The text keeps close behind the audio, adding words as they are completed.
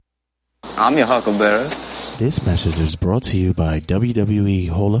I'm your Huckleberry. This message is brought to you by WWE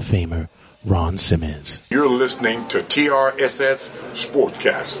Hall of Famer Ron Simmons. You're listening to TRSS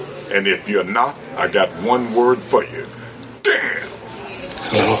Sportscast. And if you're not, I got one word for you. Damn!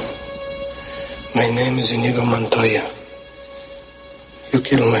 Hello. My name is Inigo Montoya. You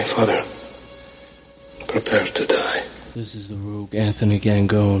killed my father. Prepare to die. This is the Rogue Anthony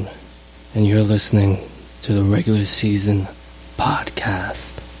Gangone, and you're listening to the Regular Season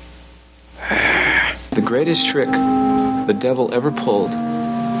Podcast. The greatest trick the devil ever pulled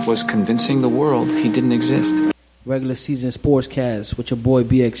was convincing the world he didn't exist. Regular Season Sportscast with your boy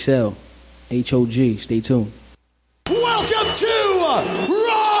BXL, HOG. Stay tuned. Welcome to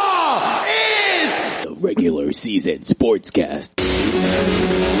Raw is the Regular Season Sportscast.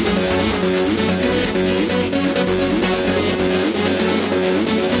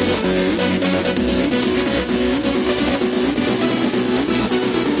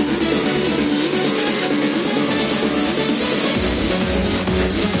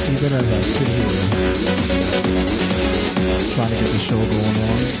 Even as I sit here trying to get the show going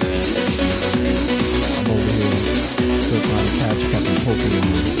on, I'm over here still trying to catch fucking Pokemon.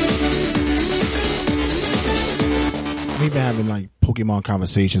 I'm even having like Pokemon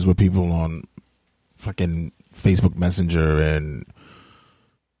conversations with people on fucking Facebook Messenger and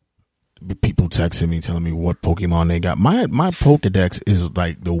people texting me telling me what Pokemon they got. My Pokedex is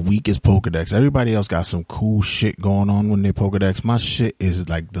like the weakest Pokedex. Everybody else got some cool shit going on when they Pokedex. My shit is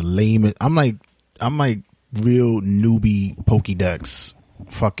like the lamest. I'm like real newbie Pokedex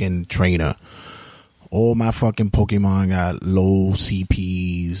fucking trainer. All my fucking Pokemon got low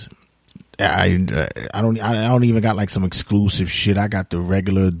CPs. I don't even got like some exclusive shit. I got the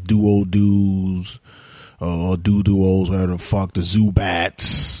regular Duos or Duos, whatever the fuck, the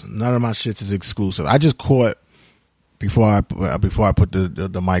Zubats. None of my shit is exclusive. I just caught before I put the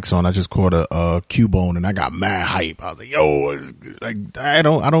mics on. I just caught a Cubone and I got mad hype. I was like, yo, like I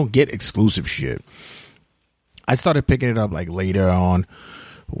don't get exclusive shit. I started picking it up like later on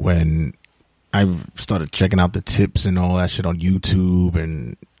when I started checking out the tips and all that shit on YouTube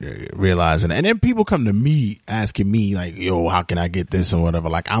and realizing, and then people come to me asking me like, yo, how can I get this and whatever?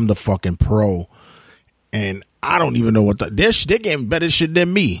 Like I'm the fucking pro. And I don't even know what they're getting better shit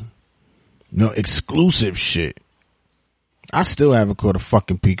than me. No exclusive shit. I still haven't caught a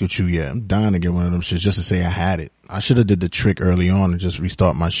fucking Pikachu yet. I'm dying to get one of them shits just to say I had it. I should have did the trick early on and just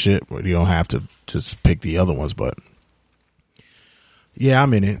restart my shit, but you don't have to just pick the other ones. But yeah,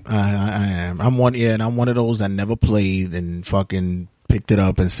 I'm in it. I am. I'm one of those that never played and fucking picked it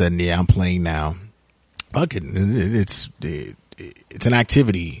up and said, yeah, I'm playing now. Fucking, it's an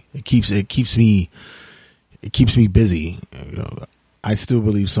activity. It keeps me busy. You know, I still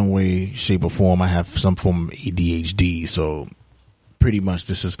believe some way, shape, or form I have some form of ADHD. So pretty much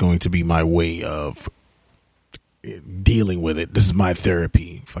this is going to be my way of dealing with it. This is my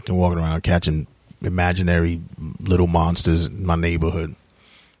therapy. Fucking walking around catching imaginary little monsters in my neighborhood.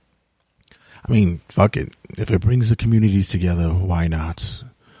 I mean, fuck it. If it brings the communities together, why not?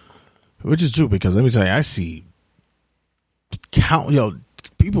 Which is true because let me tell you, I see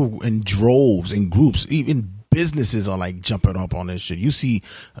people in droves, in groups, even businesses are like jumping up on this shit. You see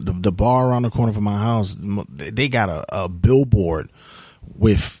the bar around the corner from my house, they got a billboard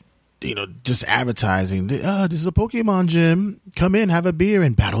with, you know, just advertising. This is a Pokemon gym. Come in, have a beer,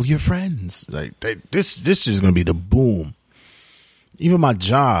 and battle your friends. Like this is gonna be the boom. Even my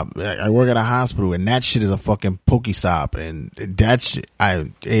job, I work at a hospital, and that shit is a fucking Pokestop, and that shit,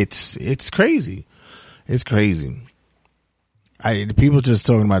 it's crazy. It's crazy. People just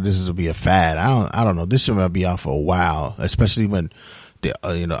talking about this will be a fad. I don't know. This shit might be out for a while, especially when the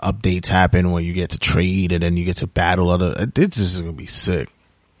updates happen where you get to trade and then you get to battle other. This is gonna be sick.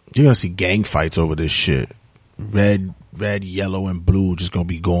 You're gonna see gang fights over this shit. Red, yellow, and blue just gonna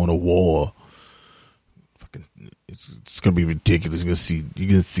be going to war. Fucking, it's gonna be ridiculous. You're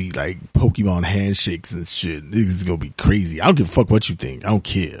gonna see like Pokemon handshakes and shit. This is gonna be crazy. I don't give a fuck what you think. I don't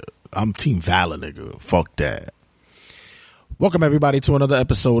care. I'm Team Valor, nigga. Fuck that. Welcome everybody to another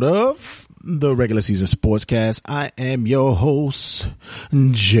episode of the Regular Season Sportscast. I am your host,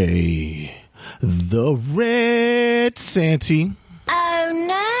 Jay, the Red Santee.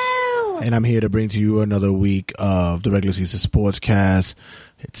 Oh no! And I'm here to bring to you another week of the Regular Season Sportscast.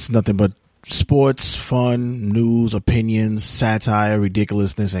 It's nothing but sports, fun, news, opinions, satire,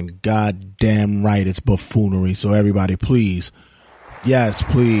 ridiculousness, and goddamn right, it's buffoonery. So everybody, please, yes,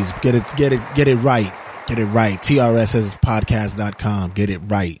 please, get it right. Get it right. TRSSpodcast.com. Get it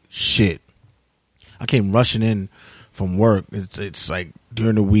right. Shit. I came rushing in from work. It's like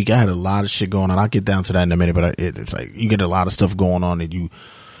during the week I had a lot of shit going on. I'll get down to that in a minute, but it's like you get a lot of stuff going on and you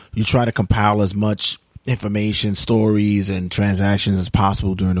you try to compile as much information, stories, and transactions as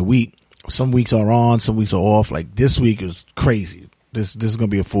possible during the week. Some weeks are on, some weeks are off. Like this week is crazy. This is going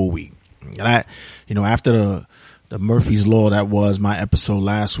to be a full week. And after the Murphy's Law, that was my episode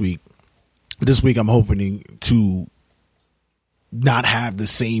last week. This week I'm hoping to not have the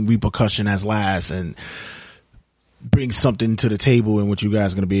same repercussion as last and bring something to the table in which you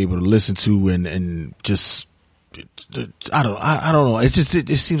guys are going to be able to listen to and just, I don't know. It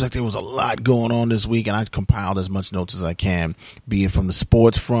seems like there was a lot going on this week, and I compiled as much notes as I can, be it from the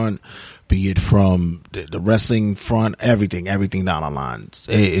sports front, be it from the wrestling front, everything down the line.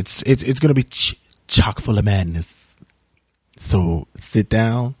 It's going to be chock full of madness. So sit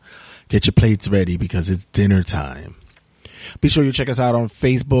down, get your plates ready, because it's dinner time. Be sure you check us out on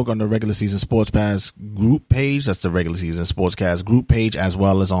Facebook on the Regular Season Sportscast group page. That's the Regular Season Sportscast group page, as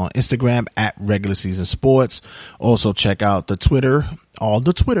well as on Instagram at Regular Season Sports. Also check out the Twitter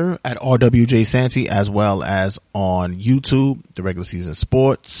at RWJ Santy, as well as on YouTube, the Regular Season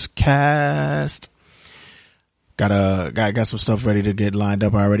Sportscast. Got some stuff ready to get lined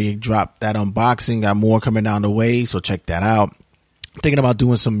up. I already dropped that unboxing. Got more coming down the way, so check that out. Thinking about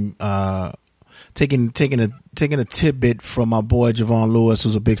doing some taking a tidbit from my boy Javon Lewis,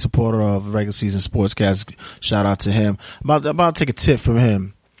 who's a big supporter of Regular Season Sportscast. Shout out to him. About to take a tip from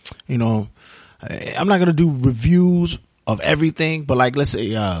him. You know, I'm not gonna do reviews of everything, but like, let's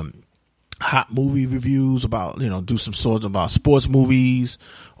say hot movie reviews about, do some sorts about sports movies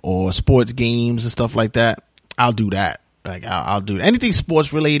or sports games and stuff like that. I'll do that. Like I'll do anything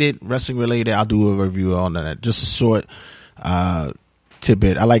sports related, wrestling related. I'll do a review on that. Just a short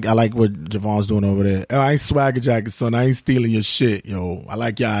tidbit. I like what Javon's doing over there. I ain't swagger jacket, son. I ain't stealing your shit, yo. I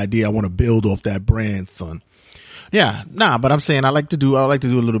like your idea. I want to build off that brand, son. Yeah, but I'm saying I like to do a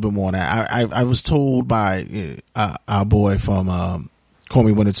little bit more on that. I was told by our boy from Call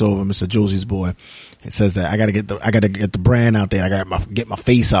Me When It's Over, Mr. Josie's boy. It says that I gotta get the brand out there. I gotta get my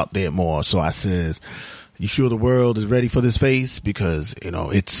face out there more. So I says, you sure the world is ready for this face? Because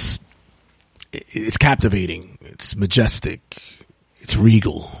it's captivating. It's majestic. It's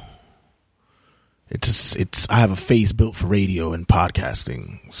regal. I have a face built for radio and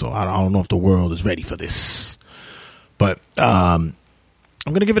podcasting. So I don't know if the world is ready for this, but, I'm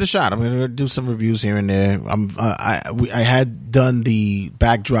going to give it a shot. I'm going to do some reviews here and there. I had done the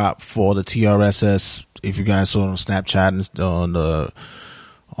backdrop for the TRSS. If you guys saw it on Snapchat and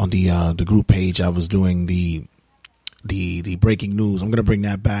on the group page, I was doing the breaking news. I'm going to bring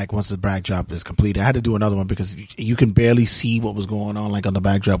that back once the backdrop is completed. I had to do another one because you can barely see what was going on, like on the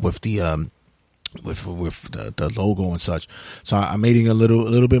backdrop with the logo and such. So I'm making a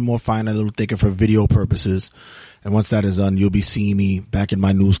little bit more fine, a little thicker for video purposes. And once that is done, you'll be seeing me back in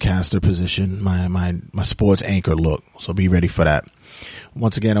my newscaster position, my sports anchor look. So be ready for that.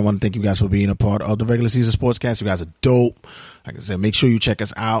 Once again, I want to thank you guys for being a part of the Regular Season Sportscast. You guys are dope. Like I said, make sure you check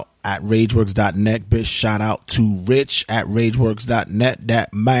us out at RageWorks.net. Big shout out to Rich at RageWorks.net.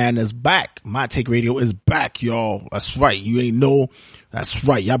 That man is back. My Take Radio is back, y'all. That's right. You ain't know. That's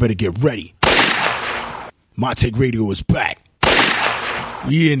right. Y'all better get ready. My Take Radio is back.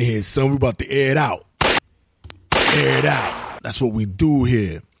 We in here, son. We about to air it out. Air it out. That's what we do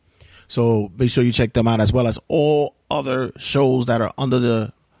here. So make sure you check them out, as well as all other shows that are under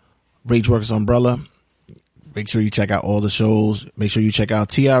the RageWorks umbrella. Make sure you check out all the shows. Make sure you check out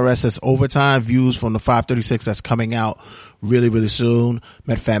TRSS Overtime Views from the 536. That's coming out really, really soon.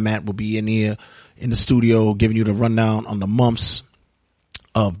 Fat Matt will be in here in the studio giving you the rundown on the months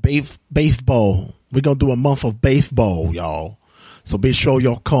of baseball. We're going to do a month of baseball, y'all. So be sure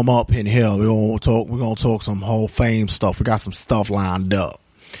y'all come up in here. We're going to talk some Hall of Fame stuff. We got some stuff lined up.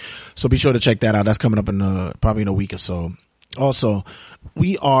 So be sure to check that out. That's coming up probably in a week or so. Also,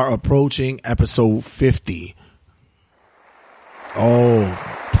 we are approaching episode 50.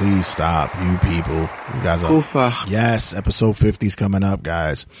 Oh, please stop, you people. You guys are. Yes, episode 50 is coming up,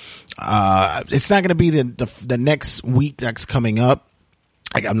 guys. It's not going to be the next week that's coming up.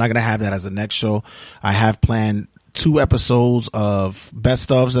 I'm not going to have that as the next show. I have planned 2 episodes of best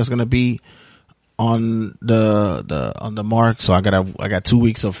ofs that's going to be on the mark. So I got 2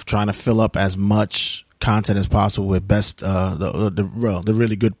 weeks of trying to fill up as much content as possible with best the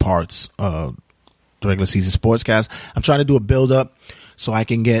really good parts of the Regular Season Sportscast. I'm trying to do a build up so I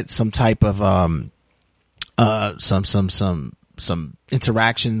can get some type of some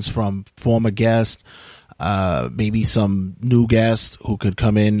interactions from former guests, maybe some new guests who could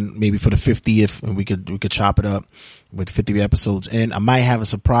come in maybe for the 50th, and we could chop it up with 50 episodes in. I might have a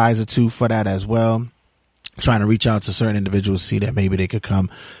surprise or 2 for that as well. Trying to reach out to certain individuals, see that maybe they could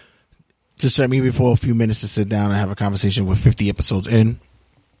come just maybe for a few minutes to sit down and have a conversation with 50 episodes in.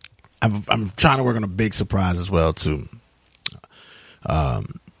 I'm trying to work on a big surprise as well too.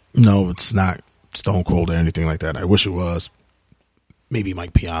 No, it's not Stone Cold or anything like that. I wish it was. Maybe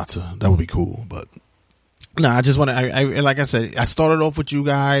Mike Piazza. That would be cool. But no, I just want to. I like I said, I started off with you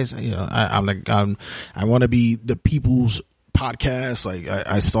guys. You know, I want to be the people's podcast. Like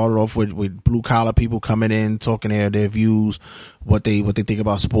I started off with blue collar people coming in, talking their views, what they think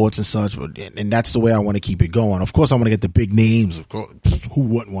about sports and such. And that's the way I want to keep it going. Of course, I want to get the big names. Of course, who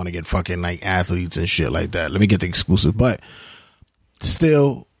wouldn't want to get fucking like athletes and shit like that? Let me get the exclusive, but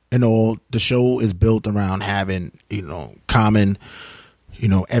still. And all the show is built around having, you know, common, you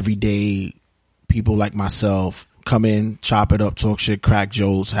know, everyday people like myself come in, chop it up, talk shit, crack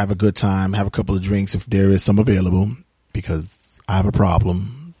jokes, have a good time, have a couple of drinks if there is some available, because I have a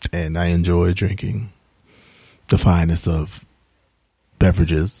problem and I enjoy drinking the finest of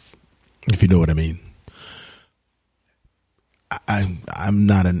beverages, if you know what I mean. I'm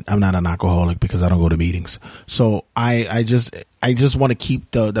not an alcoholic because I don't go to meetings. So I just want to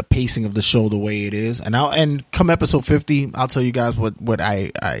keep the pacing of the show the way it is. And come episode 50, I'll tell you guys what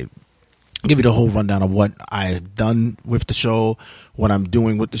I give you the whole rundown of what I've done with the show, what I'm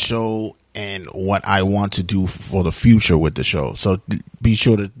doing with the show, and what I want to do for the future with the show. So be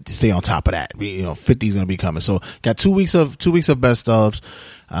sure to stay on top of that. You know, 50 is going to be coming. So got 2 weeks of best ofs.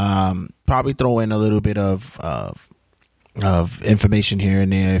 Probably throw in a little bit of information here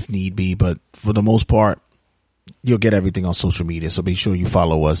and there if need be, but for the most part, you'll get everything on social media. So be sure you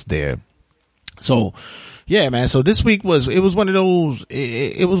follow us there. So yeah, man. So this week was one of those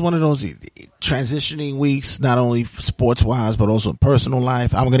transitioning weeks, not only sports wise, but also in personal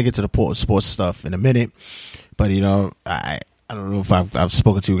life. I'm going to get to the sports stuff in a minute, but you know, I don't know if I've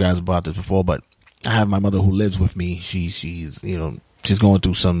spoken to you guys about this before, but I have my mother who lives with me. She's going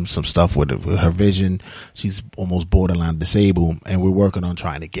through some stuff with her vision. She's almost borderline disabled, and we're working on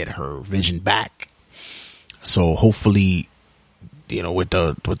trying to get her vision back. So hopefully, you know, with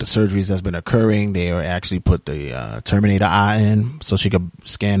the surgeries that's been occurring, they are actually put the Terminator eye in so she could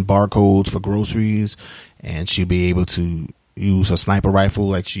scan barcodes for groceries, and she'll be able to use her sniper rifle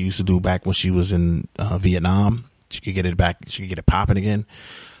like she used to do back when she was in Vietnam. She could get it back. She could get it popping again.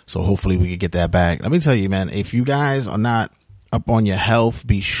 So hopefully we could get that back. Let me tell you, man, if you guys are not up on your health,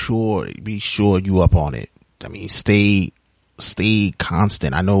 be sure you up on it. I mean, stay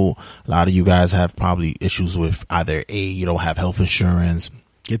constant. I know a lot of you guys have probably issues with either you don't have health insurance.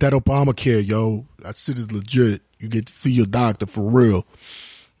 Get that Obamacare, yo. That shit is legit. You get to see your doctor for real.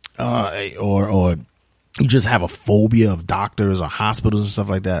 Or you just have a phobia of doctors or hospitals and stuff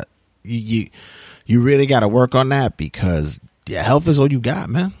like that. You really got to work on that, because your health is all you got,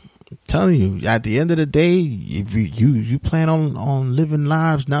 man. I'm telling you, at the end of the day, if you plan on living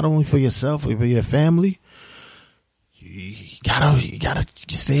lives not only for yourself but for your family, you gotta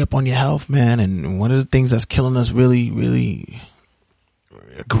stay up on your health, man. And one of the things that's killing us really, really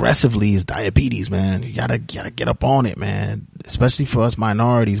aggressively is diabetes, man. You gotta get up on it, man. Especially for us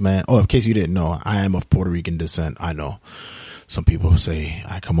minorities, man. Oh, in case you didn't know, I am of Puerto Rican descent. I know some people say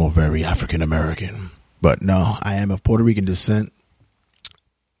I come off very African American, but no, I am of Puerto Rican descent.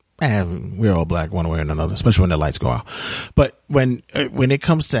 And we're all black one way or another, especially when the lights go out. But when it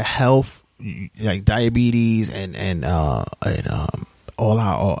comes to health, like diabetes and anything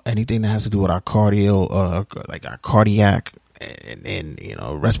that has to do with our cardio, like our cardiac and you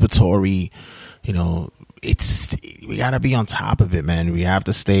know, respiratory, you know, we gotta be on top of it, man. We have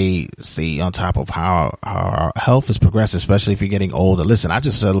to stay on top of how our health is progressing, especially if you're getting older. Listen, I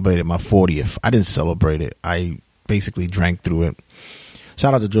just celebrated my 40th. I didn't celebrate it. I basically drank through it.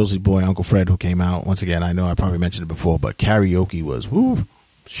 Shout out to Josie's boy, Uncle Fred, who came out. Once again, I know I probably mentioned it before, but karaoke was, whoo,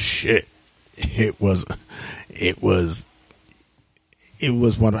 shit. It was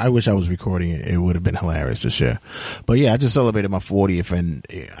one. I wish I was recording it. It would have been hilarious to share. But yeah, I just celebrated my 40th, and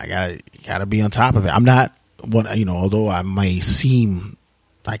I gotta be on top of it. I'm not one, you know, although I may seem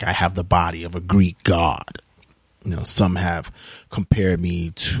like I have the body of a Greek god. You know, some have compared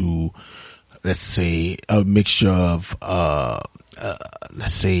me to, let's say, a mixture of,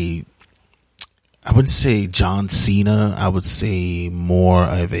 let's say, I wouldn't say John Cena. I would say more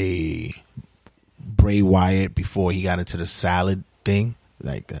of a Bray Wyatt before he got into the salad thing,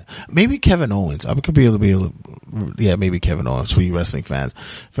 like that. Maybe Kevin Owens. I could be able to maybe Kevin Owens for you wrestling fans.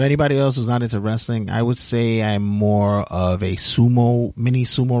 For anybody else who's not into wrestling, I would say I'm more of a mini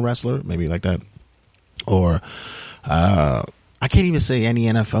sumo wrestler, maybe like that. Or I can't even say any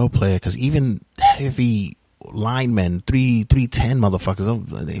NFL player, because even heavy linemen, 310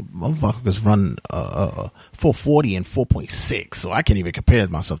 motherfuckers run 440 and 4.6, so I can't even compare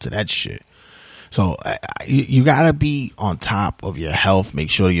myself to that shit. So you gotta be on top of your health. Make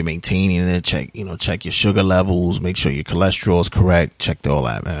sure you're maintaining it. Check your sugar levels. Make sure your cholesterol is correct. Check all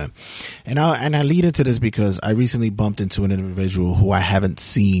that, man. And I lead into this because I recently bumped into an individual who I haven't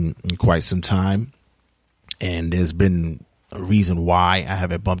seen in quite some time. And there's been a reason why I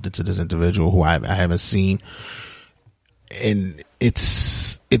haven't bumped into this individual who I haven't seen. And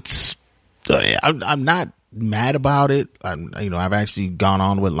I'm not mad about it. I've actually gone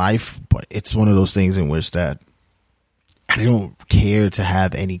on with life, but it's one of those things in which that I don't care to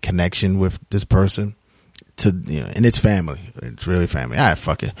have any connection with this person and it's family. It's really family.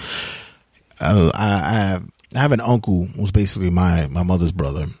 Fuck it. I have an uncle who's basically my mother's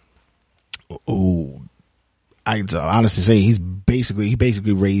brother, who I honestly say he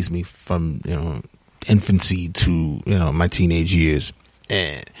basically raised me from, infancy to, my teenage years.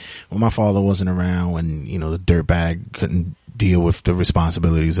 And when my father wasn't around, when, the dirtbag couldn't deal with the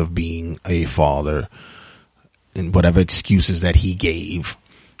responsibilities of being a father and whatever excuses that he gave,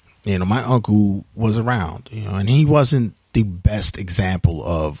 my uncle was around, and he wasn't the best example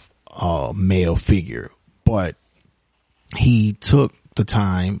of a male figure, but he took the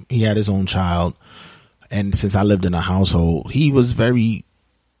time. He had his own child. And since I lived in a household, he was very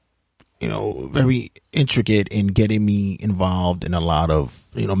intricate in getting me involved in a lot of,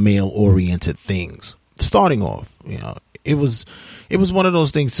 male oriented things. Starting off, it was one of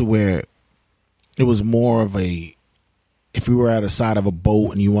those things to where it was more of if we were at the side of a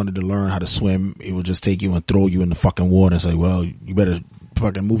boat and you wanted to learn how to swim, it would just take you and throw you in the fucking water and say, well, you better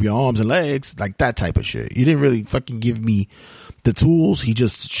fucking move your arms and legs, like that type of shit. You didn't really fucking give me the tools. He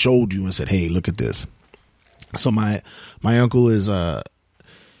just showed you and said, hey, look at this. So my uncle is,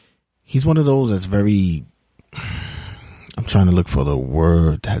 he's one of those that's very, I'm trying to look for the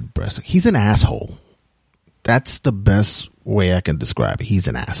word he's an asshole. That's the best way I can describe it. He's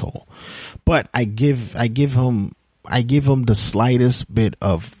an asshole, but I give him the slightest bit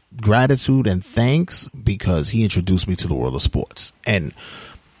of gratitude and thanks because he introduced me to the world of sports. And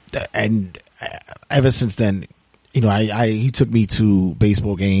ever since then, he took me to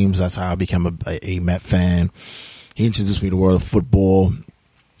baseball games. That's how I became a Met fan. He introduced me to the world of football.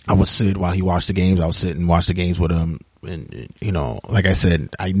 I would sit while he watched the games. I would sit and watch the games with him. And, like I said,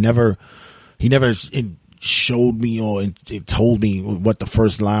 he never showed me or it told me what the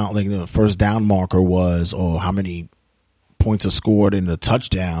first line, like the first down marker was, or how many points are scored in the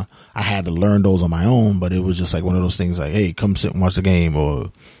touchdown. I had to learn those on my own, but it was just like one of those things like, hey, come sit and watch the game,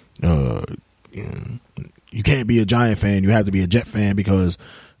 or, you can't be a Giant fan. You have to be a Jet fan because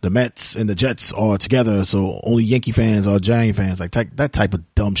the Mets and the Jets are together. So only Yankee fans are Giant fans, like that type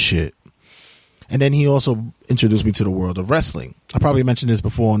of dumb shit. And then he also introduced me to the world of wrestling. I probably mentioned this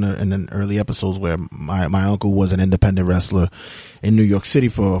before in the early episodes where my uncle was an independent wrestler in New York City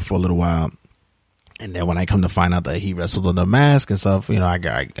for a little while. And then when I come to find out that he wrestled under a mask and stuff, I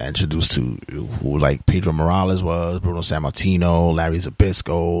got introduced to who like Pedro Morales was, Bruno Sammartino, Larry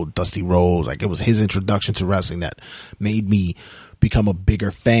Zbyszko, Dusty Rhodes. Like it was his introduction to wrestling that made me become a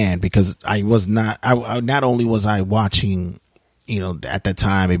bigger fan, because not only was I watching, at that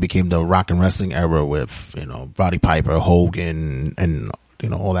time it became the rock and wrestling era with, Roddy Piper, Hogan, and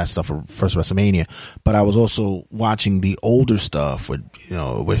all that stuff for first WrestleMania. But I was also watching the older stuff with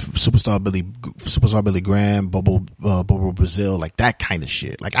Superstar Billy Graham, Bobo Brazil, like that kind of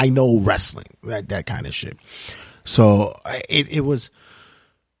shit. Like I know wrestling, that kind of shit. So it was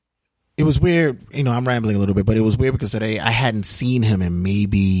weird. I'm rambling a little bit, but it was weird because today I hadn't seen him in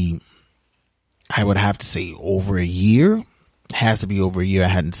maybe, I would have to say, over a year. It has to be over a year I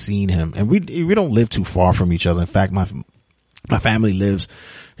hadn't seen him. And we don't live too far from each other. In fact, my family lives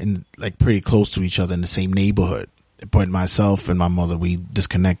in like pretty close to each other in the same neighborhood, but myself and my mother, we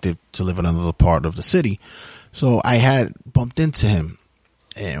disconnected to live in another part of the city. So I had bumped into him,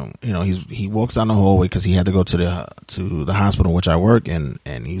 and he walks down the hallway because he had to go to the hospital in which I work, and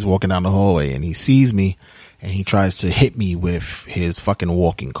he's walking down the hallway and he sees me and he tries to hit me with his fucking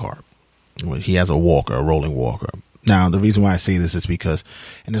walking cart. He has a rolling walker. Now the reason why I say this is because,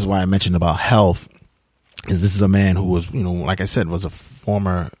 and this is why I mentioned about health, is this is a man who was, like I said, was a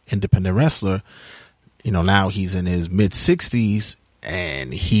former independent wrestler. Now he's in his mid 60s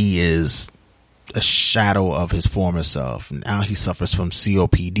and he is a shadow of his former self. Now he suffers from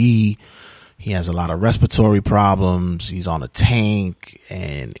COPD. He has a lot of respiratory problems. He's on a tank,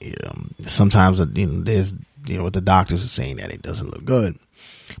 and sometimes there's what the doctors are saying that it doesn't look good.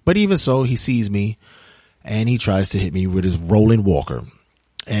 But even so, he sees me and he tries to hit me with his rolling walker.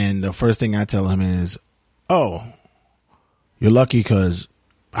 And the first thing I tell him is, oh, you're lucky because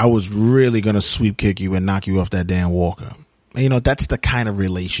I was really going to sweep kick you and knock you off that damn walker. And, that's the kind of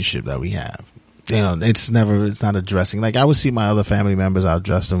relationship that we have. it's not addressing. Like I would see my other family members, I'll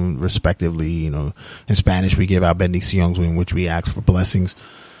address them respectively. In Spanish we give out bendiciones, in which we ask for blessings.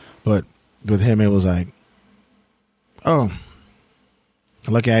 But with him, it was like, oh,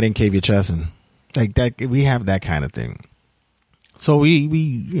 lucky I didn't cave your chest in. Like that, we have that kind of thing. So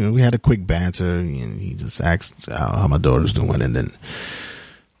we had a quick banter, and he just asked how my daughter's doing, and then,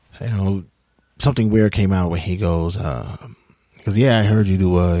 something weird came out where he goes, because I heard you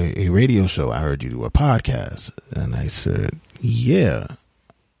do a radio show. I heard you do a podcast. And I said, yeah,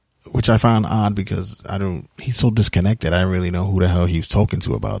 which I found odd because he's so disconnected. I don't really know who the hell he was talking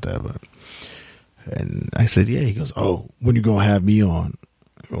to about that. And I said, yeah. He goes, oh, when you going to have me on?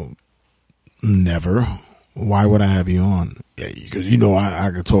 I go, never. Why would I have you on? Yeah, because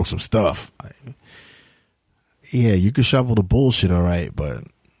I could talk some stuff. Yeah, you could shovel the bullshit, all right, but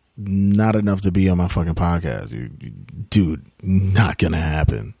not enough to be on my fucking podcast. Dude, not gonna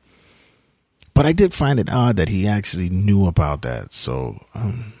happen. But I did find it odd that he actually knew about that. So,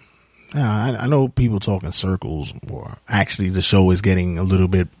 I know people talk in circles, or actually the show is getting a little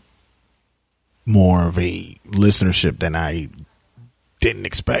bit more of a listenership than I didn't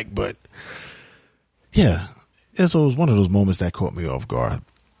expect, but yeah, so it was one of those moments that caught me off guard.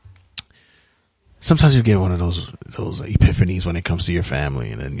 Sometimes you get one of those epiphanies when it comes to your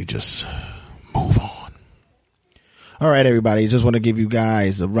family, and then you just move on. All right, everybody, just want to give you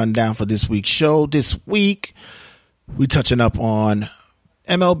guys a rundown for this week's show. This week, we touching up on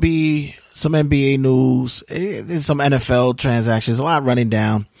MLB, some NBA news, there's some NFL transactions, a lot running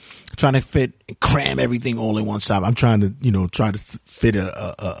down. Trying to cram everything all in one stop. I'm trying to, try to fit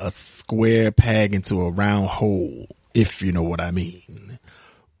a square peg into a round hole, if you know what I mean.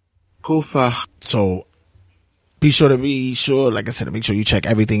 Kufa. So be sure, like I said, make sure you check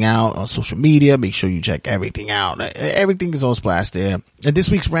everything out on social media. Make sure you check everything out. Everything is on Splash there. And this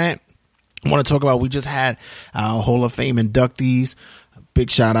week's rant, I want to talk about, we just had our Hall of Fame inductees. Big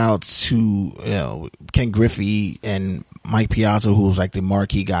shout out to Ken Griffey and Mike Piazza, who was like the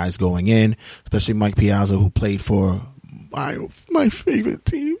marquee guys going in, especially Mike Piazza, who played for my favorite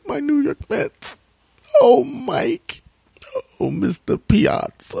team, my New York Mets. Oh, Mike. Oh, Mr.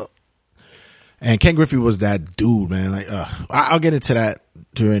 Piazza. And Ken Griffey was that dude, man. Like, I'll get into that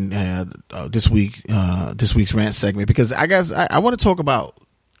during this week's rant segment, because I guess I want to talk about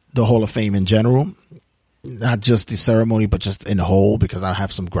the Hall of Fame in general. Not just the ceremony, but just in the whole, because I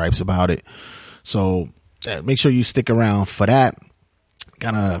have some gripes about it. So make sure you stick around for that.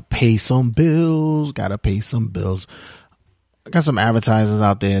 Gotta pay some bills. I got some advertisers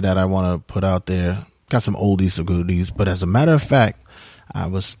out there that I want to put out there. Got some oldies or goodies. But as a matter of fact, I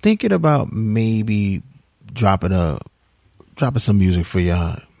was thinking about maybe dropping some music for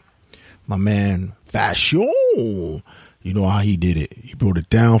y'all. My man Fashion. You know how he did it. He brought it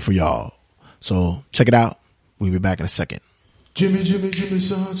down for y'all. So check it out. We'll be back in a second. Jimmy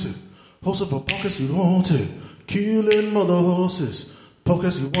Sante, host of a podcast you wanted, killing mother horses.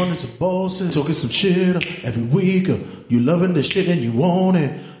 Podcast you want is a bosses, talking some shit every week. You loving the shit and you want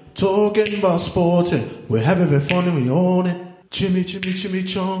it. Talking about sports and we're having fun and we own it. Jimmy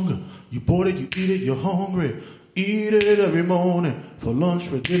Chonga, you bought it, you eat it, you're hungry. Eat it every morning. For lunch,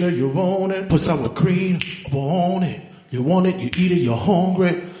 for dinner, you want it. Put sour cream on it. You want it, you eat it, you're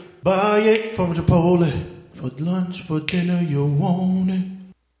hungry. Buy it from Chipotle. For lunch, for dinner, you want it.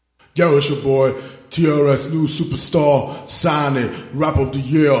 Yo, it's your boy, TRS New Superstar, signing, wrap up the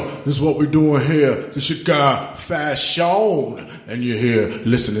year. This is what we're doing here. This your guy, Fashion. And you're here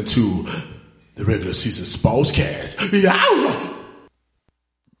listening to the regular season Sportscast. Yeah!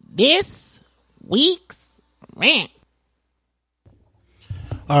 This week's rant.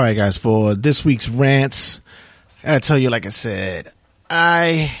 All right, guys, for this week's rants, I gotta tell you, like I said,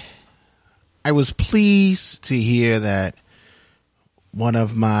 I was pleased to hear that one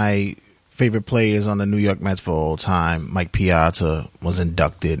of my favorite players on the New York Mets for all time, Mike Piazza, was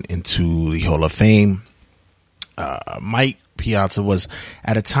inducted into the Hall of Fame. Mike Piazza was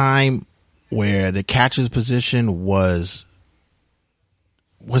at a time where the catcher's position was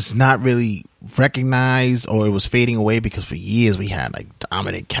not really recognized, or it was fading away, because for years we had like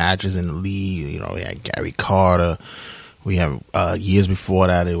dominant catchers in the league. You know, we had Gary Carter. We have years before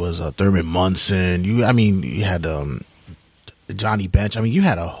that it was Thurman Munson. You had Johnny Bench. I mean, you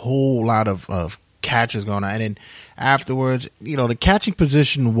had a whole lot of catchers going on. And then afterwards, you know, the catching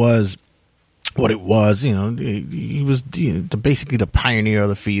position was what it was. You know, he was basically the pioneer of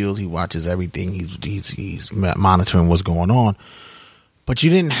the field. He watches everything. He's monitoring what's going on. But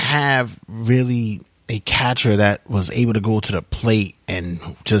you didn't have really a catcher that was able to go to the plate and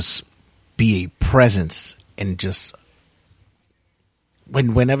just be a presence, and just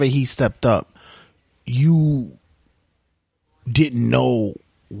whenever he stepped up, you didn't know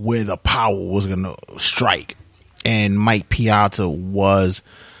where the power was going to strike. And Mike Piazza was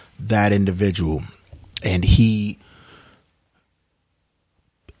that individual. And it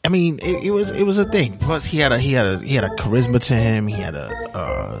was a thing. Plus he had a charisma to him. He had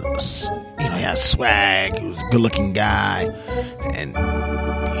he had swag. He was a good looking guy. And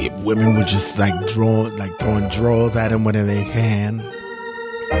women were just throwing drawers at him whenever they can.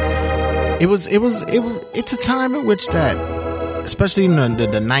 It's a time in which that, especially in the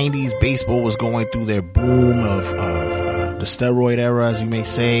 90s, baseball was going through their boom of the steroid era, as you may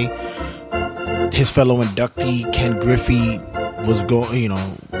say. His fellow inductee, Ken Griffey, was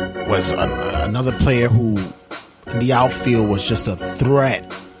another player who in the outfield was just a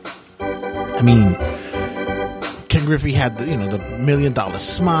threat. I mean, Ken Griffey had the $1 million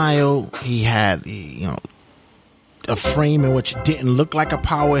smile. He had a frame in which didn't look like a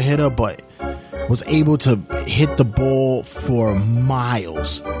power hitter, but was able to hit the ball for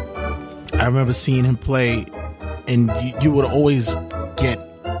miles. I remember seeing him play, and you would always get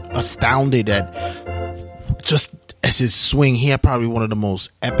astounded at just as his swing. He had probably one of the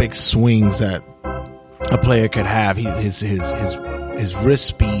most epic swings that a player could have. His wrist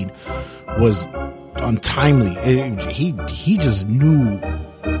speed was untimely. He just knew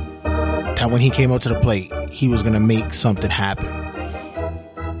that when he came up to the plate, he was going to make something happen.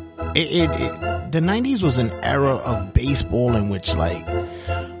 The 90s was an era of baseball in which,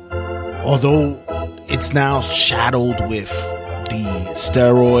 although it's now shadowed with the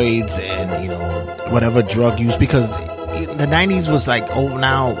steroids and whatever drug use, because the 90s was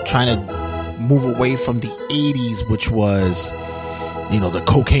now trying to move away from the 80s, which was the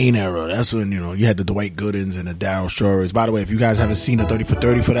cocaine era. That's when you had the Dwight Goodens and the Darryl Stories. By the way, if you guys haven't seen the 30 for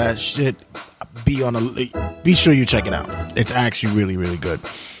 30 for that shit, be sure you check it out. It's actually really, really good.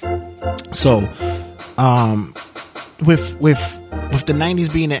 So, with the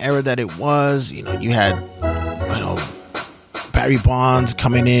 90s being the era that it was, you had, Barry Bonds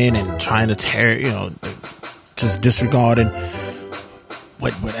coming in and trying to tear, just disregarding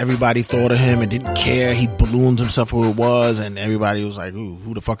what everybody thought of him and didn't care. He ballooned himself who it was, and everybody was like, ooh,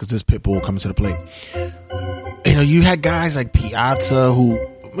 who the fuck is this pit bull coming to the plate? You had guys like Piazza who,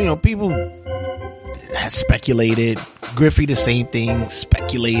 people had speculated. Griffey, the same thing,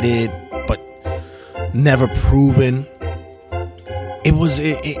 speculated, but never proven. It was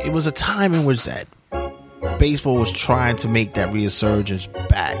a time in which that baseball was trying to make that resurgence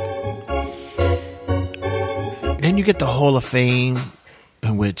back. Then you get the Hall of Fame,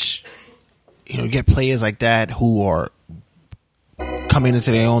 in which you get players like that who are coming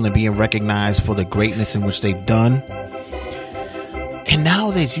into their own and being recognized for the greatness in which they've done. And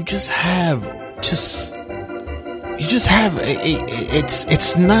nowadays you just have it's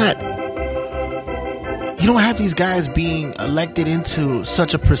not, you don't have these guys being elected into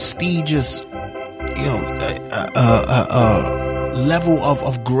such a prestigious level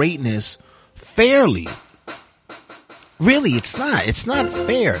of greatness fairly. Really, it's not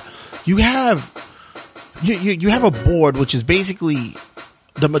fair. You have a board which is basically,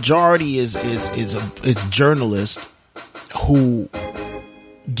 the majority is journalists who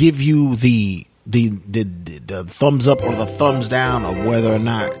give you the thumbs up or the thumbs down of whether or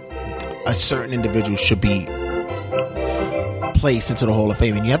not a certain individual should be placed into the Hall of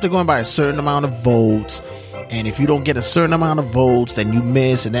Fame. And you have to go in by a certain amount of votes. And if you don't get a certain amount of votes, then you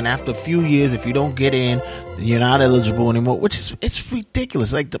miss. And then after a few years, if you don't get in, then you're not eligible anymore, it's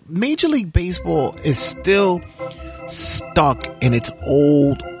ridiculous. Like, the Major League Baseball is still stuck in its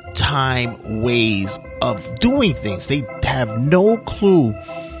old time ways of doing things. They have no clue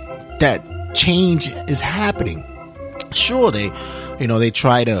that change is happening. Sure, they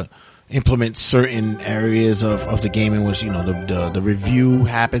try to implement certain areas of the game in which the review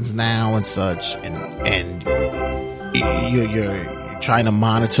happens now and such, and you're trying to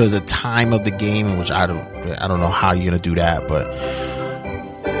monitor the time of the game, in which I don't know how you're gonna do that, but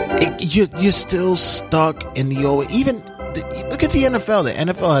you're still stuck in the old. Even look at the NFL. The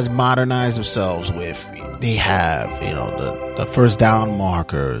NFL has modernized themselves with, they have the first down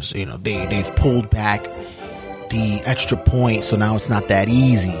markers. They've pulled back the extra point, so now it's not that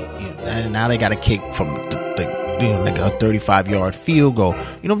easy. And now they got to kick from like a 35-yard field goal.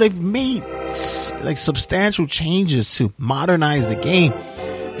 They've made substantial changes to modernize the game,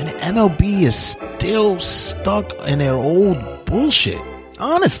 and the MLB is still stuck in their old bullshit.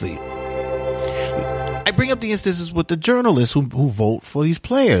 Honestly, I bring up the instances with the journalists who vote for these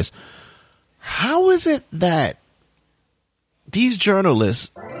players. How is it that these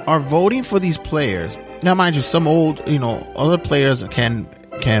journalists are voting for these players? Now, mind you, some old, other players can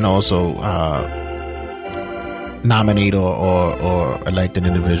also nominate or elect an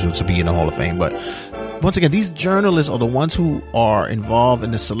individual to be in the Hall of Fame. But once again, these journalists are the ones who are involved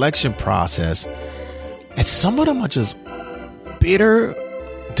in the selection process, and some of them are just bitter,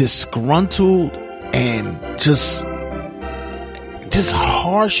 disgruntled, and just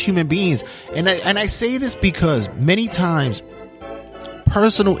harsh human beings. And I say this because many times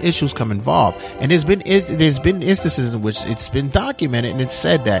personal issues come involved, and there's been instances in which it's been documented, and it's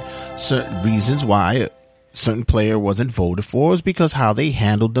said that certain reasons why a certain player wasn't voted for was because how they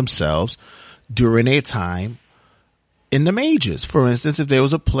handled themselves during their time in the majors. For instance, if there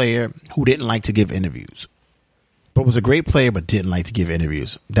was a player who didn't like to give interviews, but was a great player but didn't like to give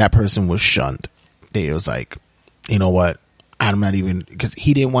interviews, that person was shunned. It was like, you know what, I'm not even, because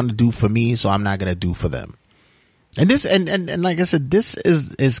he didn't want to do for me, so I'm not going to do for them. And this, and like I said, this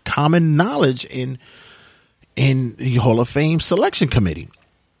is common knowledge in the Hall of Fame selection committee.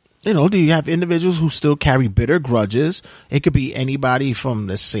 You know, do you have individuals who still carry bitter grudges? It could be anybody from,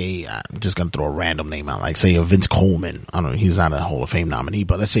 let's say, I'm just going to throw a random name out, like say a Vince Coleman. I don't know, he's not a Hall of Fame nominee,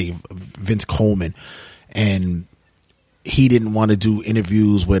 but let's say Vince Coleman, and he didn't want to do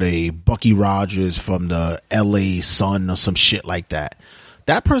interviews with a Bucky Rogers from the LA Sun or some shit like that.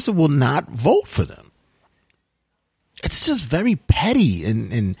 That person will not vote for them. It's just very petty,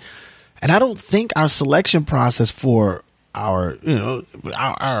 and I don't think our selection process for our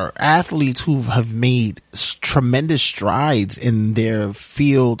athletes who have made tremendous strides in their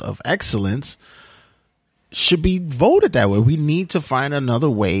field of excellence should be voted that way. We need to find another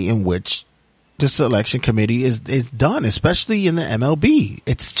way in which the selection committee is done, especially in the MLB.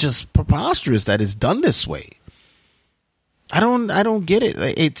 It's just preposterous that it's done this way. I don't get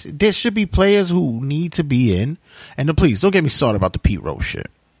it. There should be players who need to be in, and please don't get me started about the Pete Rose shit.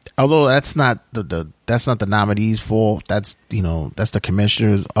 Although that's not the nominee's fault. That's the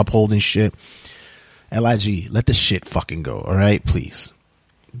commissioners upholding shit. LIG, let the shit fucking go. All right, please.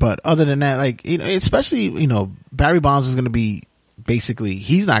 But other than that, especially, Barry Bonds is going to be, basically,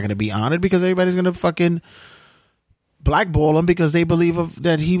 he's not going to be honored because everybody's going to fucking blackball him because they believe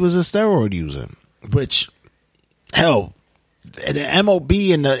that he was a steroid user. Which, hell, the MLB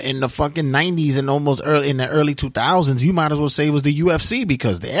in the fucking 90s and almost in the early 2000s, you might as well say it was the UFC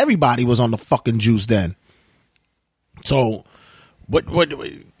because everybody was on the fucking juice then. So what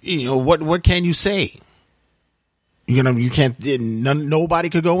can you say? You can't, nobody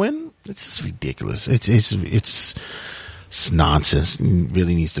could go in. It's just ridiculous. It's nonsense. It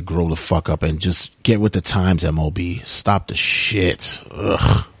really needs to grow the fuck up and just get with the times, MLB. Stop the shit.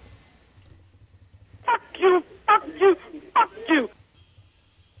 Ugh.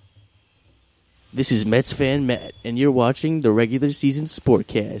 This is Mets fan Matt, and you're watching the regular season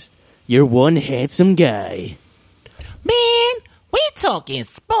Sportcast. You're one handsome guy. Man, we talking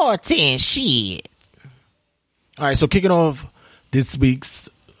sports and shit. All right, so kicking off this week's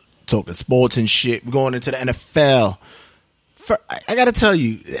talking sports and shit, we're going into the NFL. I got to tell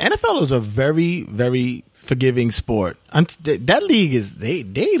you, the NFL is a very, very forgiving sport. That league is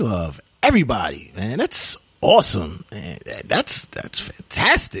they love everybody, man. That's awesome. Man, that's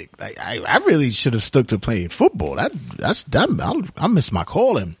fantastic. Like I really should have stuck to playing football. I miss my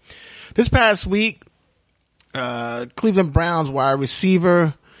calling. This past week, Cleveland Browns wide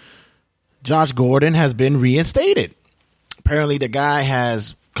receiver Josh Gordon has been reinstated. Apparently, the guy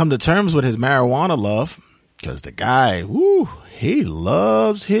has come to terms with his marijuana love because the guy, he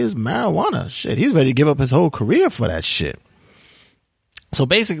loves his marijuana. Shit, he's ready to give up his whole career for that shit. So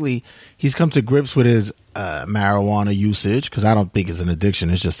basically, he's come to grips with his marijuana usage, because I don't think it's an addiction,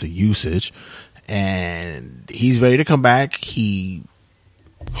 it's just a usage. And he's ready to come back. He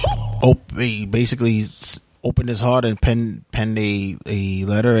basically opened his heart and penned a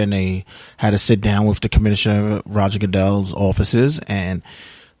letter, and they had to sit down with the Commissioner Roger Goodell's offices and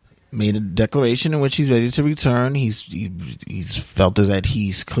made a declaration in which he's ready to return. He's felt that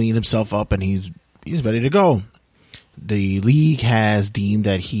he's cleaned himself up and he's ready to go. The league has deemed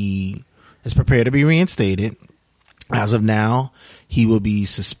that he is prepared to be reinstated. As of now, he will be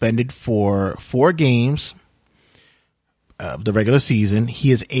suspended for 4 games of the regular season.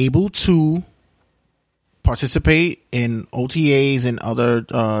 He is able to participate in OTAs and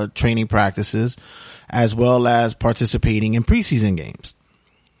other training practices, as well as participating in preseason games,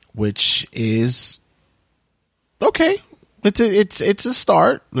 which is okay. It's a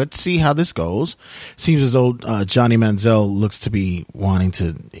start. Let's see how this goes. Seems as though Johnny Manziel looks to be wanting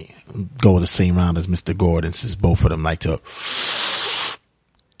to go the same round as Mr. Gordon, since both of them like to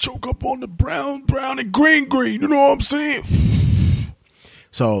choke up on the brown and green. You know what I'm saying?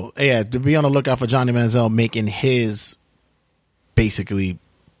 So yeah, to be on the lookout for Johnny Manziel making his basically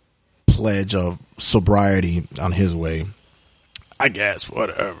pledge of sobriety on his way. I guess,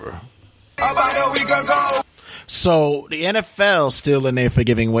 whatever. About a week ago. So the NFL, still in their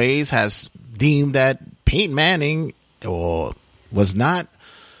forgiving ways, has deemed that Peyton Manning was not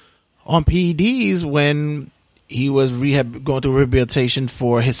on PEDs when he was going through rehabilitation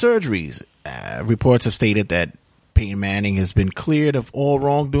for his surgeries. Reports have stated that Peyton Manning has been cleared of all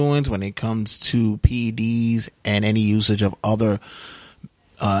wrongdoings when it comes to PEDs and any usage of other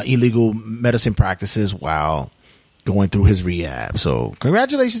illegal medicine practices while going through his rehab. So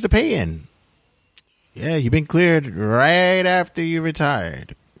congratulations to Peyton. Yeah, you've been cleared right after you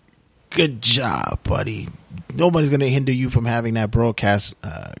retired. Good job, buddy. Nobody's going to hinder you from having that broadcast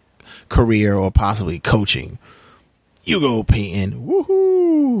career or possibly coaching. You go, Peyton.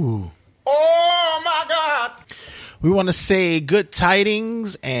 Woohoo! Oh, my God. We want to say good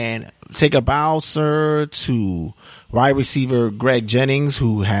tidings and take a bow, sir, to wide receiver Greg Jennings,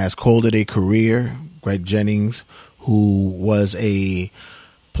 who has called it a career. Greg Jennings, who was a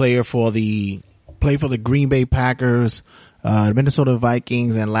player for the Green Bay Packers, the Minnesota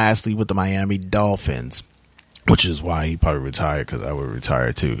Vikings, and lastly with the Miami Dolphins, which is why he probably retired, because I would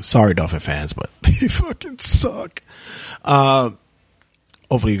retire too. Sorry, Dolphin fans, but they fucking suck.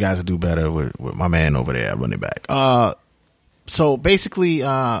 Hopefully you guys will do better with my man over there running back. So basically, he's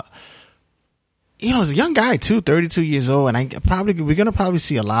a young guy too, 32 years old, and we're gonna probably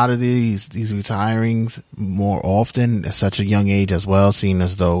see a lot of these retirings more often at such a young age as well, seeing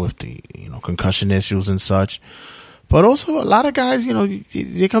as though with the concussion issues and such. But also a lot of guys,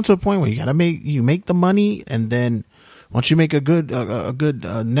 they come to a point where you make the money, and then once you make a good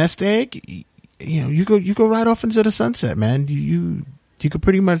nest egg, you go right off into the sunset, man. You could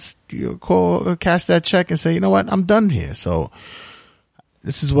pretty much cash that check and say, you know what, I'm done here. So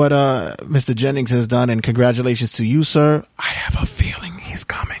this is what Mr. Jennings has done, and congratulations to you, sir. I have a feeling he's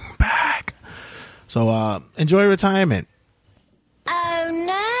coming back. So enjoy retirement. Oh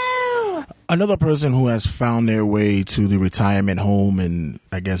no! Another person who has found their way to the retirement home in,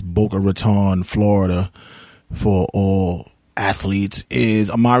 I guess, Boca Raton, Florida, for all athletes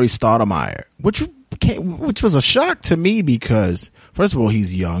is Amari Stoudemire, which was a shock to me because, first of all,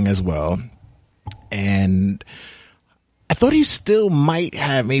 he's young as well, and I thought he still might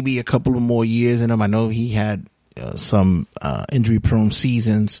have maybe a couple of more years in him. I know he had some injury-prone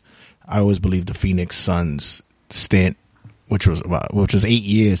seasons. I always believed the Phoenix Suns stint, which was 8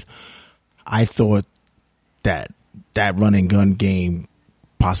 years. I thought that run and gun game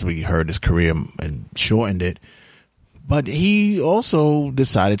possibly hurt his career and shortened it. But he also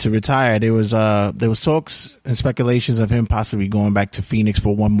decided to retire. There was talks and speculations of him possibly going back to Phoenix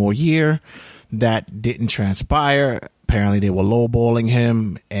for one more year. That didn't transpire. Apparently they were lowballing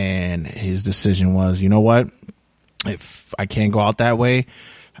him, and his decision was, you know what? If I can't go out that way,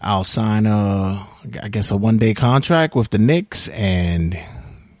 I'll sign a one-day contract with the Knicks and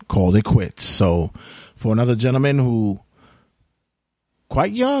call it quits. So for another gentleman who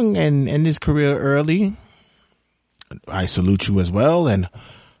quite young and in his career early, I salute you as well, and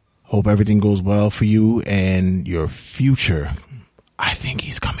hope everything goes well for you and your future. I think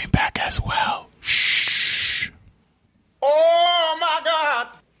he's coming back as well. Shh. Oh, my God.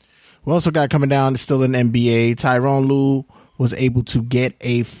 We also got coming down, still in NBA, Tyronn Lue was able to get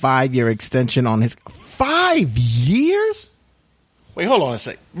a 5-year extension on his 5 years? Wait, hold on a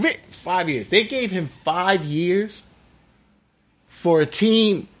sec. 5 years. They gave him 5 years for a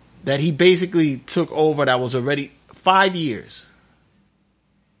team that he basically took over that was already 5 years.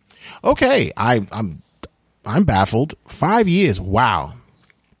 Okay, I'm baffled. 5 years. Wow.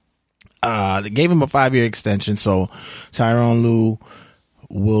 They gave him a 5-year extension, so Tyronn Lue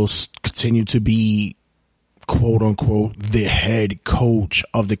will continue to be, quote unquote, the head coach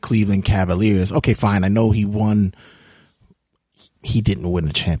of the Cleveland Cavaliers. Okay, fine. I know he didn't win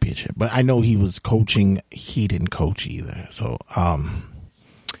the championship, but I know he was coaching. He didn't coach either. So,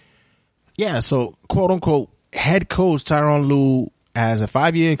 so quote unquote head coach Tyronn Lue has a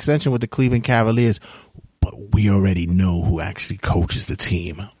 5-year extension with the Cleveland Cavaliers, but we already know who actually coaches the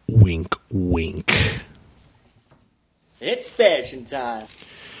team. Wink, wink. It's fashion time.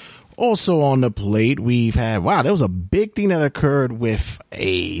 Also on the plate, we've had, there was a big thing that occurred with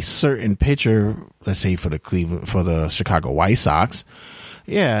a certain pitcher, let's say for the Chicago White Sox.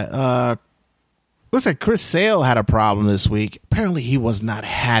 Yeah, looks like Chris Sale had a problem this week. Apparently he was not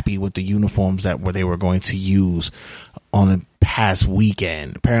happy with the uniforms that they were going to use on the past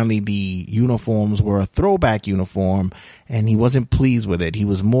weekend. Apparently the uniforms were a throwback uniform and he wasn't pleased with it. He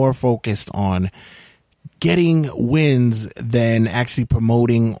was more focused on getting wins than actually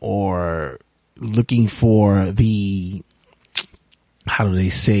promoting or looking for the how do they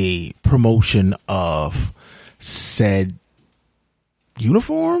say, promotion of said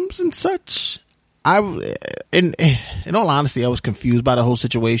uniforms and such. In all honesty, I was confused by the whole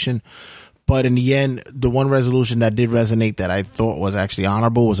situation. But in the end, the one resolution that did resonate that I thought was actually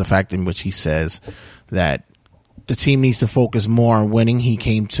honorable was the fact in which he says that the team needs to focus more on winning. He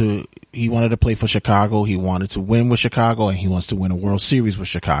wanted to play for Chicago. He wanted to win with Chicago, and he wants to win a World Series with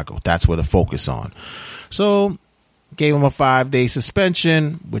Chicago. That's where the focus on. So gave him a 5-day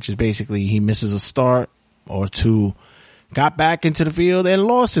suspension, which is basically he misses a start or two, got back into the field and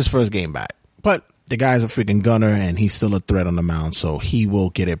lost his first game back. But the guy's a freaking gunner, and he's still a threat on the mound, so he will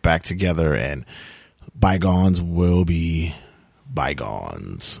get it back together, and bygones will be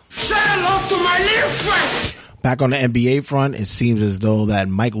bygones. Say hello to my little friend. Back on the NBA front, it seems as though that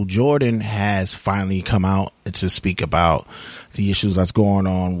Michael Jordan has finally come out to speak about the issues that's going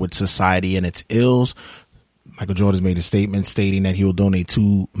on with society and its ills. Michael Jordan's made a statement stating that he will donate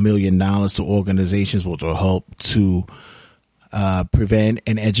 $2 million to organizations which will help to prevent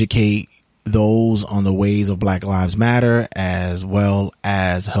and educate those on the ways of Black Lives Matter, as well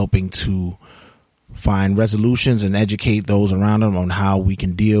as helping to find resolutions and educate those around them on how we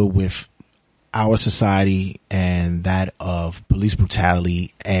can deal with our society and that of police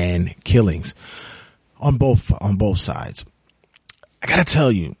brutality and killings on both sides. I gotta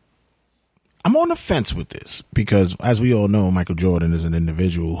tell you, I'm on the fence with this because, as we all know, Michael Jordan is an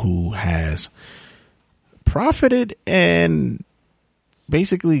individual who has profited and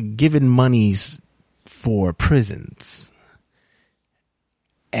basically given monies for prisons.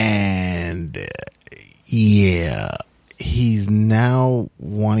 And yeah, he's now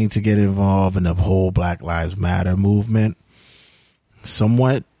wanting to get involved in the whole Black Lives Matter movement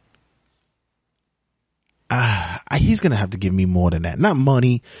somewhat. He's going to have to give me more than that. Not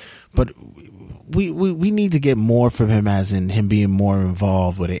money, but we need to get more from him, as in him being more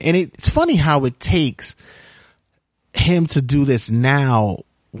involved with it. And it's funny how it takes him to do this now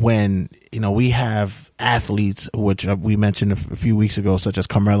when, we have athletes, which we mentioned a few weeks ago, such as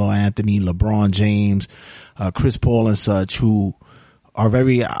Carmelo Anthony, LeBron James, Chris Paul and such, who are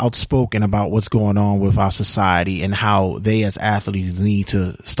very outspoken about what's going on with our society and how they as athletes need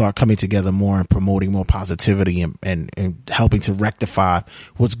to start coming together more and promoting more positivity and helping to rectify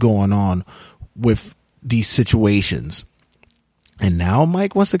what's going on with these situations. And now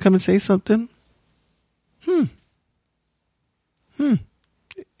Mike wants to come and say something.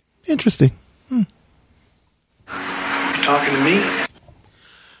 Interesting. Talking to me?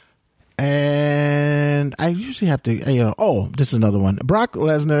 And I usually have to, this is another one. Brock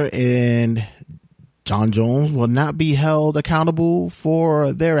Lesnar and John Jones will not be held accountable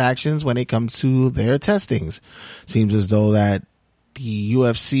for their actions when it comes to their testings. Seems as though that the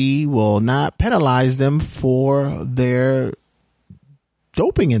UFC will not penalize them for their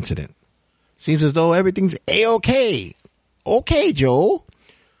doping incident. Seems as though everything's A-okay. Okay, Joe.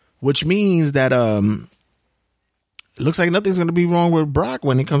 Which means that it looks like nothing's going to be wrong with Brock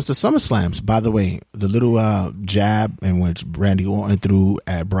when it comes to SummerSlams. By the way, the little jab in which Randy Orton threw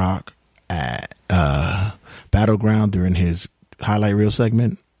at Brock at Battleground during his highlight reel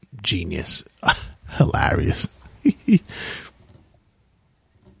segment, genius. Hilarious.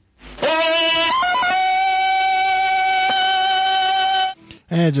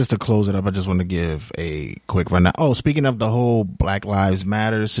 And just to close it up, I just want to give a quick rundown. Oh, speaking of the whole Black Lives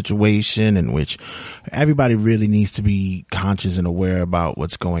Matter situation, in which everybody really needs to be conscious and aware about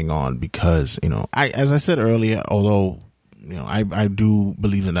what's going on, because, as I said earlier, although, I do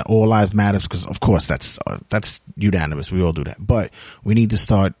believe in that all lives matters, because of course that's unanimous. We all do that, but we need to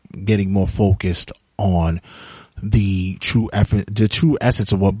start getting more focused on the true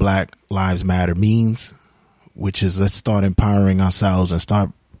essence of what Black Lives Matter means, which is let's start empowering ourselves and start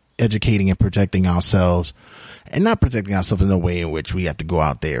educating and protecting ourselves, and not protecting ourselves in a way in which we have to go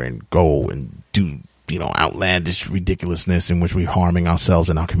out there and go and do, outlandish ridiculousness in which we're harming ourselves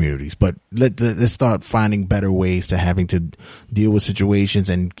and our communities. But let's start finding better ways to having to deal with situations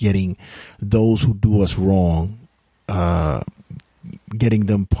and getting those who do us wrong, getting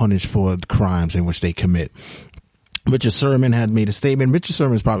them punished for the crimes in which they commit. Richard Sherman had made a statement. Richard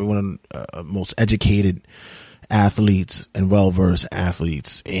Sherman is probably one of the most educated athletes and well-versed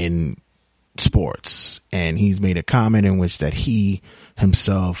athletes in sports. And he's made a comment in which that he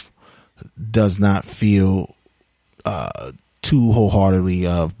himself does not feel too wholeheartedly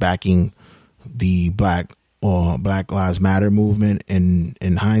of backing the Black Lives Matter movement. And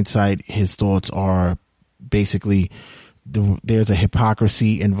in hindsight, his thoughts are basically there's a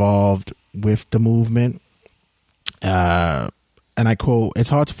hypocrisy involved with the movement. As and I quote, "It's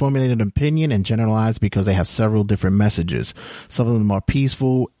hard to formulate an opinion and generalize because they have several different messages. Some of them are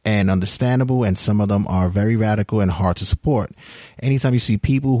peaceful and understandable, and some of them are very radical and hard to support. Anytime you see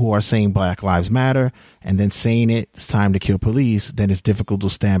people who are saying Black Lives Matter and then saying it's time to kill police, then it's difficult to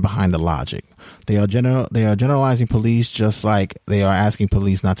stand behind the logic. They are generalizing police just like they are asking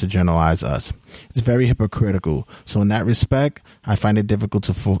police not to generalize us. It's very hypocritical. So in that respect, I find it difficult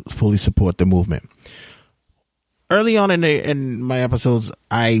to fully support the movement." Early on in my episodes,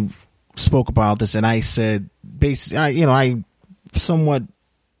 I spoke about this, and I said, basically, I somewhat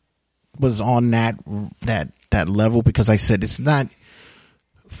was on that level, because I said it's not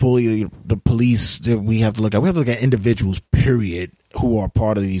fully the police that we have to look at. We have to look at individuals, period, who are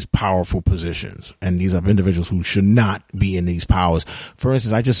part of these powerful positions, and these are individuals who should not be in these powers. For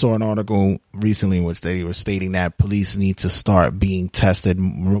instance, I just saw an article recently in which they were stating that police need to start being tested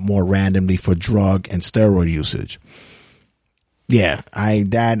more randomly for drug and steroid usage. Yeah,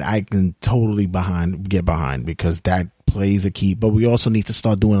 I can totally get behind, because that plays a key. But we also need to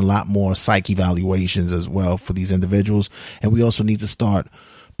start doing a lot more psych evaluations as well for these individuals, and we also need to start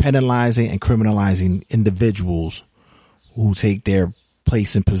penalizing and criminalizing individuals who take their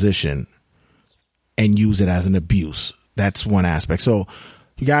place and position and use it as an abuse. That's one aspect. So,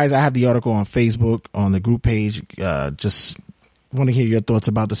 you guys, I have the article on Facebook on the group page. Just want to hear your thoughts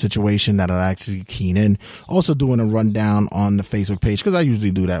about the situation that I'll actually keen in. Also doing a rundown on the Facebook page, because I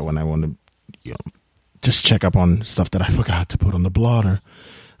usually do that when I want to, just check up on stuff that I forgot to put on the blotter.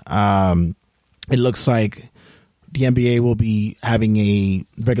 It looks like the NBA will be having a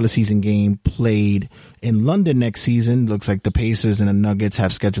regular season game played in London next season. Looks like the Pacers and the Nuggets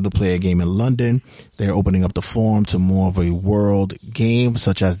have scheduled to play a game in London. They're opening up the forum to more of a world game,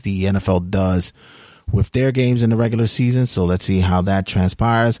 such as the NFL does with their games in the regular season. So let's see how that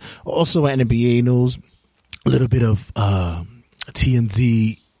transpires. Also, NBA news, a little bit of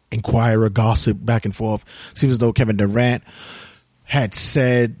TMZ Inquirer gossip back and forth. Seems as though Kevin Durant had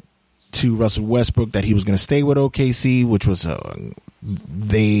said to Russell Westbrook that he was going to stay with OKC, which was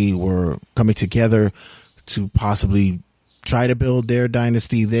they were coming together to possibly try to build their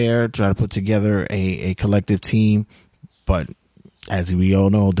dynasty there, try to put together a collective team. But as we all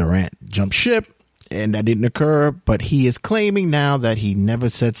know, Durant jumped ship, and that didn't occur. But he is claiming now that he never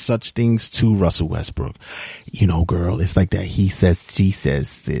said such things to Russell Westbrook. Girl, it's like that. He says, she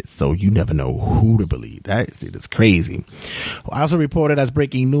says it, so you never know who to believe. It's crazy. I also reported as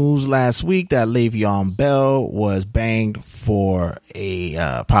breaking news last week that Le'Veon Bell was banged for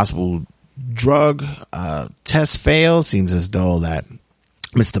a possible drug test fail. Seems as though that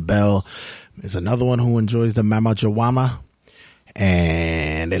Mr. Bell is another one who enjoys the mama jawama.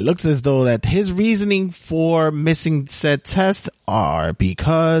 And it looks as though that his reasoning for missing said test are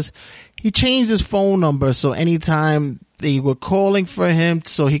because he changed his phone number. So anytime they were calling for him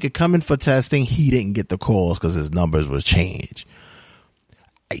so he could come in for testing, he didn't get the calls because his numbers was changed.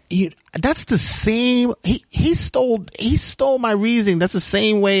 That's the same. He stole my reasoning. That's the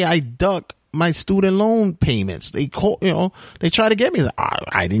same way I duck my student loan payments. They call, they try to get me.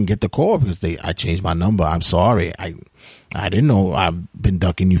 I didn't get the call because I changed my number. I'm sorry. I didn't know. I've been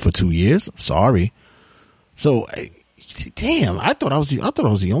ducking you for 2 years. Sorry. So, damn, I thought I was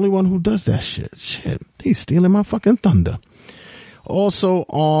the only one who does that shit. Shit, they stealing my fucking thunder. Also,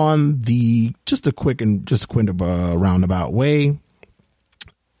 on just a quick roundabout way,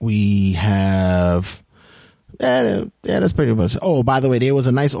 we have. That's pretty much. Oh, by the way, there was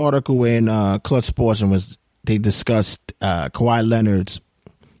a nice article in Clutch Sports, and they discussed Kawhi Leonard's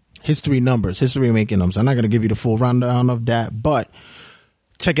history making numbers. I'm not going to give you the full rundown of that, but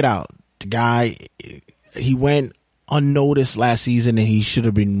check it out. The guy, he went unnoticed last season, and he should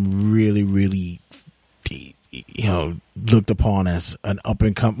have been really, really, looked upon as an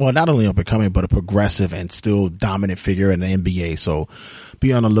not only up and coming, but a progressive and still dominant figure in the NBA. So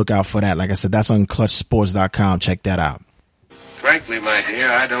be on the lookout for that. Like I said, that's on clutchsports.com. Check that out. Frankly, my dear,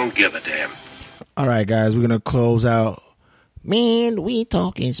 I don't give a damn. All right, guys, we're going to close out. Man, we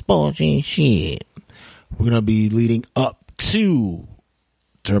talking sports and shit. We're going to be leading up to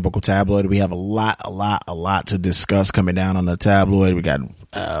Turnbuckle Tabloid. We have a lot to discuss coming down on the tabloid. We got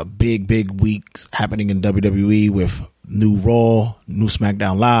big weeks happening in WWE with new Raw, new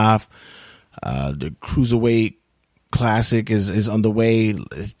SmackDown Live. The Cruiserweight Classic is underway.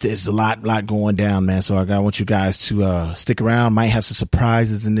 There's a lot going down, man. So I want you guys to stick around. Might have some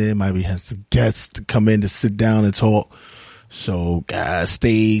surprises in there. Might have some guests to come in to sit down and talk. So guys,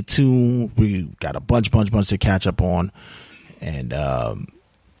 stay tuned. We got a bunch to catch up on. And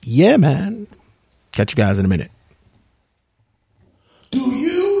yeah, man. Catch you guys in a minute. Do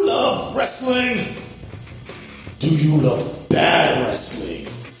you love wrestling? Do you love bad wrestling?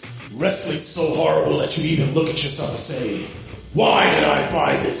 Wrestling so horrible that you even look at yourself and say, why did I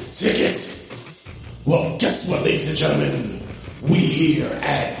buy this ticket? Well, guess what, ladies and gentlemen? We here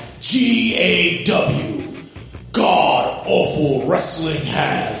at GAW, God Awful Wrestling,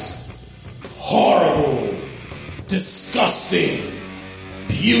 has horrible, disgusting,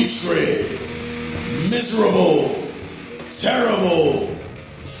 putrid, miserable, terrible,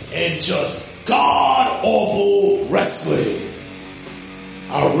 and just God-awful wrestling.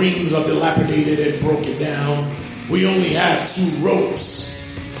 Our rings are dilapidated and broken down. We only have 2 ropes.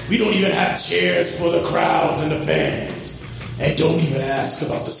 We don't even have chairs for the crowds and the fans. And don't even ask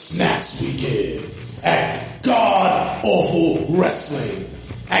about the snacks we give at God-awful wrestling.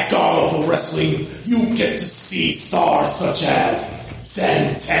 At God-awful wrestling, you get to see stars such as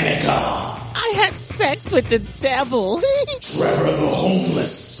Santanica. I had sex with the devil. Trevor the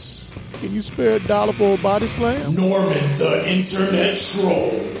Homeless. Can you spare $1 for a body slam? Norman the Internet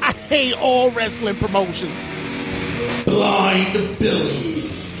Troll. I hate all wrestling promotions. Blind Billy.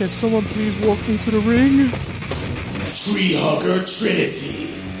 Can someone please walk me to the ring? Tree Hugger Trinity.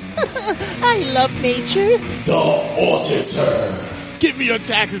 I love nature. The Auditor. Give me your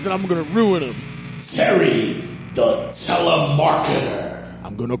taxes and I'm gonna ruin them. Terry the Telemarketer.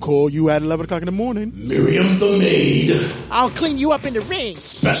 I'm gonna call you at 11 o'clock in the morning. Miriam the Maid. I'll clean you up in the ring.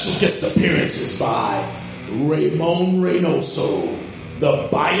 Special guest appearances by Ramon Reynoso, the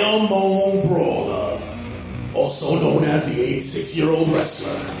Bayamon Brawler, also known as the 86-year-old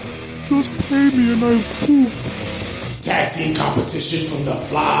wrestler. Just pay me and I poop. Tag team competition from the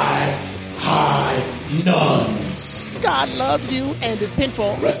Fly High Nuns. God loves you and his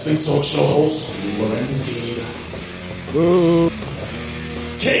pinfall. Wrestling talk show host Lorenz Dean.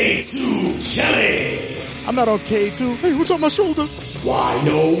 K2 Kelly. I'm not on K2. Hey, what's on my shoulder? Why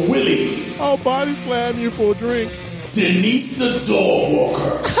no Willie? I'll body slam you for a drink. Denise the Dog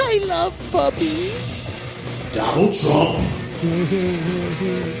Walker. I love puppies. Donald Trump.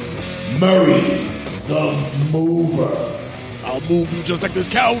 Murray the Mover. I'll move you just like this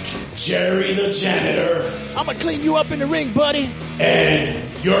couch. Jerry the Janitor. I'm gonna clean you up in the ring, buddy.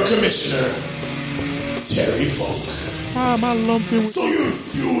 And your commissioner, Terry Funk. My lumped in. So you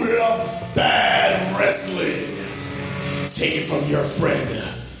feuded up bad wrestling. Take it from your friend,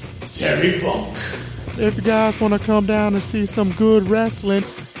 Terry Funk. If you guys want to come down and see some good wrestling,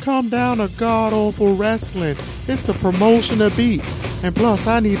 come down to God Awful Wrestling. It's the promotion to beat. And plus,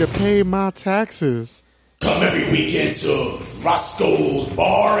 I need to pay my taxes. Come every weekend to Roscoe's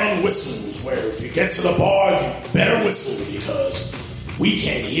Bar and Whistles, where if you get to the bar, you better whistle because we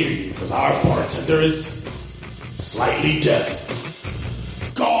can't hear you because our bartender is slightly deaf.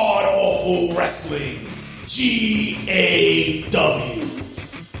 God Awful Wrestling, GAW.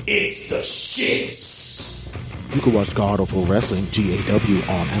 It's the shits. You can watch God Awful Wrestling, GAW,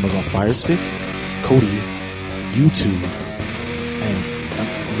 on Amazon Fire Stick, Kodi, YouTube,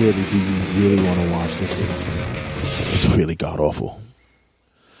 and really, do you really want to watch this? It's really God awful.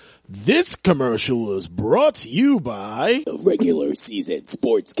 This commercial is brought to you by the Regular Season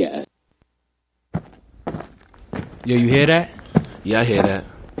Sportscast. Yo, you hear that? Yeah, I hear that.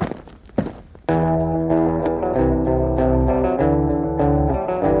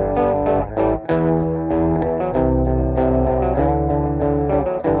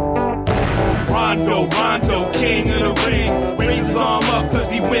 Rondo, king of the ring. Raise his arm up cause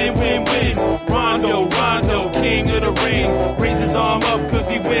he win. Rondo, king of the ring. Raise his arm up cause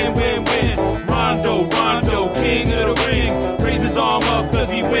he win. Rondo, king of the ring. Raise his arm up cause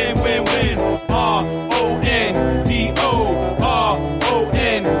he win.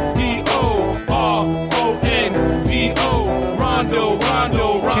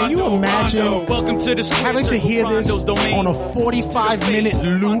 Rondo. Can you imagine Welcome to the having to hear this on a 45-minute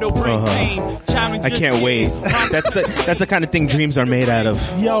loop? I can't wait. That's the kind of thing dreams are made out of.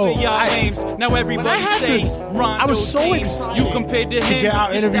 Yo, I was so excited to get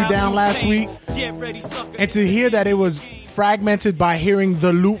our interview down last week, and to hear that it was fragmented by hearing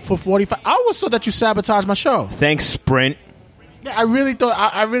the loop for 45. I always thought that you sabotaged my show. Thanks, Sprint. Yeah, I really thought.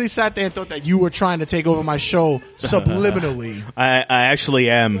 I really sat there and thought that you were trying to take over my show subliminally. I actually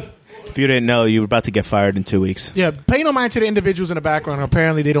am. If you didn't know, you were about to get fired in 2 weeks. Yeah, pay no mind to the individuals in the background.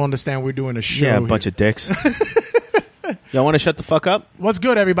 Apparently, they don't understand we're doing a show. Yeah, a bunch of dicks. Y'all want to shut the fuck up? What's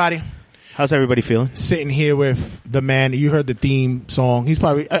good, everybody? How's everybody feeling? Sitting here with the man. You heard the theme song. He's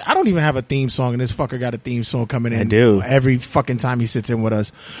probably. I don't even have a theme song, and this fucker got a theme song coming in. I do. Every fucking time he sits in with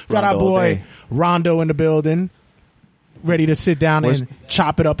us. Got our boy Rondo in the building. Ready to sit down and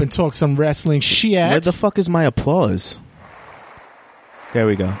chop it up and talk some wrestling shit. Where the fuck is my applause? There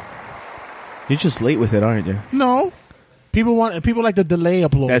we go. You're just late with it, aren't you? No. People like the delay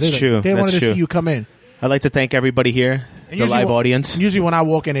applause. That's true. They wanted to see you come in. I'd like to thank everybody here, the live audience. Usually when I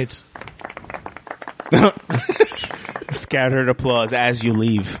walk in, it's scattered applause as you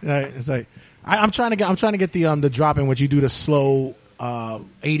leave. It's like I'm trying to get the drop in which you do the slow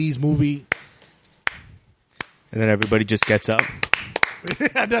 80s movie, and then everybody just gets up.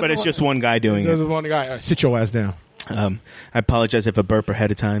 But it's just one guy doing it. There's one guy. All right, sit your ass down. I apologize if I burp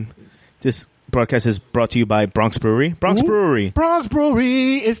ahead of time. This broadcast is brought to you by Bronx Brewery. Bronx Brewery. Bronx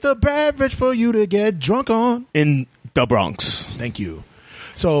Brewery is the beverage for you to get drunk on. In the Bronx. Thank you.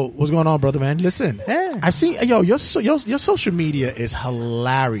 So, what's going on, brother, man? Listen, I've seen, your social media is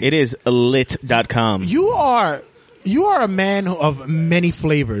hilarious. It is lit.com. You are a man of many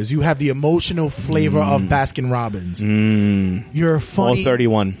flavors. You have the emotional flavor of Baskin Robbins. You're funny. All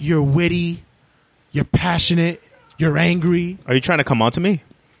 31. You're witty. You're passionate. You're angry. Are you trying to come on to me?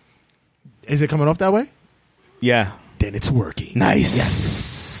 Is it coming off that way? Yeah. Then it's working. Nice.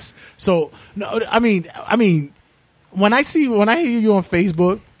 Yes. So, no, I mean, when I hear you on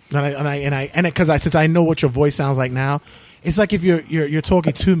Facebook, and because since I know what your voice sounds like now, it's like if you're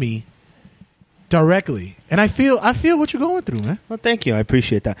talking to me directly, and I feel what you're going through, man. Well, thank you. I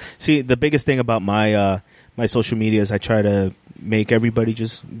appreciate that. See, the biggest thing about my my social media is I try to make everybody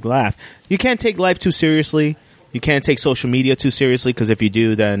just laugh. You can't take life too seriously. You can't take social media too seriously, because if you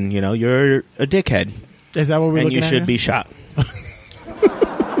do, then you're a dickhead. Is that what we're looking at? And you should be shot.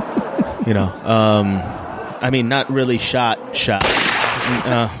 I mean, not really shot.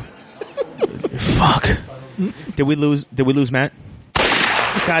 Fuck. Did we lose Matt?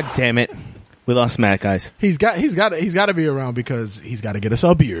 God damn it. We lost Matt, guys. He's got to be around because he's got to get us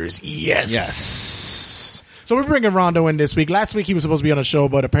our beers. Yes. So we're bringing Rondo in this week. Last week he was supposed to be on the show,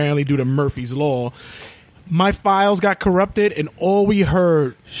 but apparently due to Murphy's Law, my files got corrupted, and all we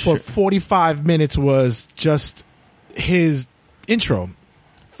heard for 45 minutes was just his intro.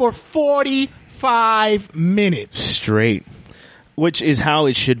 For 45 minutes. Straight. Which is how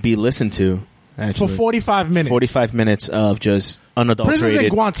it should be listened to, actually. For 45 minutes. 45 minutes of just unadulterated. Prisoners in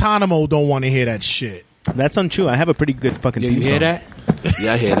Guantanamo don't want to hear that shit. That's untrue. I have a pretty good fucking theme you song. hear that?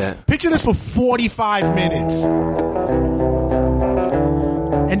 Yeah, I hear that. Picture this for 45 minutes.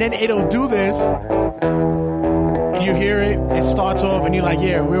 And then it'll do this. And you hear it. It starts off and you're like,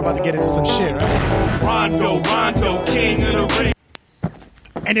 yeah, we're about to get into some shit, right? Rondo, king of the ring.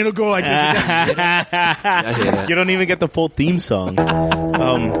 And it'll go like this. I hear that. You don't even get the full theme song.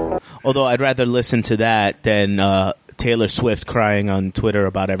 Although I'd rather listen to that than Taylor Swift crying on Twitter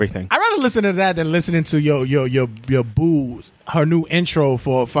about everything. I'd rather listen to that than listening to your boo, her new intro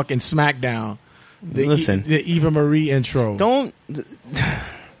for fucking SmackDown. The Eva Marie intro. Don't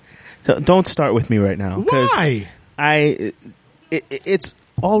start with me right now. Why? It's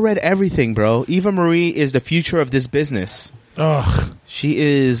all read everything, bro. Eva Marie is the future of this business. Ugh. She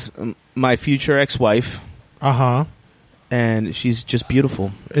is my future ex-wife. Uh-huh. And she's just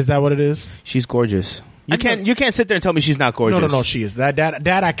beautiful. Is that what it is? She's gorgeous. You can't sit there and tell me she's not gorgeous. No, she is. That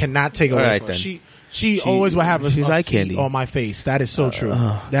I cannot take away from her. She always will have she's eye candy on my face. That is so true.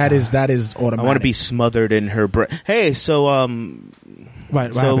 That is automatic. I want to be smothered in her breath. Hey, so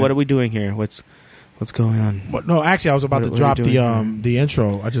what are we doing here? What's going on? No, actually, I was about to drop the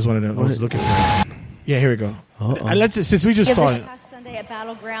intro. I just wanted to. I was looking for it. Yeah, here we go. Since we just started. Sunday at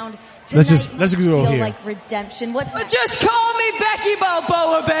Battleground. Let's go here. Like redemption. Just call me Becky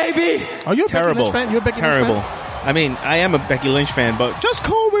Balboa, baby. Are you a terrible? Becky Lynch fan? You're a Becky terrible. Lynch fan? I mean, I am a Becky Lynch fan, but just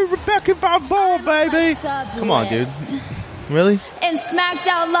call me Rebecca Balboa, baby. Come on, dude. Really? And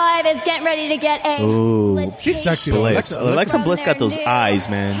SmackDown Live is getting ready to get a. Ooh, she's sexy. Alexa Bliss got those eyes,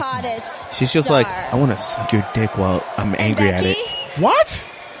 man. She's just like, I want to suck your dick while I'm angry at it. What?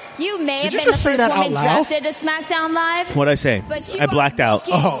 You may have been the first woman drafted to SmackDown Live. What'd I say? But I blacked out.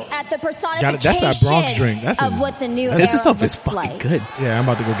 At the personification that's that Bronx drink. Of what the new this stuff is looks fucking like. good. Yeah, I'm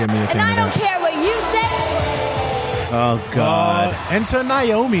about to go get me a can And I of don't that. care what you say. Oh God! Enter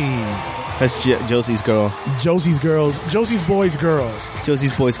Naomi. That's Josie's girl. Josie's boy's girl.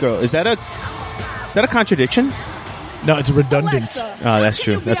 Josie's boy's girl. Is that a contradiction? No, it's redundant. Oh, that's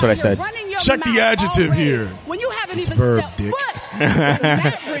true. That's what I said. Check the adjective here. When you haven't It's even verb, stepped dick. foot.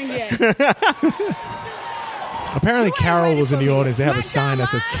 Apparently, Carol was in the audience. They have a sign that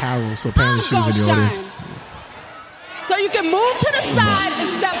says Carol, so apparently she was in the audience. So you can move to the side and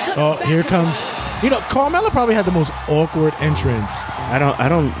step to the back. Here comes. Carmella probably had the most awkward entrance.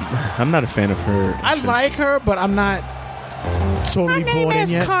 I'm not a fan of her. I like her, but I'm not totally bought in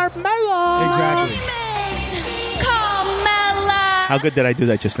yet. Carmella. Exactly. Carmella. How good did I do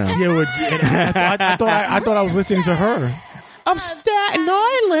that just now? Yeah, I thought I was listening to her. Of Staten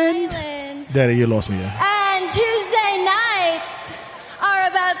Island. Daddy, you lost me there. And Tuesday nights are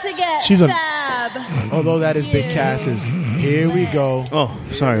about to get She's fab. Although that is Big Cass's. Here we go. Oh,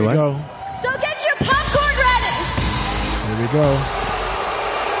 sorry, Here we what? go. So get your popcorn ready. Here we go.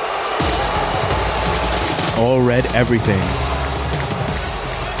 All red everything.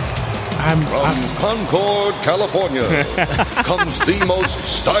 From Concord, California, comes the most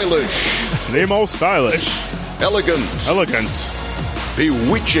stylish, elegant,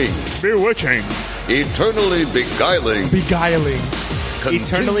 bewitching, eternally beguiling,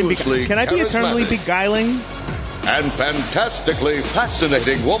 continuously Can I be eternally charismatic, beguiling? and fantastically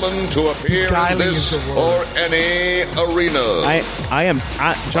fascinating woman to appear Beguiling in this is the or word. any arena. I am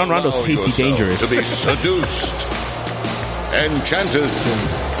John Rondo's Allow tasty yourself dangerous. to be seduced, enchanted,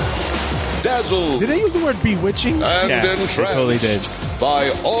 dazzled, Did they use the word bewitching? and Yeah, they entranced totally did.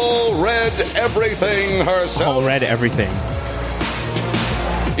 by all red everything herself. All red everything.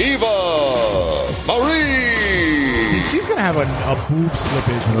 Eva Marie. She's going to have a boob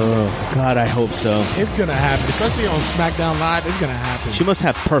slippage. Oh, God, I hope so. It's going to happen. Especially on SmackDown Live, it's going to happen. She must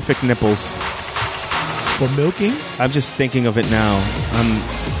have perfect nipples. For milking? I'm just thinking of it now.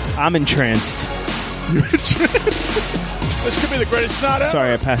 I'm entranced. This could be the greatest snot ever.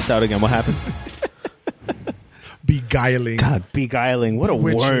 Sorry, I passed out again. What happened? Beguiling. God, beguiling. What a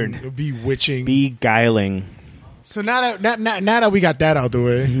Bewitching. word. Bewitching. Beguiling. So now that we got that out the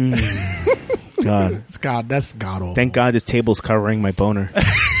way, God. that's god awful. Thank God this table's covering my boner.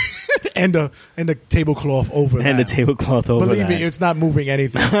 and the tablecloth over that. And the tablecloth over Believe that. me, it's not moving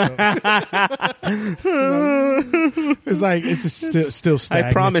anything. So. It's like it's just still stagnant.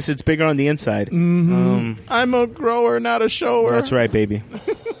 I promise it's bigger on the inside. Mm-hmm. I'm a grower, not a shower. That's right, baby.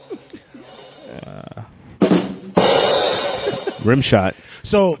 Rim shot.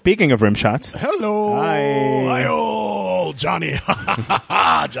 So speaking of rim shots, hello, hi, Johnny,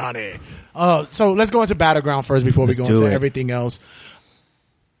 Johnny. So let's go into Battleground first before we go into everything else.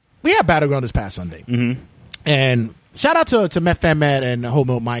 We had Battleground this past Sunday, and shout out to Met Fan Matt and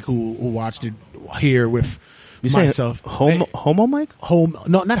Homo Mike who watched it here with myself. Homo Mike?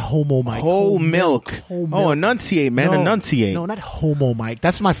 No, not Homo Mike. Whole milk. Oh, enunciate, man, enunciate. No, not Homo Mike.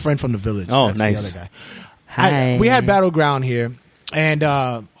 That's my friend from the village. Oh, That's nice. The other guy. Hi. We had Battleground here, and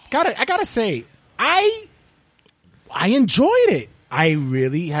I gotta say, I enjoyed it. I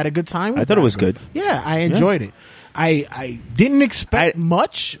really had a good time. I thought it was good. Yeah, I enjoyed it. I didn't expect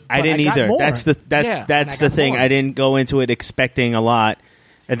much. I didn't either. More. That's the thing. More. I didn't go into it expecting a lot,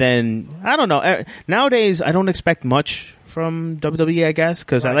 and then I don't know. Nowadays, I don't expect much from WWE. I guess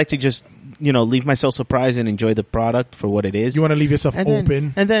because I like to just leave myself surprised and enjoy the product for what it is. You want to leave yourself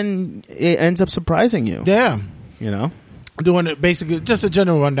open, and then it ends up surprising you. Yeah, Doing it basically just a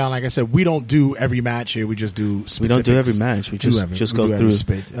general rundown. Like I said, we don't do every match here. We just do specifics. We don't do every match. We just go through.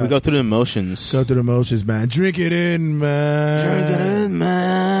 We go through the emotions. Go through the emotions, man. Drink it in, man. Drink it in,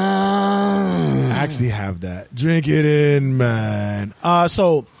 man. I actually have that. Drink it in, man.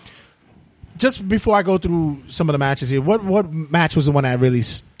 So just before I go through some of the matches here, what match was the one that really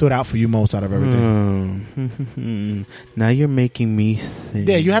stood out for you most out of everything? Now you're making me think.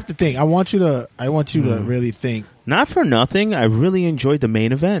 Yeah, you have to think. I want you to really think. Not for nothing, I really enjoyed the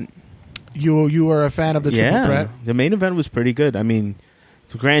main event. You were a fan of the triple threat? The main event was pretty good. I mean,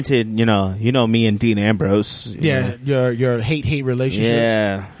 granted, you know me and Dean Ambrose. Yeah, your hate relationship.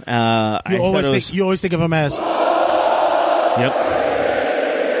 Yeah, you always think of him as. Yep.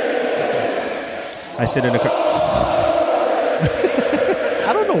 I sit in a car.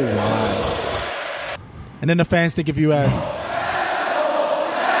 I don't know why. And then the fans think of you as.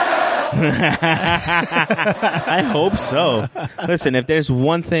 I hope so. Listen, if there's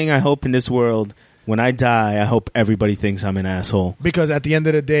one thing I hope in this world, when I die, I hope everybody thinks I'm an asshole. Because at the end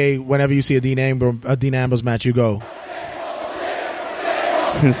of the day, whenever you see a Dean Ambrose match, you go.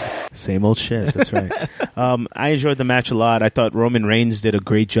 Same old shit. That's right. I enjoyed the match a lot. I thought Roman Reigns did a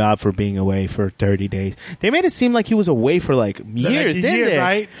great job for being away for 30 days. They made it seem like he was away for years, didn't they?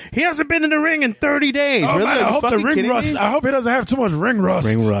 Right? He hasn't been in the ring in 30 days. Oh, really? man, I hope the ring rust. I hope he doesn't have too much ring rust.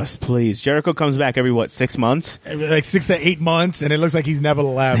 Ring rust, please. Jericho comes back every 6 months? Like 6 to 8 months, and it looks like he's never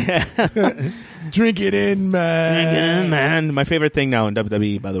left. Drink it in, man. Drink it in, man. My favorite thing now in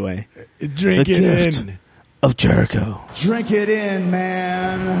WWE, by the way. Drink it in. Of Jericho. Drink it in,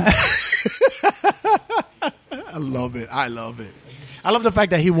 man. I love it. I love the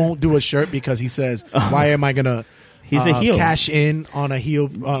fact that he won't do a shirt because he says, "Why am I gonna?" He's a heel. Cash in on a heel.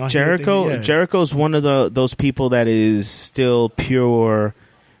 On a Jericho. heel thing? Yeah. Jericho's one of those people that is still pure,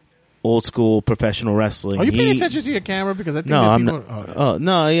 old school professional wrestling. Are you paying attention to your camera? Because I think no, I'm not. Oh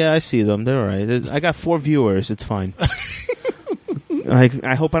no, yeah, I see them. They're all right. I got 4 viewers. It's fine.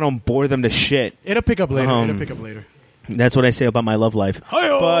 I hope I don't bore them to shit. It'll pick up later. That's what I say about my love life.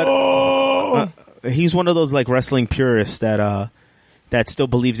 But he's one of those like wrestling purists that still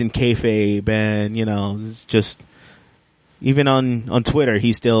believes in kayfabe, and it's just even on Twitter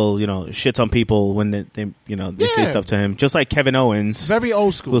he still shits on people when they say stuff to him. Just like Kevin Owens, very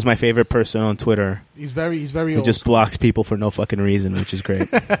old school, who's my favorite person on Twitter. He's very who old just school. blocks people for no fucking reason, which is great.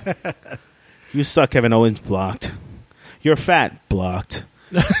 You suck, Kevin Owens. Blocked. You're fat. Blocked.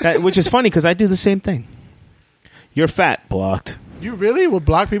 Which is funny because I do the same thing. You're fat. Blocked. You really would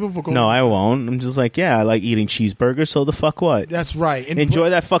block people for going? No, I won't. I'm just like, I like eating cheeseburgers, so the fuck what? That's right. Enjoy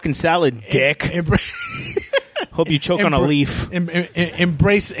that fucking salad, dick. Hope you choke on a leaf.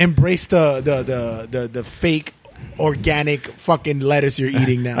 Embrace the fake organic fucking lettuce you're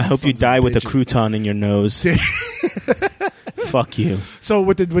eating now. I hope you die with a crouton in your nose. Fuck you. So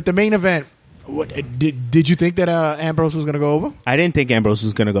with the main event, what did you think that Ambrose was going to go over? I didn't think Ambrose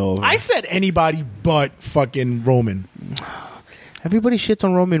was going to go over. I said anybody but fucking Roman. Everybody shits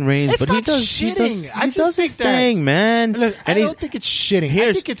on Roman Reigns, but he does shitting. He does his thing, man. I don't think it's shitting.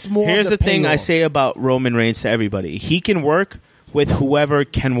 I think it's more. Here's the thing I say about Roman Reigns to everybody: he can work with whoever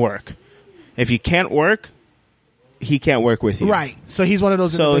can work. If you can't work, he can't work with you. Right. So he's one of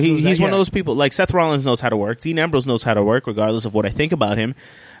those. So he's one of those people. Like Seth Rollins knows how to work. Dean Ambrose knows how to work, regardless of what I think about him.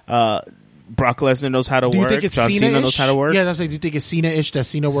 Brock Lesnar knows how to work. John Cena knows how to work. Yeah, that's like. Do you think it's Cena-ish that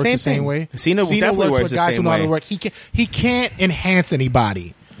Cena works the same way? Cena definitely works the same way. He can't enhance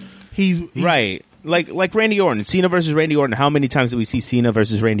anybody. He's right. Like Randy Orton, Cena versus Randy Orton. How many times did we see Cena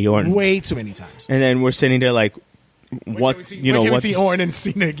versus Randy Orton? Way too many times. And then we're sitting there like, what we see Orton and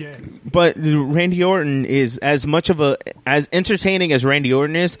Cena again. But Randy Orton is as entertaining as Randy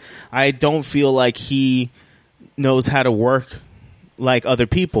Orton is. I don't feel like he knows how to work like other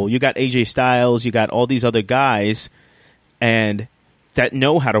people. You got AJ Styles, you got all these other guys, and that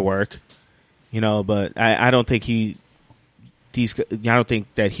know how to work, But I don't think I don't think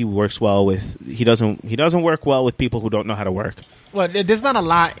that he works well with. He doesn't work well with people who don't know how to work. Well, there's not a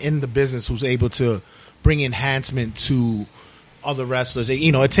lot in the business who's able to bring enhancement to other wrestlers.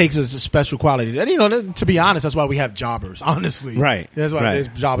 It takes a special quality. And, to be honest, that's why we have jobbers. Honestly, right? That's why there's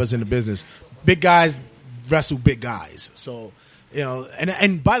jobbers in the business. Big guys wrestle big guys. So.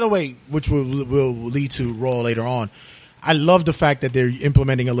 And by the way, which will lead to Raw later on, I love the fact that they're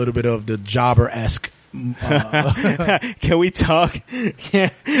implementing a little bit of the jobber-esque. Can we talk?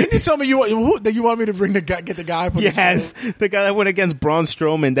 Can you tell me you want me to bring get the guy? Yes, the guy that went against Braun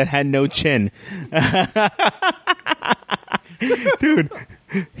Strowman that had no chin. Dude,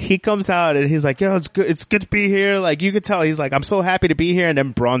 he comes out and he's like, "Yo, it's good to be here." Like you could tell, he's like, "I'm so happy to be here." And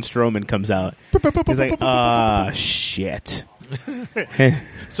then Braun Strowman comes out. He's like, shit."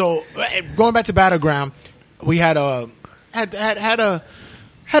 So going back to Battleground, we had an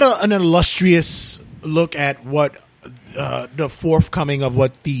illustrious look at what the forthcoming of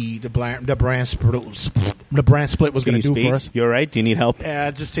what the brand split was going to do for us. You're right. Do you need help? Yeah,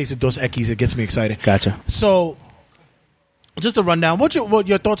 it just takes a Dos Equis. It gets me excited. Gotcha. So just a rundown. What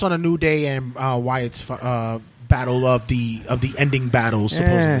your thoughts on a New Day and Wyatt's battle of the ending battles?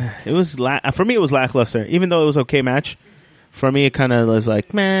 Supposedly, it was for me. It was lackluster, even though it was okay match. For me, it kind of was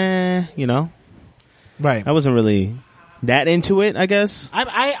like, meh, Right. I wasn't really that into it, I guess.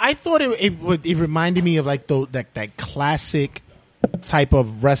 I thought it reminded me of like that classic type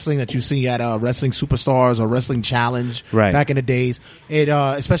of wrestling that you see at Wrestling Superstars or Wrestling Challenge back in the days. It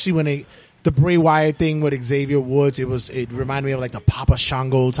especially when the Bray Wyatt thing with Xavier Woods, it reminded me of like the Papa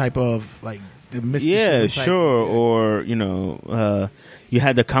Shango type of like the mysticism type. Sure. Or you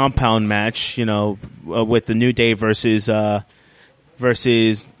had the compound match, with the New Day versus the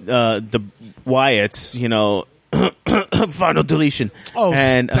Wyatts, final deletion. Oh,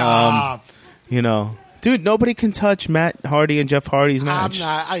 and stop. Dude, nobody can touch Matt Hardy and Jeff Hardy's match.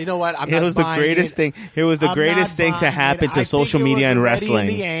 You know what? It was the greatest thing. It was the greatest thing to happen to social media and wrestling.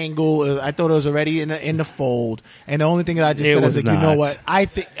 In the angle, I thought it was already in the fold, and the only thing that I just said is, like, you know what? I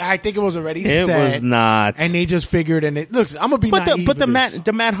think it was already set. It was not, and they just figured. And it looks. I'm gonna be naive. But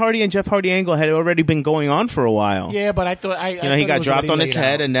the Matt Hardy and Jeff Hardy angle had already been going on for a while. Yeah, but I thought he got dropped on his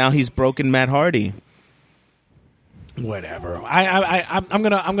head, and now he's broken Matt Hardy. Whatever. I'm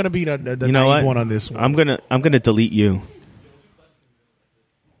gonna be the naive one on this one. I'm gonna delete you.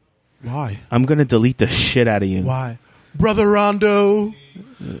 Why? I'm gonna delete the shit out of you. Why? Brother Rondo.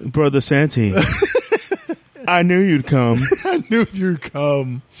 Brother Santi. I knew you'd come. I knew you'd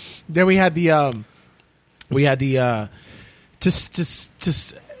come. Then we had the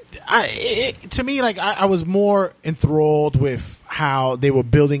to me, like, I was more enthralled with how they were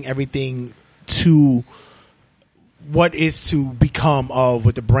building everything to what is to become of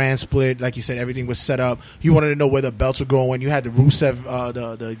with the brand split. Like you said, everything was set up. You wanted to know where the belts were going. When you had the Rusev,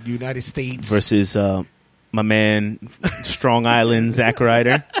 the United States versus my man, Strong Island Zack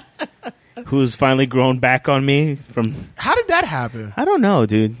Ryder, who's finally grown back on me. How did that happen? I don't know,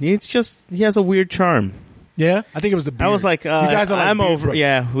 dude. It's just he has a weird charm. Yeah, I think it was the beard. I was like, you guys are like I'm over.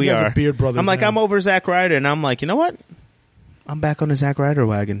 Yeah, we are beard brothers. I'm like, now. I'm over Zack Ryder, and I'm like, you know what? I'm back on the Zack Ryder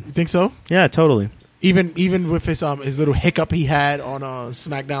wagon. You think so? Yeah, totally. Even with his little hiccup he had on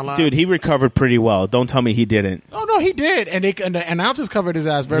SmackDown Live, dude, he recovered pretty well. Don't tell me he didn't. Oh no, he did, and the announcers covered his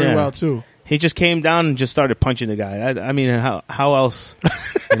ass very well too. He just came down and just started punching the guy. I mean, how else?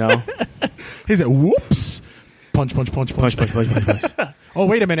 You know, he said, "Whoops!" Punch. Oh,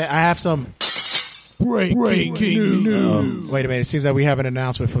 wait a minute, I have some breaking news. Wait a minute, it seems that we have an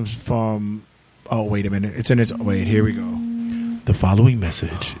announcement from. Oh, wait a minute, wait, here we go. The following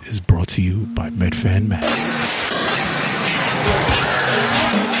message is brought to you by MedFan Matt.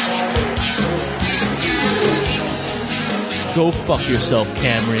 Go fuck yourself,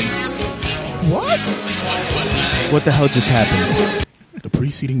 Cameron. What the hell just happened? The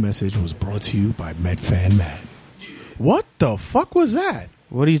preceding message was brought to you by MedFan Matt. What the fuck was that?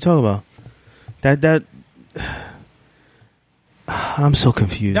 What are you talking about? That I'm so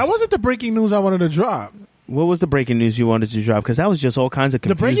confused. That wasn't the breaking news I wanted to drop. What was the breaking news you wanted to drop? Because that was just all kinds of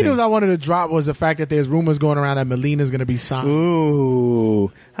confusing. The breaking news I wanted to drop was the fact that there's rumors going around that Melina's going to be signed.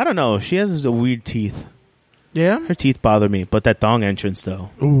 Ooh. I don't know. She has weird teeth. Yeah? Her teeth bother me. But that thong entrance,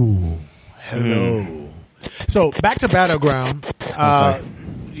 though. Ooh. Hello. So, back to Battleground. Like I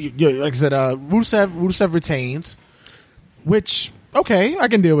said, Rusev retains. Which, okay, I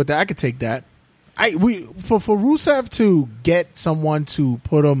can deal with that. I could take that. For Rusev to get someone to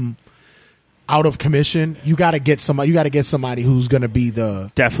put him out of commission, you got to get somebody who's going to be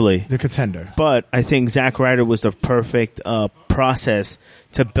the contender. But I think Zack Ryder was the perfect process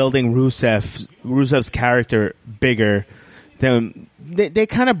to building Rusev's character bigger. Than they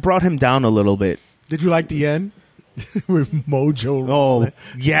kind of brought him down a little bit. Did you like the end with Mojo? Oh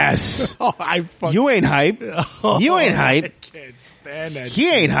yes. You ain't hype. You ain't hype. I can't stand that. He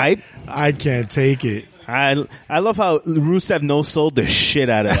ain't hype. I can't take it. I love how Rusev no-sold the shit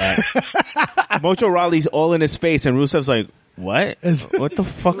out of that. Mojo Rawley's all in his face, and Rusev's like, "What? What the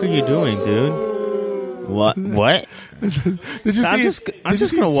fuck are you doing, dude? What? Did you I'm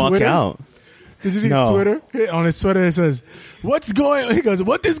just gonna walk out." Did you see his Twitter? On his Twitter, it says, "What is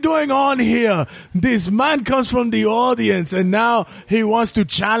going on here? This man comes from the audience, and now he wants to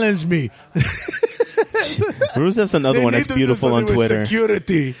challenge me." Rusev's another one that's beautiful on Twitter.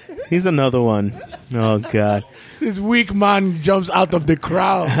 Security. He's another one. Oh God. This weak man jumps out of the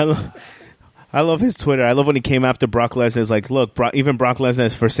crowd. I love his Twitter. I love when he came after Brock Lesnar. It's like, look, even Brock Lesnar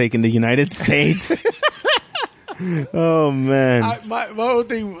has forsaken the United States. Oh man. My whole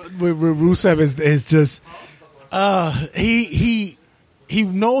thing with Rusev is just he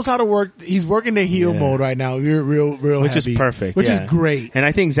knows how to work. He's working the heel mode right now. You're real which heavy, is perfect. Which is great. And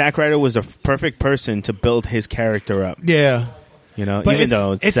I think Zack Ryder was the perfect person to build his character up. Yeah. You know, but even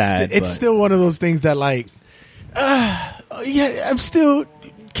though it's sad. It's still one of those things that like I'm still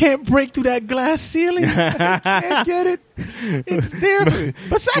can't break through that glass ceiling. I can't get it. It's there.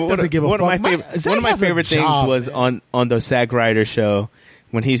 But Zack doesn't give a fuck. One of my favorite things was on the Zack Ryder show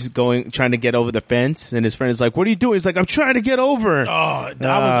when he's trying to get over the fence, and his friend is like, "What are you doing?" He's like, "I'm trying to get over."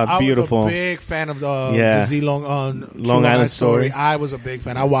 I beautiful. was a big fan of the Z Long Island Story. I was a big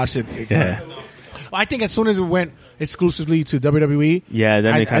fan. I watched it. Yeah. I think as soon as it went exclusively to WWE, then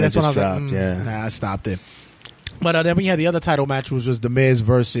they kind of just dropped. I stopped it. But then we had the other title match, which was The Miz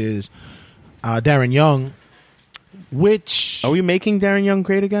versus Darren Young. Which are we making Darren Young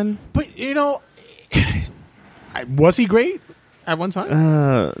great again? But was he great at one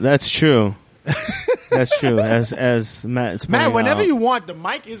time? That's true. That's true. As Matt, whenever you want, the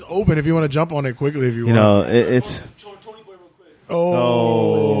mic is open. If you want to jump on it quickly, if you want. You know, it's.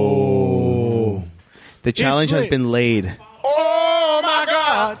 Oh. The challenge has been laid. Oh my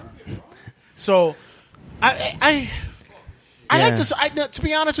God! So, I like this. To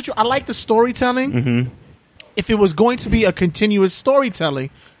be honest with you, I like the storytelling. Mm-hmm. If it was going to be a continuous storytelling,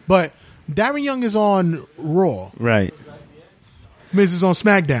 but Darren Young is on Raw, right? Miz is on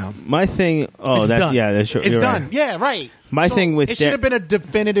SmackDown. My thing. Oh, that's done. Yeah, that's true. It's done. Right. Yeah, right. My thing with it should have been a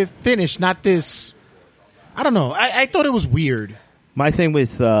definitive finish, not this. I don't know. I thought it was weird. My thing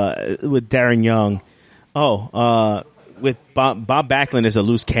with Darren Young. With Bob Backlund is a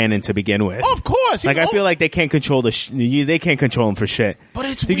loose cannon to begin with. Of course, I feel like they can't control they can't control him for shit. But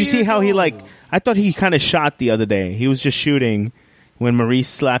it's Did you see how he I thought he kind of shot the other day. He was just shooting when Maurice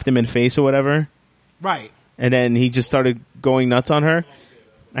slapped him in the face or whatever. Right. and then he just started going nuts on her.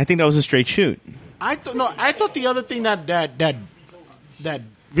 I think that was a straight shoot. I thought the other thing that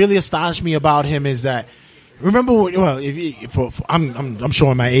really astonished me about him is that, remember, I'm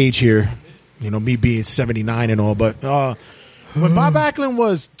showing my age here, me being 79 and all, but when Bob Backlund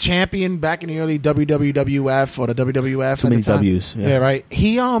was champion back in the early WWF or the WWF, so many W's, yeah, right.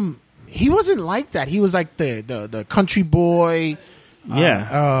 He wasn't like that. He was like the country boy,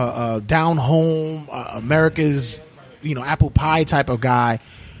 down home, America's apple pie type of guy.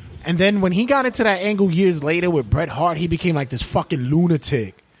 And then when he got into that angle years later with Bret Hart, he became like this fucking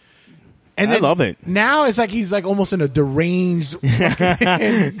lunatic. And I love it. Now it's like he's like almost in a deranged world.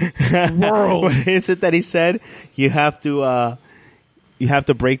 What is it that he said? You have to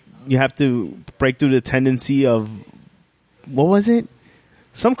break through the tendency of, what was it?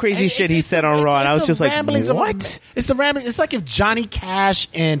 Some crazy shit he said on Raw. And I was just like, what? It's the rambling. It's like if Johnny Cash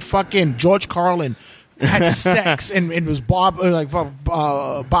and fucking George Carlin had sex and it was Bob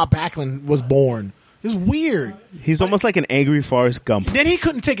Backlund was born. It's weird. He's almost like an angry Forrest Gump. Then he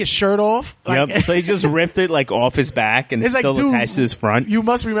couldn't take his shirt off. Yep. So he just ripped it like off his back and it's still attached to his front. You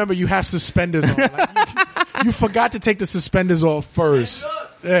must remember you have suspenders on. You forgot to take the suspenders off first.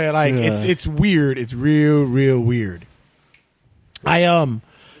 It's weird. It's real weird. I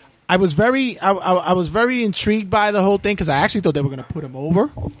was very intrigued by the whole thing because I actually thought they were going to put him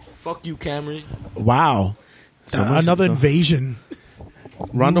over. Fuck you, Camry. Wow. Another invasion.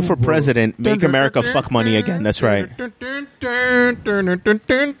 Rondo for president. Make America fuck money again. That's right.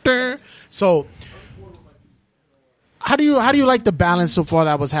 So, how do you like the balance so far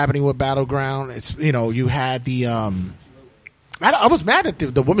that was happening with Battleground? It's you had the I was mad that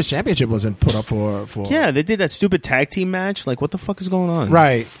the women's championship wasn't put up for. Yeah, they did that stupid tag team match. Like, what the fuck is going on?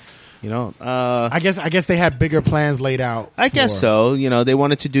 Right. I guess they had bigger plans laid out. I guess so. They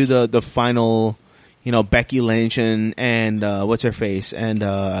wanted to do the final, Becky Lynch and what's her face and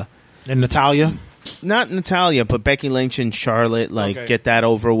Natalia. Not Natalia, but Becky Lynch and Charlotte. Get that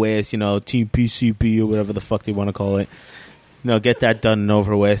over with. Team PCP or whatever the fuck they want to call it. Get that done and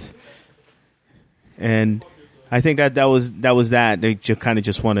over with. And I think that was that. They just kind of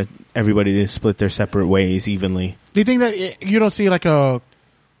just wanted everybody to split their separate ways evenly. Do you think that you don't see like a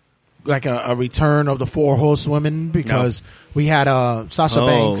return of the 4 horsewomen because we had Sasha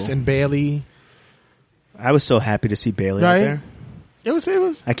Banks and Bayley? I was so happy to see Bayley out there. It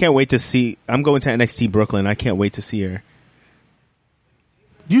was. I can't wait to see. I'm going to NXT Brooklyn. I can't wait to see her.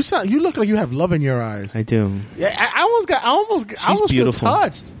 You look like you have love in your eyes. I do. Yeah, I almost beautiful. feel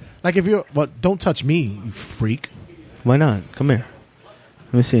touched. Like if you're, don't touch me, you freak. Why not? Come here.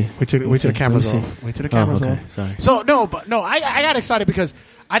 Let me see. Wait till the camera's off. Wait till the camera's off. Sorry. So I got excited because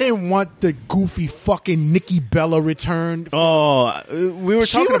I didn't want the goofy fucking Nikki Bella return. Oh, we were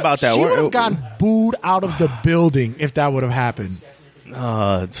talking about that. She would have gotten booed out of the building if that would have happened.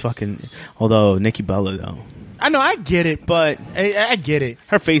 It's fucking. Although Nikki Bella though. I know, I get it, but I get it.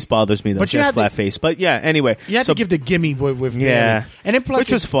 Her face bothers me though. She has flat face. But yeah, anyway. You have to give the gimme with yeah. Bayley. And then plus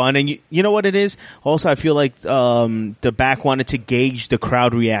which was fun. And you know what it is? Also, I feel like the back wanted to gauge the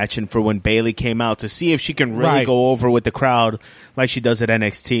crowd reaction for when Bayley came out to see if she can really go over with the crowd like she does at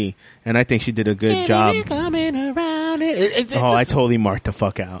NXT. And I think she did a good job. Coming around I totally marked the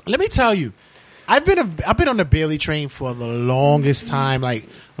fuck out. Let me tell you. I've been on the Bayley train for the longest time. Like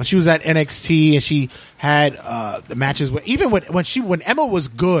when she was at NXT and she had the matches with, even when Emma was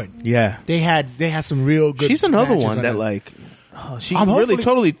good. Yeah, they had some real good. She's another one that she really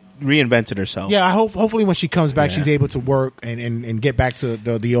totally reinvented herself. Yeah, hopefully when she comes back, she's able to work and get back to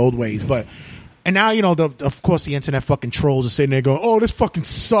the old ways. But and now of course the internet fucking trolls are sitting there going, "Oh, this fucking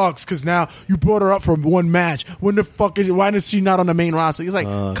sucks because now you brought her up for one match. When the fuck why is she not on the main roster?" It's like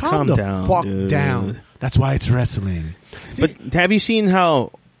calm the down, fuck dude. down. That's why it's wrestling. But have you seen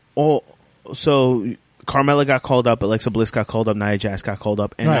how? So Carmella got called up, Alexa Bliss got called up, Nia Jax got called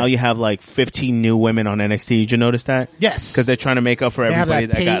up, and now you have like 15 new women on NXT. Did you notice that? Yes, because they're trying to make up for everybody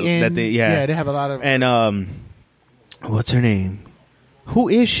they have a lot of and what's her name? Who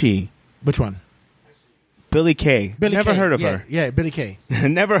is she? Which one? Billie Kay. Never heard of her. Yeah, Billie Kay.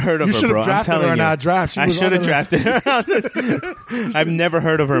 Never heard of her, bro. You should have drafted her in our draft. I should have drafted her. I've never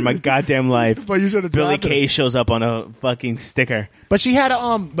heard of her in my goddamn life. But you should have Billie drafted Kay her. shows up on a fucking sticker. But she had a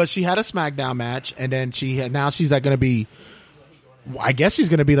SmackDown match, and then now she's like going to be. I guess she's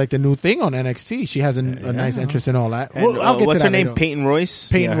going to be like the new thing on NXT. She has a nice interest in all that. And, I'll get what's to her that name? later. Peyton Royce.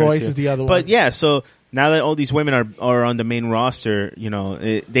 Peyton Royce is the other one. But yeah, so now that all these women are on the main roster,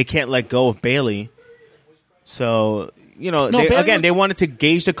 they can't let go of Bayley. So, they wanted to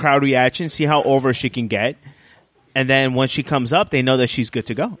gauge the crowd reaction, see how over she can get. And then when she comes up, they know that she's good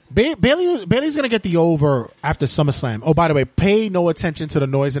to go. Bailey's going to get the over after SummerSlam. Oh, by the way, pay no attention to the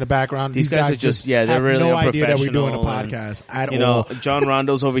noise in the background. These guys are just, they're really no idea that we're doing a unprofessional podcast at you all. know, John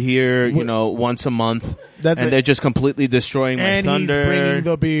Rondo's over here, once a month. They're just completely destroying my thunder. And he's bringing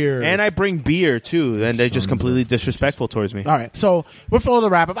the beer. And I bring beer, too. And they're just completely disrespectful towards me. All right. So, before the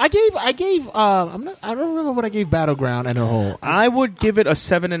wrap-up, I don't remember what I gave Battleground and a whole. I would give it a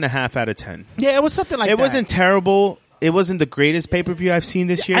 7.5 out of 10. Yeah, it was something like that. It wasn't terrible. It wasn't the greatest pay-per-view I've seen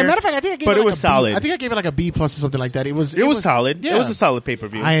this year. As a matter of fact, I think I gave it was solid. I think I gave it like a B plus or something like that. It was solid. Yeah. It was a solid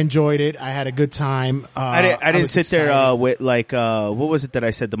pay-per-view. I enjoyed it. I had a good time. I didn't sit there with like what was it that I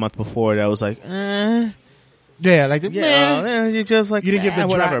said the month before that I was like, Yeah, like you're just like you didn't give the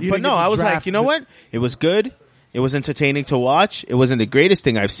whatever. But no, I was like, you know what? It was good. It was entertaining to watch. It wasn't the greatest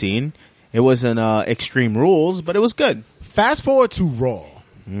thing I've seen. It wasn't Extreme Rules, but it was good. Fast forward to Raw.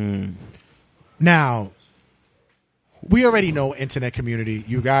 Now, we already know, internet community,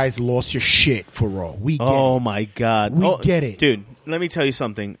 you guys lost your shit for Raw. We get it. My God. We get it. Dude, let me tell you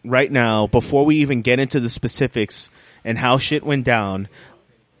something. Right now, before we even get into the specifics and how shit went down,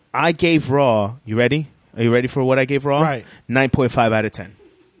 I gave Raw, you ready? Are you ready for what I gave Raw? Right. 9.5 out of 10.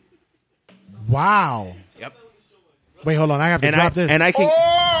 Wow. Yep. Wait, hold on. I have to drop this. And I can...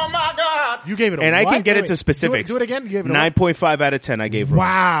 Oh, my God. You gave it a And what? I can get into specifics. Do it again? You gave it a 9.5 out of 10 I gave Raw.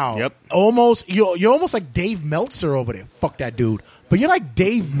 Wow. Yep. Almost. You're almost like Dave Meltzer over there. Fuck that dude. But you're like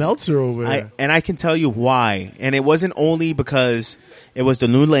Dave Meltzer over there. And I can tell you why. And it wasn't only because it was the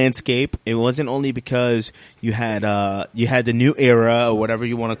new landscape. It wasn't only because you had the new era or whatever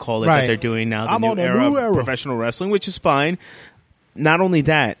you want to call it that they're doing now. The new era of professional wrestling, which is fine. Not only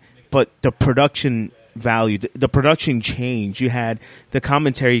that, but the production value, the production change. You had the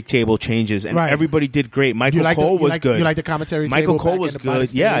commentary table changes, and everybody did great. Michael Cole was good. You like the commentary table? Michael Cole was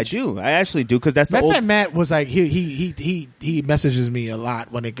good. Yeah, I do. I actually do, because that's the old... Matt was like, he messages me a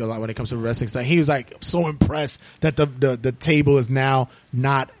lot when it comes to wrestling. So he was like so impressed that the table is now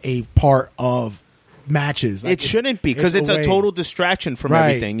not a part of matches. Like it shouldn't be, because it's a total distraction from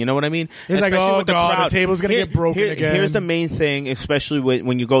everything. You know what I mean? It's especially like, oh with the God, crowd. the table's going to get broken again. Here's the main thing, especially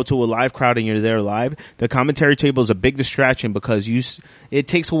when you go to a live crowd and you're there live. The commentary table is a big distraction because it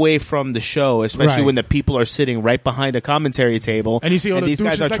takes away from the show, especially when the people are sitting right behind the commentary table, and you see all these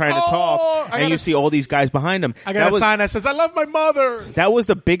guys are trying to talk, and you see all these guys behind them. I got a sign that says, "I love my mother." That was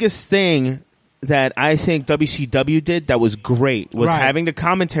the biggest thing that I think WCW did that was great, was having the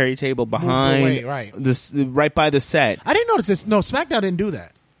commentary table behind this, right by the set. I didn't notice this. No, SmackDown didn't do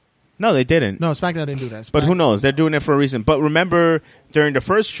that. No, they didn't. No, SmackDown didn't do that. But who knows? They're doing it for a reason. But remember, during the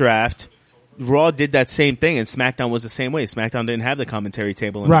first draft, Raw did that same thing, and SmackDown was the same way. SmackDown didn't have the commentary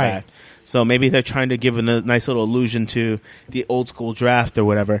table in the back. So maybe they're trying to give a nice little allusion to the old school draft or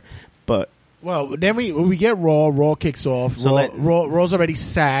whatever. But... Well, then we get Raw. Raw kicks off. So Raw's already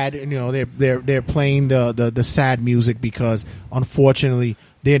sad. And, they're playing the sad music because unfortunately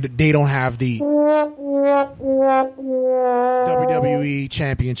they don't have the WWE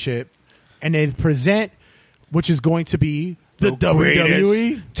Championship, and they present, which is going to be the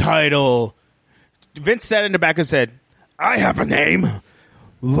WWE title. Vince sat in the back and said, "I have a name.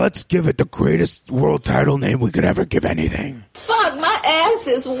 Let's give it the greatest world title name we could ever give anything." Fuck, my ass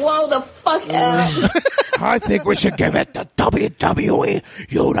is whoa the fuck out. I think we should give it the WWE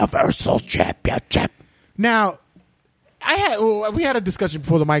Universal Championship. Now, we had a discussion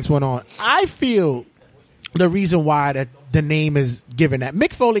before the mics went on. I feel the reason why that the name is given that.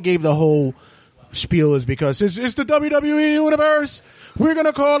 Mick Foley gave the whole spiel is because it's the WWE Universe. We're going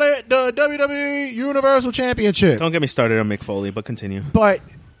to call it the WWE Universal Championship. Don't get me started on Mick Foley, but continue. But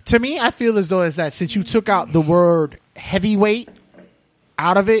to me, I feel as though it's that since you took out the word heavyweight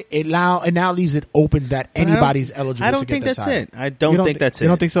out of it, it now leaves it open that anybody's eligible to get that title. I don't think that's it. You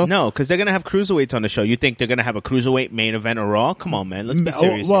don't think so? No, because they're going to have cruiserweights on the show. You think they're going to have a cruiserweight main event or Raw? Come on, man. Let's be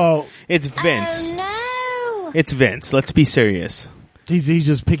serious. Well, it's Vince. Oh, no. It's Vince. Let's be serious. He's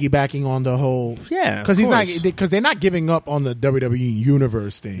just piggybacking on the whole because they're not giving up on the WWE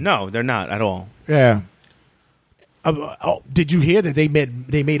Universe thing. No, they're not at all. Yeah. Did you hear that they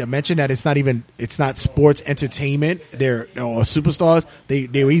made a mention that it's not sports entertainment? They're superstars. They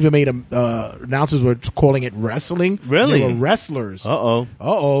even made announcers were calling it wrestling. Really, they were wrestlers. Uh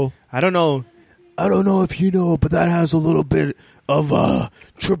oh. I don't know if you know, but that has a little bit of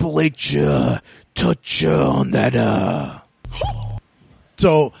Triple H touch on that.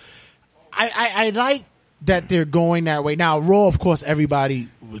 So, I like that they're going that way. Now, Raw, of course, everybody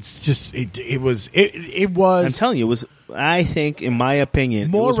was just it was. I'm telling you, it was. I think, in my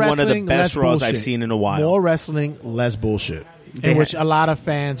opinion, it was one of the best Raws I've seen in a while. More wrestling, less bullshit, which a lot of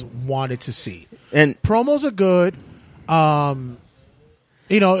fans wanted to see. And promos are good. Of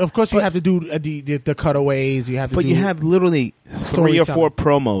course, you have to do the cutaways. You have to, you have literally 3 or 4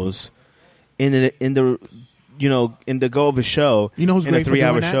 promos in the go of a show. You know who's in great a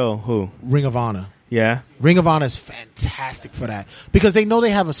 3-hour for doing show? that? Who? Ring of Honor. Yeah, Ring of Honor is fantastic for that because they know they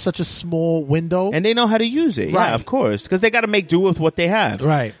have such a small window, and they know how to use it. Right. Yeah, of course, because they got to make do with what they have,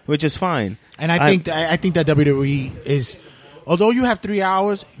 right? Which is fine. And I think that WWE is, although you have 3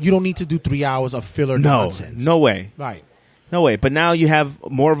 hours, you don't need to do 3 hours of filler nonsense. No way. Right. No way. But now you have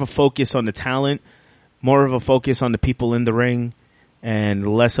more of a focus on the talent, more of a focus on the people in the ring, and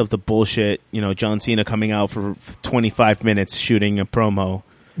less of the bullshit. John Cena coming out for 25 minutes shooting a promo.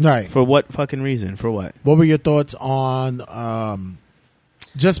 Right. For what fucking reason? For what? What were your thoughts on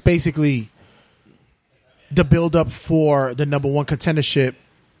just basically the build up for the number one contendership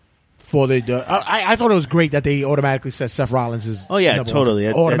for the I thought it was great that they automatically said Seth Rollins is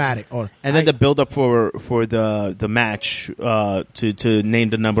totally automatic. And then the build up for the match to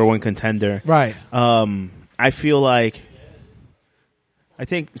name the number one contender. Right. I feel like I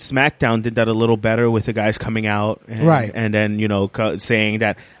think SmackDown did that a little better with the guys coming out and then saying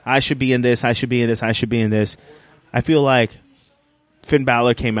that I should be in this, I should be in this, I should be in this. I feel like Finn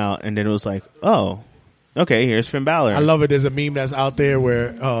Balor came out and then it was like, oh, okay, here's Finn Balor. I love it. There's a meme that's out there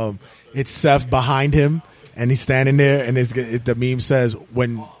where it's Seth behind him and he's standing there and the meme says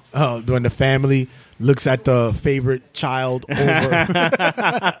when the family looks at the favorite child over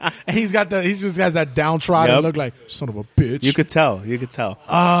and he just has that downtrodden look like son of a bitch. You could tell.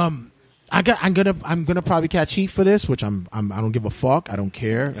 I'm gonna probably catch heat for this, which I don't give a fuck. I don't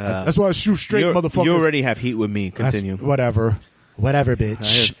care. That's why I shoot straight, motherfuckers. You already have heat with me. Continue. Whatever,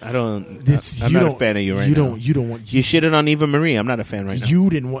 bitch. I'm not a fan of you right now. You shitted on Eva Marie. I'm not a fan right now.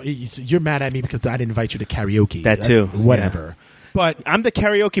 You're mad at me because I didn't invite you to karaoke. That too. Whatever. Yeah. But I'm the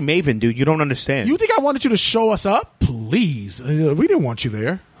karaoke maven, dude. You don't understand. You think I wanted you to show us up? Please. We didn't want you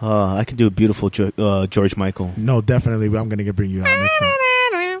there. I can do a beautiful George Michael. No, definitely. I'm going to bring you out next time.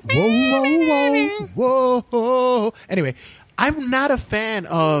 Whoa. Anyway, I'm not a fan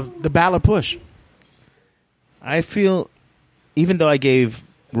of the Balor push. I feel, even though I gave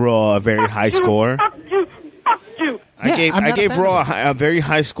Raw a very high score, I gave Raw a very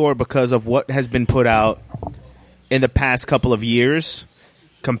high score because of what has been put out in the past couple of years.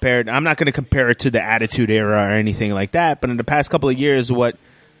 I'm not going to compare it to the Attitude Era or anything like that, but in the past couple of years, what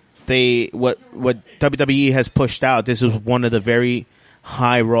WWE has pushed out, this is one of the very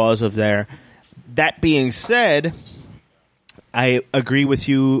high Raws of there. That being said, I agree with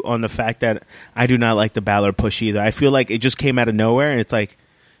you on the fact that I do not like the Balor push either. I feel like it just came out of nowhere, and it's like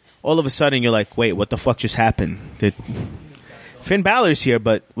all of a sudden you're like, wait, what the fuck just happened? Finn Balor's here,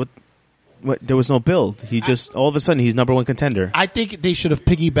 but what? There was no build. He just all of a sudden he's number one contender. I think they should have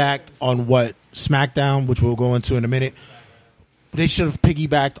piggybacked on what SmackDown, which we'll go into in a minute. They should have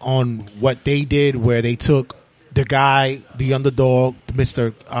piggybacked on what they did, where they took the guy, the underdog,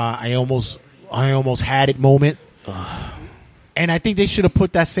 Mr. I almost had it moment, and I think they should have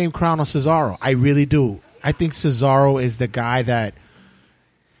put that same crown on Cesaro. I really do. I think Cesaro is the guy that,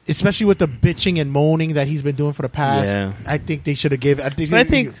 especially with the bitching and moaning that he's been doing for the past. Yeah. I think they should have given. I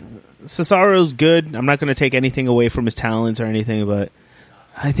think Cesaro's good. I'm not going to take anything away from his talents or anything, but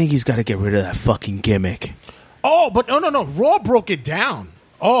I think he's got to get rid of that fucking gimmick. Oh, but no. Raw broke it down.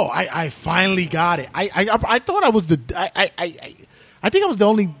 Oh, I finally got it. I thought I was I think I was the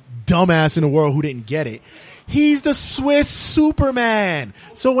only dumbass in the world who didn't get it. He's the Swiss Superman.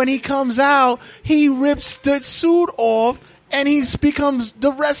 So when he comes out, he rips the suit off and he becomes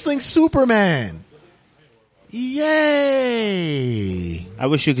the wrestling Superman. Yay! I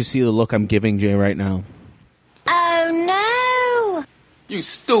wish you could see the look I'm giving Jay right now. Oh no! You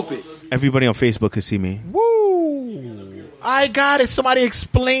stupid. Everybody on Facebook can see me. Woo! I got it. Somebody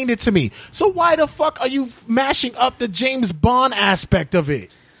explained it to me. So why the fuck are you mashing up the James Bond aspect of it?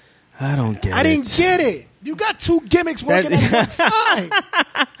 I don't get it. I didn't get it. You got two gimmets working at one time.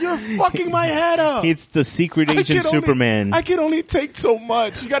 You're fucking my head up. It's the secret agent Superman. I can only take so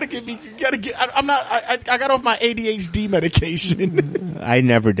much. You gotta get me. You gotta get. I got off my ADHD medication. I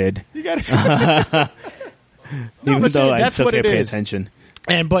never did. You gotta. Even though I still can't pay attention.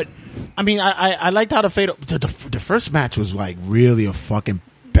 But I mean, I liked how the first match was like really a fucking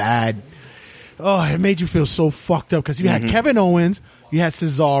bad. Oh, it made you feel so fucked up because you had Kevin Owens. You had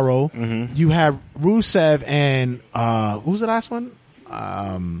Cesaro. Mm-hmm. You had Rusev and who was the last one?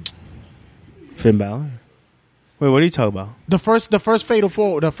 Finn Balor. Wait, what are you talking about? The first Fatal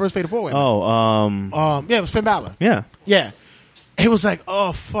Four. The first Fatal Four. Oh, yeah, it was Finn Balor. Yeah. It was like,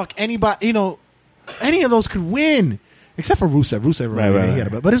 oh fuck, anybody, any of those could win Except for Rusev. Rusev, Right. He had a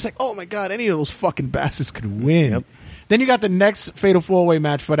belt. But it was like, oh my God, any of those fucking bastards could win. Yep. Then you got the next fatal 4-way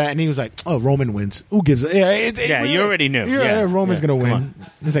match for that, and he was like, "Oh, Roman wins. Who gives a Yeah, you already knew. Yeah, Roman's gonna win." on.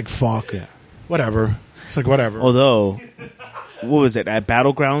 It's like, fuck, whatever. It's like whatever. Although, what was it at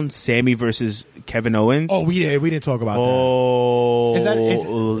Battleground? Sammy versus Kevin Owens. Oh, we didn't talk about that.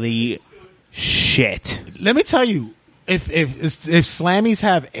 Holy shit! Let me tell you, if Slammies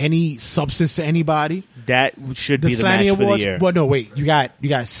have any substance to anybody, that should the be the Slammy match for Awards. the year. Well, no, wait. You got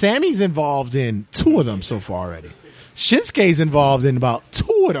Sammy's involved in 2 of them so far already. Shinsuke's involved in about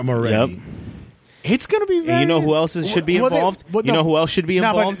 2 of them already. Yep. It's going to be very... And you know who else should be involved? You know who else should be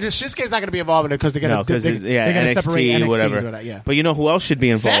involved? No, but Shinsuke's not going to be involved in it because they're going to NXT, separate NXT whatever. Yeah. But you know who else should be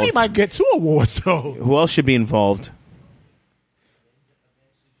involved? Sammy might get 2 awards, though. Who else should be involved?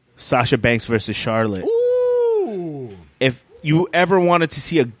 Sasha Banks versus Charlotte. Ooh. If you ever wanted to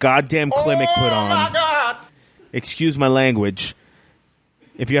see a goddamn clinic put on... my God. Excuse my language.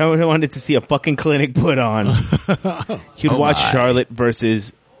 If you ever wanted to see a fucking clinic put on, you'd watch Charlotte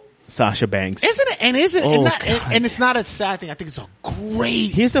versus Sasha Banks. Isn't it? And is it? Oh, and it's not a sad thing. I think it's a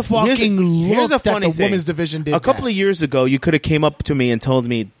great here's the fucking here's look a funny that the thing. women's division did. A couple of years ago, you could have came up to me and told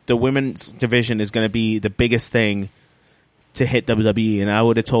me the women's division is going to be the biggest thing to hit WWE, and I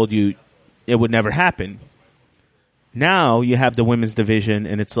would have told you it would never happen. Now you have the women's division,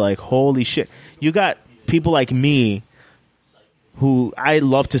 and it's like, holy shit. You got people like me who I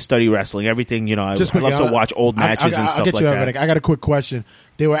love to study wrestling. Everything, you know, I love to watch old matches and stuff like that. I got a quick question.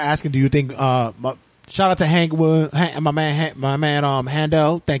 They were asking, do you think, shout out to my man,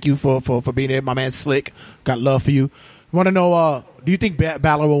 Handel. Thank you for being there. My man Slick. Got love for you. Want to know, do you think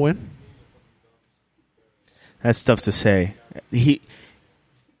Balor will win? That's tough to say.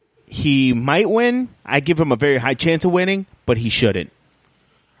 He might win. I give him a very high chance of winning, but he shouldn't.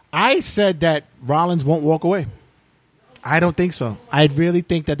 I said that Rollins won't walk away. I don't think so. I really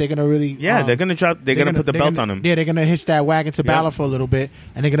think that they're gonna really. Yeah, they're gonna drop. They're gonna put the belt on him. Yeah, they're gonna hitch that wagon to Balor for a little bit,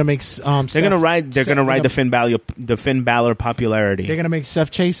 and they're gonna make. They're gonna ride the Finn Balor popularity. They're gonna make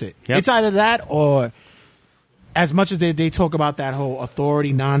Seth chase it. Yep. It's either that or, as much as they talk about that whole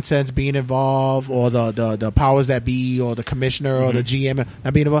authority nonsense being involved, or the powers that be, or the commissioner or the GM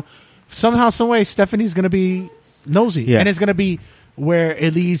not being involved. Somehow, some way, Stephanie's gonna be nosy, and it's gonna be. Where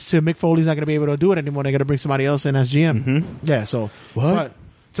it leads to Mick Foley's not going to be able to do it anymore. They're going to bring somebody else in as GM. Mm-hmm. Yeah, so. What?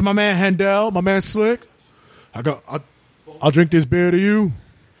 To my man Handel, my man Slick, I'll drink this beer to you.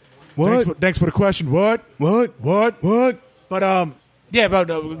 What? Thanks for the question. What? But, yeah, but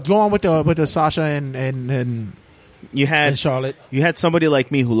go on with the Sasha and you had and Charlotte. You had somebody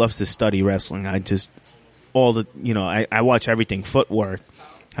like me who loves to study wrestling. I watch everything, footwork.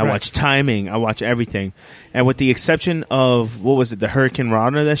 I watch timing. I watch everything. And with the exception of, what was it, the Hurricane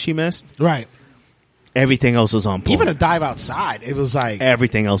Rana that she missed? Right. Everything else was on point. Even a dive outside. It was like...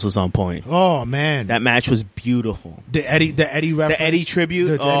 Everything else was on point. Oh, man. That match was beautiful. The Eddie reference. The Eddie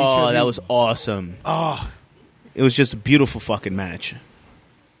tribute. That was awesome. Oh. It was just a beautiful fucking match.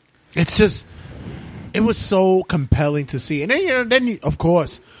 It's just... It was so compelling to see. And then of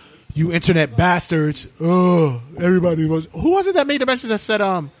course... You internet bastards! Oh, everybody was. Who was it that made the message that said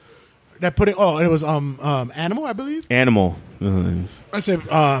that put it? Oh, it was Animal, I believe. Animal. I said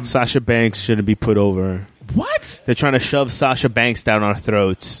Sasha Banks shouldn't be put over. What? They're trying to shove Sasha Banks down our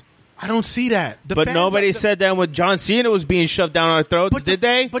throats. I don't see that. But nobody said that when John Cena was being shoved down our throats, did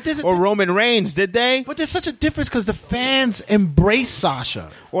they? Or Roman Reigns, did they? But there's such a difference because the fans embrace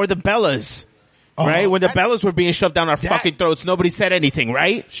Sasha or the Bellas. Right? When the Bellas were being shoved down our fucking throats, nobody said anything,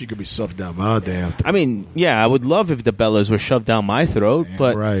 right? She could be shoved down my damn throat. I mean, yeah, I would love if the Bellas were shoved down my throat,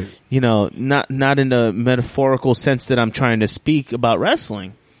 but, you know, not in the metaphorical sense that I'm trying to speak about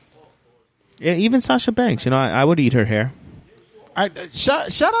wrestling. Yeah, even Sasha Banks, you know, I would eat her hair.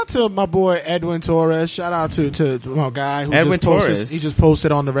 Shout out to my boy Edwin Torres. Shout out to my guy who Edwin just posted. Torres. He just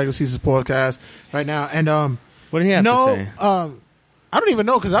posted on the Regular Season Podcast right now. And what did he have to say? I don't even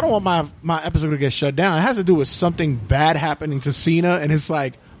know because I don't want my episode to get shut down. It has to do with something bad happening to Cena, and it's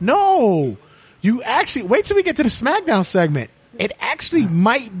like, no, you actually wait till we get to the SmackDown segment. It actually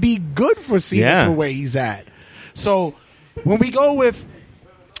might be good for Cena for where he's at. So when we go with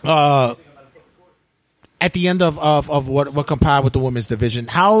at the end of what compiled with the women's division,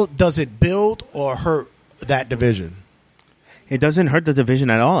 how does it build or hurt that division? It doesn't hurt the division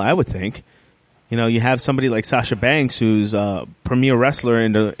at all, I would think. You know, you have somebody like Sasha Banks, who's a premier wrestler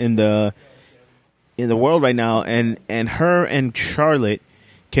in the world right now, and her and Charlotte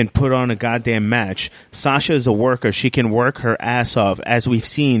can put on a goddamn match. Sasha is a worker; she can work her ass off, as we've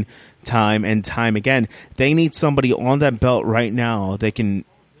seen time and time again. They need somebody on that belt right now that can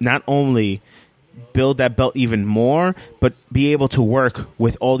not only build that belt even more, but be able to work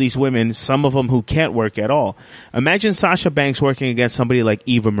with all these women, some of them who can't work at all. Imagine Sasha Banks working against somebody like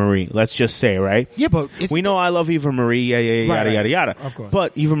Eva Marie, let's just say, right? Yeah, but we know I love Eva Marie, yada. Of course.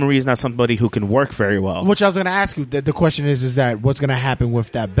 But Eva Marie is not somebody who can work very well. Which I was going to ask you, the question is that what's going to happen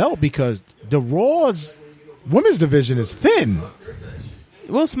with that belt? Because the Raw's women's division is thin.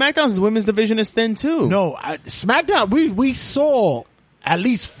 Well, SmackDown's women's division is thin too. No, SmackDown, we saw at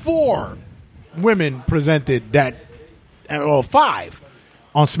least 4 women presented that, or 5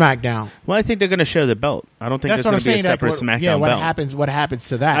 on SmackDown. Well, I think they're going to share the belt. I don't think there's going to be a separate SmackDown belt. What happens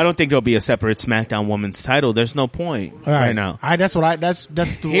to that? I don't think there'll be a separate SmackDown women's title. There's no point right now. That's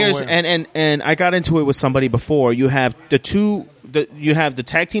the Here's and I got into it with somebody before. You have you have the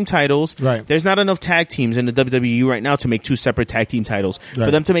tag team titles. Right. There's not enough tag teams in the WWE right now to make 2 separate tag team titles. Right.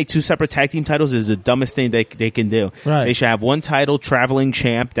 For them to make 2 separate tag team titles is the dumbest thing they can do. Right. They should have one title, traveling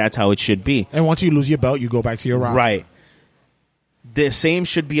champ. That's how it should be. And once you lose your belt, you go back to your roster. Right. The same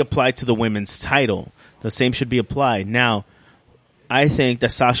should be applied to the women's title. The same should be applied. Now, I think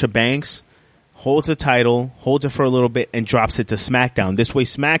that Sasha Banks holds the title, holds it for a little bit, and drops it to SmackDown. This way,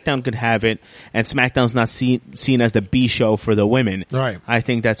 SmackDown could have it, and SmackDown's not seen as the B show for the women. Right. I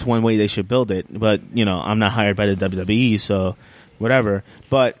think that's one way they should build it. But, I'm not hired by the WWE, so whatever.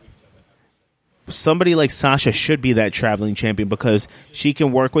 But somebody like Sasha should be that traveling champion because she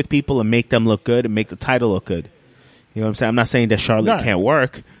can work with people and make them look good and make the title look good. You know what I'm saying? I'm not saying that Charlotte can't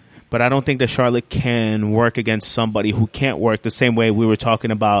work, but I don't think that Charlotte can work against somebody who can't work the same way we were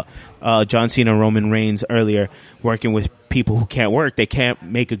talking about John Cena and Roman Reigns earlier, working with people who can't work. They can't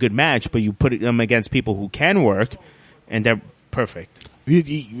make a good match, but you put them against people who can work, and they're perfect.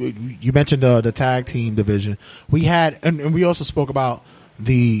 You mentioned the tag team division. We had, and we also spoke about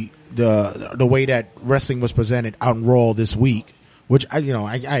the way that wrestling was presented out in Raw this week, which I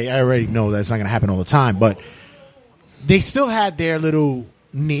already know that's not going to happen all the time, but they still had their little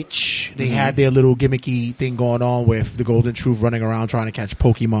niche. They had their little gimmicky thing going on with the Golden Truth running around trying to catch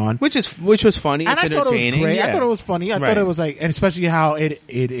Pokemon, which was funny. And it's I thought it was great. Yeah. I thought it was funny. I thought it was and especially how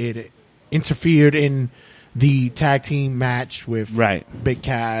it interfered in the tag team match with Big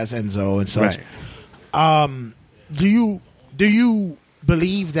Cass, Enzo, and such. Right. Do you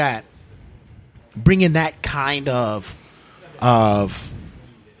believe that bringing that kind of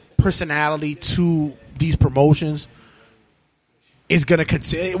personality to these promotions is going to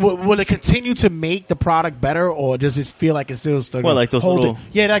continue? Will it continue to make the product better, or does it feel like it's still like those little,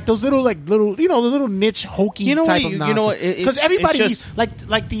 like those little the little niche hokey type of nonsense? Because everybody just,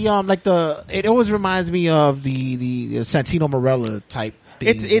 it always reminds me of the Santino Marella type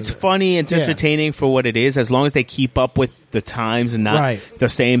thing. It's funny, it's entertaining for what it is, as long as they keep up with the times and not the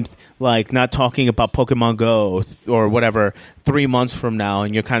same, like not talking about Pokemon Go or whatever 3 months from now,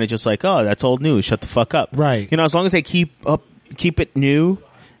 and you're kind of just like, oh, that's old news. Shut the fuck up. Right. As long as they keep it new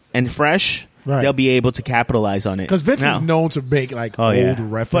and fresh, they'll be able to capitalize on it. Because Vince is known to make old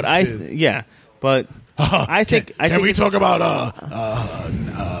references. But I think can we talk about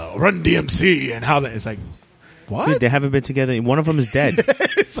Run DMC and how that it's like. What? Dude, they haven't been together. One of them is dead.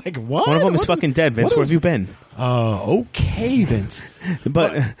 It's like, what? One of them is fucking dead, Vince. Where have you been? Okay, Vince.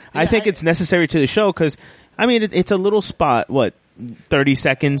 But I think it's necessary to the show because, I mean, it's a little spot, 30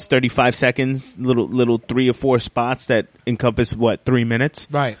 seconds, 35 seconds, little 3 or 4 spots that encompass 3 minutes.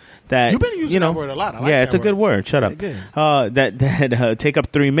 Right. That you've been using that word a lot. I like it's a good word. Shut up. That take up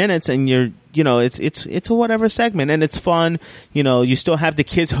 3 minutes, and you're it's a whatever segment, and it's fun. You still have the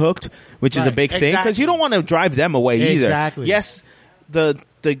kids hooked, which is a big thing because you don't want to drive them away either. Exactly. Yes, the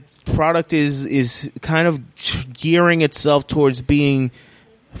product is kind of gearing itself towards being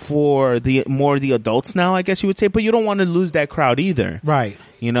for the adults now, I guess you would say, but you don't want to lose that crowd either. Right.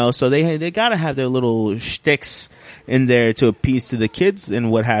 So they got to have their little shticks in there to appease to the kids and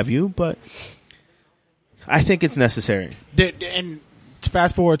what have you, but I think it's necessary. And to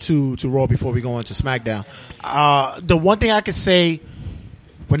fast forward to Raw before we go into SmackDown, the one thing I could say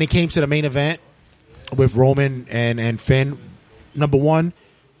when it came to the main event with Roman and Finn, number one,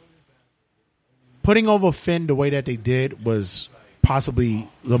 putting over Finn the way that they did was possibly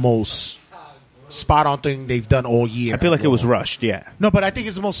the most spot-on thing they've done all year. I feel like it was rushed, yeah. No, but I think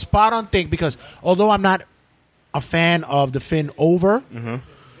it's the most spot-on thing because although I'm not a fan of the Finn over,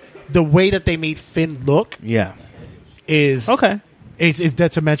 the way that they made Finn look is is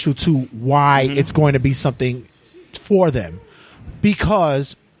detrimental to why it's going to be something for them.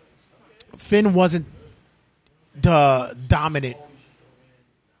 Because Finn wasn't the dominant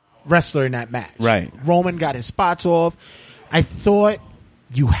wrestler in that match. Right. Roman got his spots off. I thought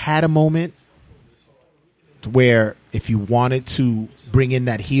you had a moment where if you wanted to bring in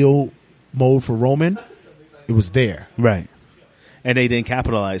that heel mode for Roman, it was there. Right. And they didn't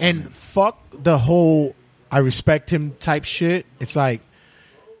capitalize on it. And fuck the whole I respect him type shit. It's like,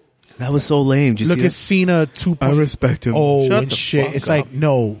 that was so lame. Did you look see at Cena 2.0. I respect him. Oh, Shut and the shit. fuck It's up. like,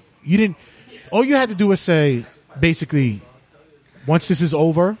 no, you didn't. All you had to do was say, basically, once this is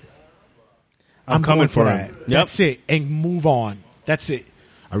over, I'm coming going for that. him. Yep. That's it. And move on. That's it.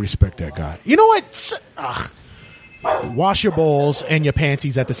 I respect that guy. You know what? Wash your balls and your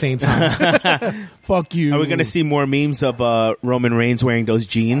panties at the same time. Fuck you. Are we going to see more memes of Roman Reigns wearing those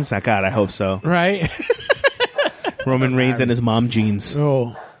jeans? God, I hope so. Right? Roman Reigns and his mom jeans.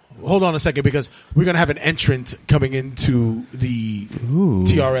 Oh, hold on a second, because we're going to have an entrant coming into the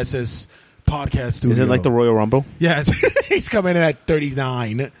TRSS podcast studio. Is it like the Royal Rumble? Yes. He's coming in at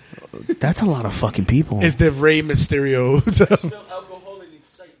 39. That's a lot of fucking people. It's the Rey Mysterio.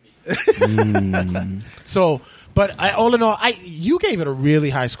 So, but all in all, you gave it a really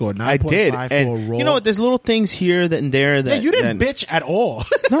high score. 9.5 I did. for And Raw. you know what? There's little things here and there that... Yeah, you didn't bitch at all.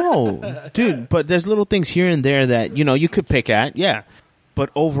 No, dude. But there's little things here and there that, you could pick at. Yeah. But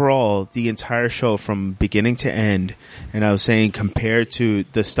overall, the entire show from beginning to end, and I was saying compared to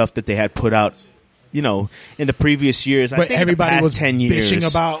the stuff that they had put out, in the previous years, I But think everybody in the past was 10 years, bitching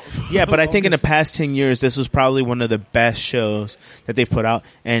about. Yeah, but I think in the past 10 years, this was probably one of the best shows that they've put out.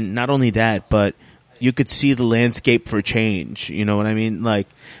 And not only that, but you could see the landscape for change. You know what I mean? Like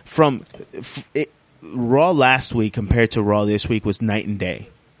Raw last week compared to Raw this week was night and day.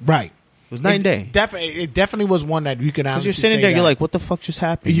 Right. It was night and day. It definitely was one that you can honestly Because you're sitting say there, that. you're like, what the fuck just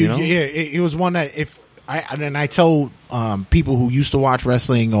happened? Yeah, it was one that I told people who used to watch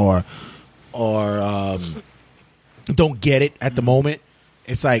wrestling or don't get it at the moment,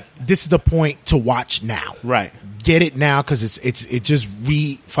 it's like, this is the point to watch now. Right. Get it now, because it just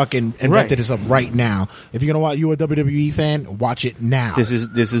fucking invented itself right now. If you're gonna watch, you're a WWE fan, watch it now. This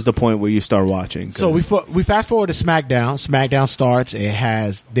is the point where you start watching. So we fast forward to SmackDown. SmackDown starts. It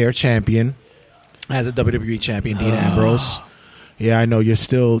has their champion, has a WWE champion, Dean Ambrose. Yeah, I know you're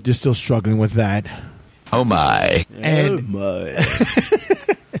still struggling with that. Oh my! And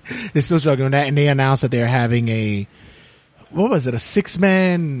they're still struggling with that. And they announced that they're having a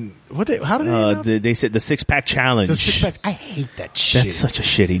 6-man? How did they announce? They said the 6-pack challenge. The 6-pack. I hate that shit. That's such a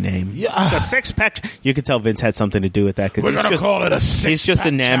shitty name. Yeah. The 6-pack. You could tell Vince had something to do with that, because We're gonna call it a 6-pack. He's just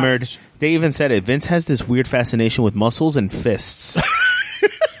enamored. Challenge. They even said it. Vince has this weird fascination with muscles and fists.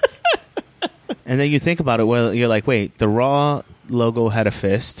 And then you think about it, well, you're like, wait, the Raw logo had a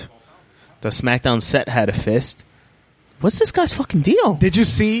fist. The SmackDown set had a fist. What's this guy's fucking deal? Did you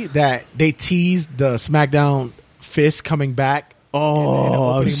see that they teased the SmackDown fist coming back? Oh,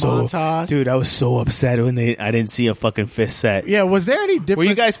 I was so upset when I didn't see a fucking fist set. Yeah, was there any difference? Were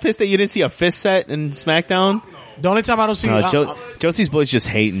you guys pissed that you didn't see a fist set in SmackDown? The only time I don't see Josie's boy's just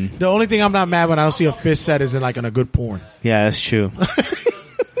hating. The only thing I'm not mad when I don't see a fist set is in a good porn. Yeah, that's true.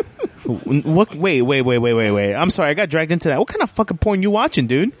 What? Wait. I'm sorry, I got dragged into that. What kind of fucking porn you watching,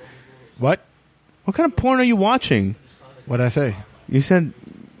 dude? What kind of porn are you watching? What'd I say? You said,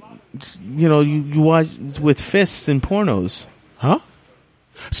 you watch with fists and pornos. Huh?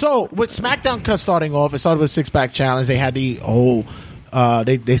 So with SmackDown starting off, it started with 6-pack challenge. They had the whole,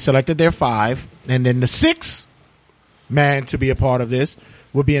 they selected their 5, and then the 6th man to be a part of this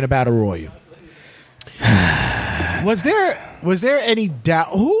would be in a battle royal. Was there any doubt?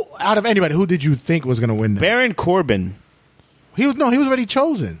 Who out of anybody, who did you think was going to win this? Baron Corbin. He was already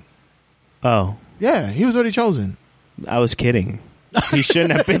chosen. Oh. Yeah, he was already chosen. I was kidding. He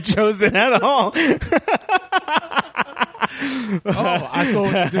shouldn't have been chosen at all. I saw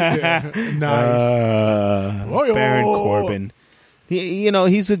what you did there. Nice. Baron Corbin.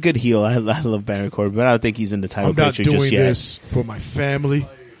 He's a good heel. I love Baron Corbin, but I don't think he's in the title picture just yet. I'm not doing this for my family.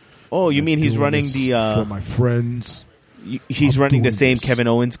 Oh, you mean he's running for my friends? He's running the same Kevin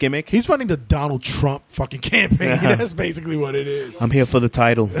Owens gimmick? He's running the Donald Trump fucking campaign. That's basically what it is. I'm here for the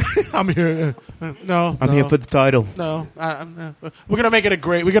title. I'm here. No. I'm here for the title. No. We're going to make it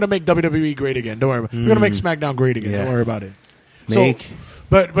we're going to make WWE great again. Don't worry about it. We're going to make SmackDown great again. Yeah. Don't worry about it.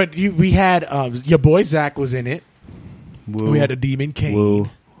 But we had, your boy Zach was in it. Woo. We had the Demon Kane.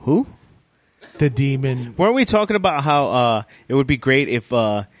 Woo. Who? The Demon. Weren't we talking about how it would be great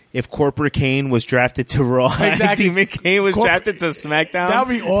if Corporate Kane was drafted to Raw, exactly. Demon Kane was drafted to SmackDown? That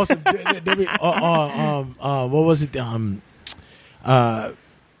would be awesome. What was it?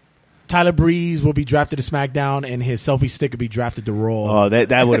 Tyler Breeze will be drafted to SmackDown, and his selfie stick will be drafted to Raw. Oh,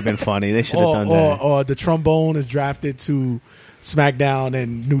 that would have been funny. They should have done that. Or the trombone is drafted to SmackDown,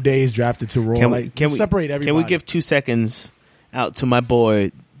 and New Day is drafted to Raw. Can we separate everybody? Can we give 2 seconds out to my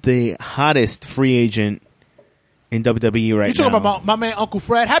boy, the hottest free agent in WWE right now. You talking about my man Uncle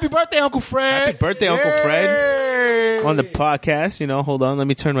Fred? Happy birthday, Uncle Fred! Happy birthday, Uncle Fred! On the podcast, hold on, let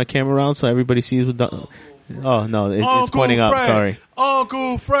me turn my camera around so everybody sees what the. Oh no, it's pointing Fred. up. Sorry,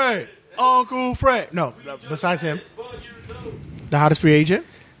 Uncle Fred. No, besides him, the hottest free agent,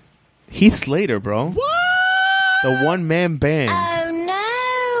 Heath Slater, bro. What? The one-man band. Oh no!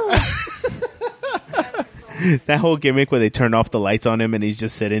 That whole gimmick where they turned off the lights on him and he's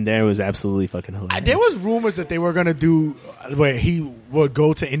just sitting there was absolutely fucking hilarious. There was rumors that they were gonna do where he would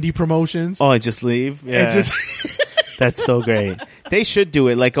go to indie promotions. Oh, and just leave. Yeah, that's so great. They should do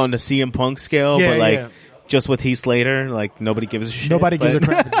it like on the CM Punk scale, but like just with Heath Slater, like nobody gives a shit. Nobody gives a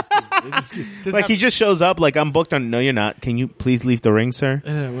crap. Like he just shows up, like I'm booked on. No, you're not. Can you please leave the ring, sir?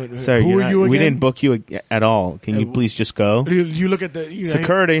 Sir, who are you again? We didn't book you at all. Can you please just go? You look at the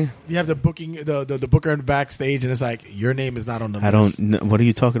security. You have the booking, the booker in the backstage, and it's like your name is not on the list. I don't know. What are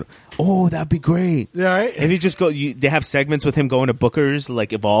you talking about? Oh, that'd be great. Yeah, right. If you just go, they have segments with him going to bookers,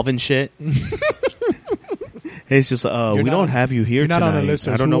 like Evolve and shit. It's just, we don't have you here you're not tonight. On the list.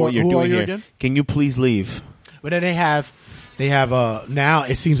 I don't know what you're doing here. Again? Can you please leave? But then they have now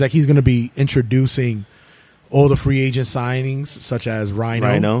it seems like he's going to be introducing all the free agent signings, such as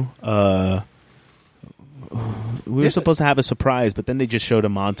Rhino. We were supposed to have a surprise, but then they just showed a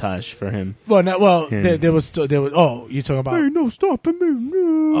montage for him. There was. Oh, you talking about? Hey, no stopping me.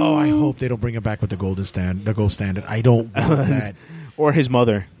 No. Oh, I hope they don't bring it back with the gold standard. I don't want that. Or his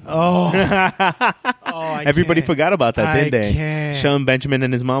mother. Oh, everybody forgot about that, didn't they? Can't. Sean Benjamin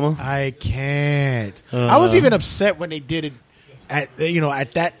and his mama. I can't. I was even upset when they did it at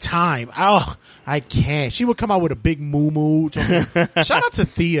that time. Oh, I can't. She would come out with a big moo. Shout out to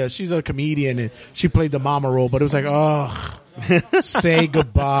Thea. She's a comedian and she played the mama role. But it was like, oh, say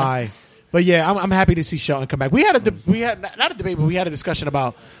goodbye. But yeah, I'm happy to see Shelton come back. We had not a debate, but we had a discussion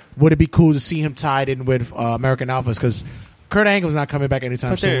about would it be cool to see him tied in with American Alphas because Kurt Angle's not coming back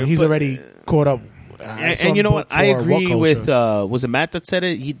anytime soon. He's already caught up. And you know what? I agree with, was it Matt that said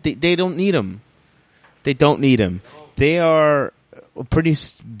it? They don't need him. They don't need him. They are a pretty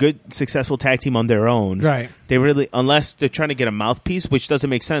good, successful tag team on their own. Right. They really, unless they're trying to get a mouthpiece, which doesn't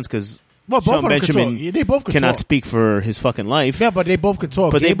make sense because Sean Benjamin they both cannot speak for his fucking life. Yeah, but they both can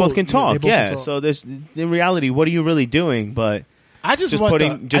talk. But they both can talk. Yeah. So there's, in reality, what are you really doing? But I just want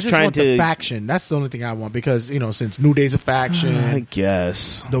the faction. That's the only thing I want because since New Day's a faction, I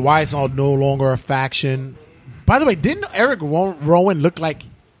guess the Wyatt's are no longer a faction. By the way, didn't Eric Rowan look like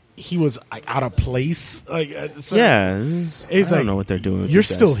he was like out of place? Like, I don't know what they're doing. You're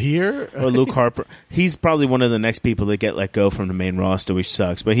still here, or Luke Harper? He's probably one of the next people that get let go from the main roster, which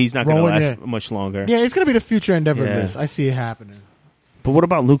sucks. But he's not going to last much longer. Yeah, it's going to be the future endeavor list. I see it happening. But what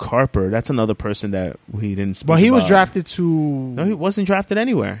about Luke Harper? That's another person that we didn't speak about. Well, he was drafted to... No, he wasn't drafted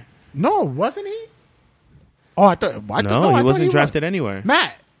anywhere. No, wasn't he? Oh, I thought... No, he wasn't drafted anywhere.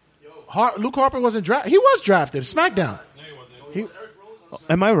 Matt, Luke Harper wasn't drafted. He was drafted. SmackDown.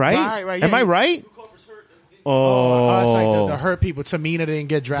 Am I right? Right. Am I right? Oh. It's like the hurt people. Tamina didn't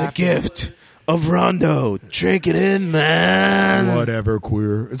get drafted. The gift of Rondo. Drink it in, man. Whatever,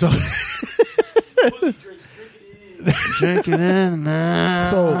 queer. It's all... Drink it in,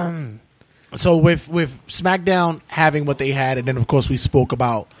 man. So with SmackDown having what they had, and then of course we spoke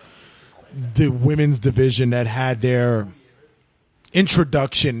about the women's division that had their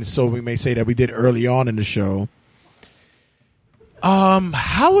introduction, so we may say that we did early on in the show.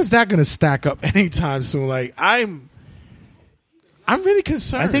 How is that going to stack up anytime soon? Like I'm really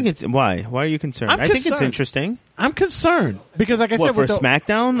concerned. I think it's why are you concerned? I think it's interesting. I'm concerned because, like I said, for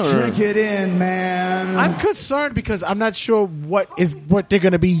SmackDown, or drink it in, man. I'm concerned because I'm not sure what they're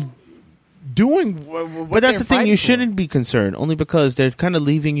going to be doing. But that's the thing; you shouldn't be concerned, only because they're kind of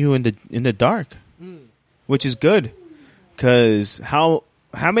leaving you in the dark, which is good. Because how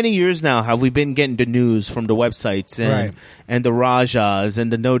many years now have we been getting the news from the websites and the Rajas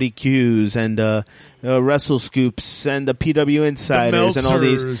and the No DQs and the Wrestle Scoops and the PW Insiders and all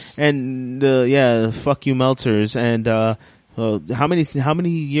these and fuck you Meltzers and how many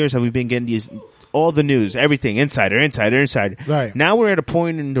years have we been getting these all the news, everything, insider. Right. Now we're at a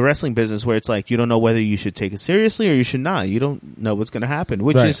point in the wrestling business where it's like you don't know whether you should take it seriously or you should not. You don't know what's going to happen,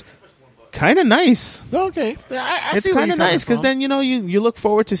 which is kind of nice. Okay. It's kind of nice because then, you look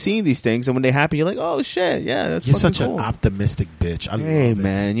forward to seeing these things, and when they happen, you're like, oh, shit, yeah, that's You're such cool. an optimistic bitch. I love it.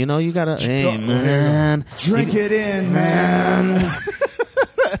 Man, you gotta, hey, man. Drink it in, man.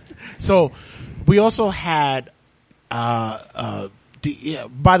 So, we also had, by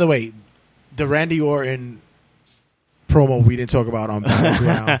the way, the Randy Orton promo we didn't talk about on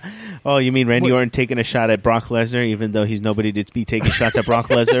Battleground. Oh, you mean Randy Orton taking a shot at Brock Lesnar, even though he's nobody to be taking shots at Brock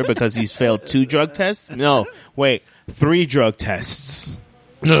Lesnar because he's failed 2 drug tests? No, wait, 3 drug tests.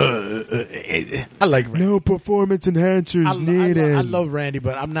 I like Randy. No performance enhancers needed. I love Randy,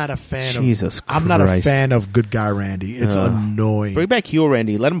 but I'm not a fan Jesus I'm not a fan of good guy Randy. It's annoying. Bring back heel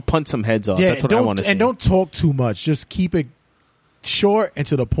Randy. Let him punt some heads off. That's what I want to see. And don't talk too much. Just keep it short and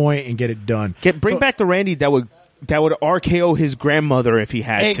to the point and get it done. Bring back the Randy that would RKO his grandmother if he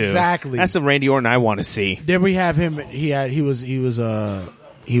had to. Exactly. That's the Randy Orton I want to see. Then we have him. He was a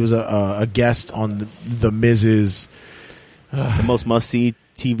guest on the Miz's the most must-see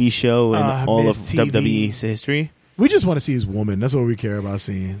TV show in all of TV. WWE's history. We just want to see his woman. That's what we care about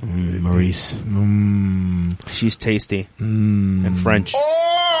seeing. Maurice. She's tasty and French.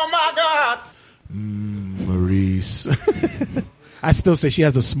 Oh my God! Maurice. I still say she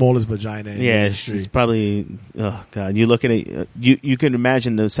has the smallest vagina in the industry. She's probably. Oh God! You look at it. You can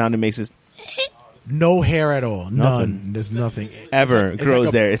imagine the sound it makes is. No hair at all. Nothing. None. There's nothing. Ever grows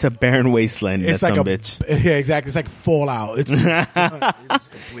like there. It's a barren wasteland. It's that like bitch. Yeah, exactly. It's like Fallout. It's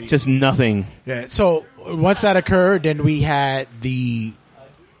just nothing. Yeah. So once that occurred, then we had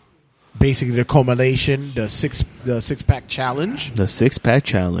basically the culmination, the six pack challenge. The 6-pack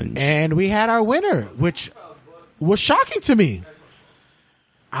challenge. And we had our winner, which was shocking to me.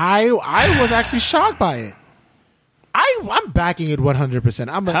 I was actually shocked by it. I'm backing it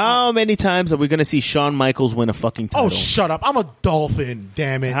 100%. How many times are we going to see Shawn Michaels win a fucking title? Oh, shut up. I'm a Dolphin,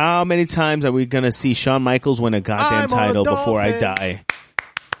 damn it. How many times are we going to see Shawn Michaels win a goddamn title before I die?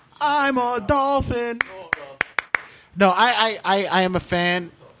 I'm a Dolphin. No, I am a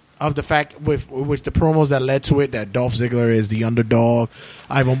fan of the fact with the promos that led to it that Dolph Ziggler is the underdog.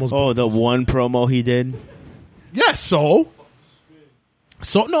 I've almost... Oh, the one promo he did? Yes, So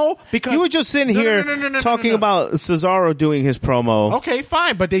no, because you were just sitting here talking about Cesaro doing his promo. Okay,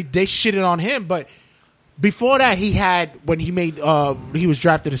 fine, but they shitted on him. But before that, when he was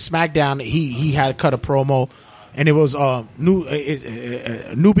drafted to SmackDown, he had cut a promo, and it was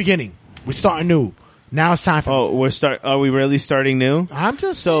new beginning. We're starting new. Now it's time for. Oh, are we really starting new? I'm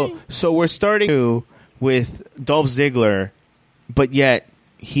just saying. So we're starting new with Dolph Ziggler, but yet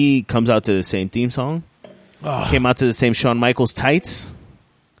he comes out to the same theme song. Came out to the same Shawn Michaels tights.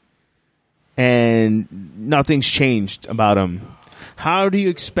 And nothing's changed about him. How do you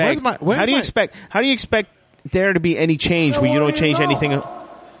expect? How do you expect there to be any change when you don't change anything?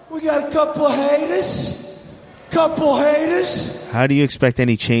 We got a couple haters. How do you expect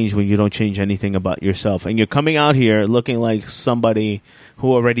any change when you don't change anything about yourself? And you're coming out here looking like somebody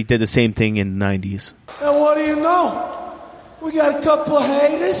who already did the same thing in the 90s. And what do you know? We got a couple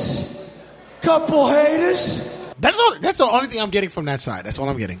haters. That's the only thing I'm getting from that side. That's all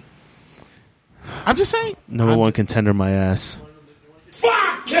I'm getting. I'm just saying. Number one contender, my ass.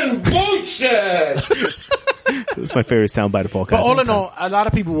 Fucking bullshit! That's my favorite soundbite of all. But all in all, a lot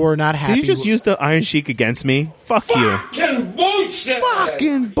of people were not happy. Did you just use the Iron Sheik against me? Fuck you. Fucking bullshit!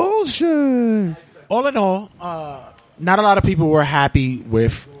 Fucking bullshit! All in all, not a lot of people were happy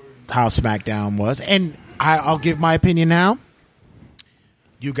with how SmackDown was. And I'll give my opinion now.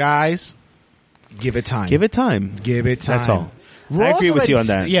 You guys, give it time. Give it time. That's all. I agree with you on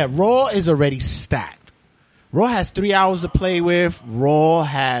that. Yeah, Raw is already stacked. Raw has 3 hours to play with.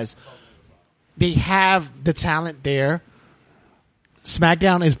 They have the talent there.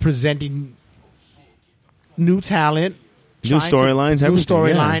 SmackDown is presenting new talent, new storylines, new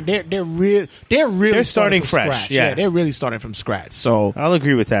storyline. Yeah. They're starting from fresh. Scratch. Yeah, they're really starting from scratch. So I'll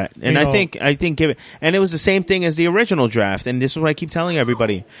agree with that. And I think give it. And it was the same thing as the original draft. And this is what I keep telling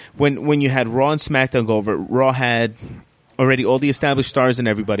everybody: when you had Raw and SmackDown go over, Raw had already all the established stars and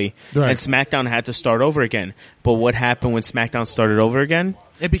everybody, and SmackDown had to start over again. But what happened when SmackDown started over again?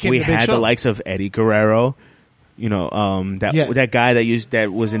 It became we had the likes of Eddie Guerrero, that guy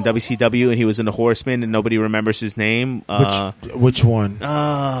that was in WCW and he was in the Horsemen and nobody remembers his name. Which one?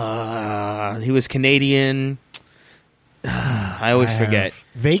 He was Canadian. I always forget.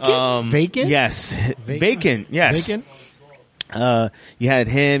 Vacant? Yes. Vacant. Yes. Vacant? You had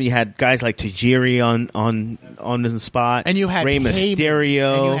him. You had guys like Tajiri on the spot, and you had Rey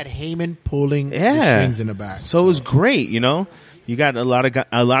Mysterio, and you had Heyman pulling the strings in the back. So it was great. You got a lot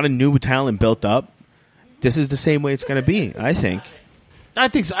of new talent built up. This is the same way it's going to be. I think. I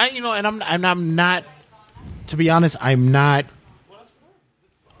think so. And I'm not. To be honest, I'm not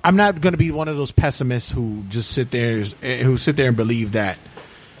going to be one of those pessimists who just sit there and believe that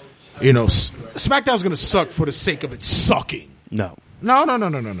SmackDown's going to suck for the sake of it sucking. No. No.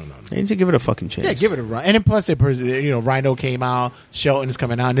 They need to give it a fucking chance. Yeah, give it a run. And then plus, Rhino came out, Shelton is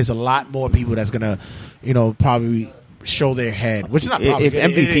coming out, and there's a lot more people that's going to, probably show their head, which is not probably. If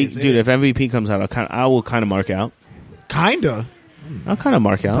MVP comes out, I will kind of mark out. Kinda. I'll kind of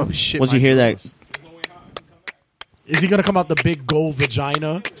mark out. Once you hear that, is he gonna come out the big gold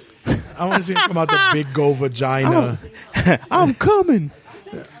vagina? I want to see him come out the big gold vagina. I'm coming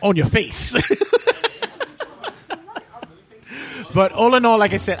on your face. But all in all,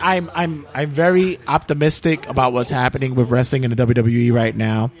 like I said, I'm very optimistic about what's happening with wrestling in the WWE right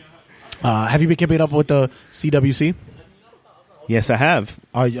now. Have you been keeping up with the CWC? Yes, I have.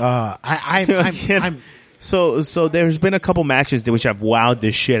 So there's been a couple matches which have wowed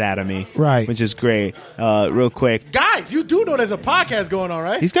the shit out of me. Right. Which is great. Real quick. Guys, you do know there's a podcast going on,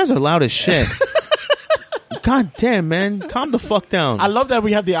 right? These guys are loud as shit. God damn, man. Calm the fuck down. I love that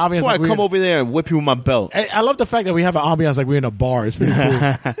we have the ambiance. Before I come over there and whip you with my belt. I love the fact that we have an ambiance like we're in a bar. It's pretty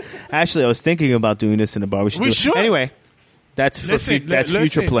cool. Actually, I was thinking about doing this in a bar. We should. Anyway, that's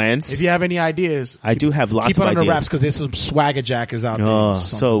future plans. If you have any ideas, I do have lots of ideas. Keep it under wraps because there's some swagger jackers out there.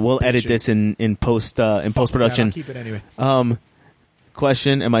 So we'll edit this in post production. I'll keep it anyway.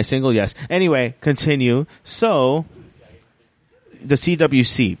 Question: am I single? Yes. Anyway, continue. So the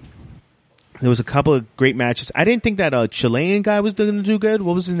CWC. There was a couple of great matches. I didn't think that Chilean guy was going to do good.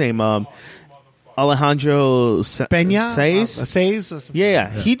 What was his name? Alejandro Peña? Saez?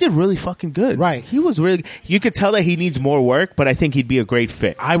 Yeah. He did really fucking good. Right. He was really... You could tell that he needs more work, but I think he'd be a great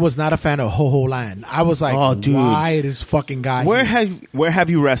fit. I was not a fan of Ho Ho Land. I was like, oh, dude, why this fucking guy... Where have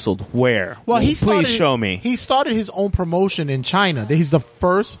you wrestled? Where? Well, please show me. He started his own promotion in China. He's the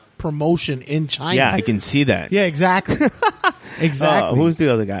first promotion in China. Yeah, I can see that. Yeah, exactly. Exactly. Who's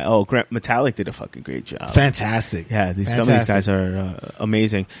the other guy? Oh, Grant Metallic did a fucking great job. Fantastic. Yeah, some of these guys are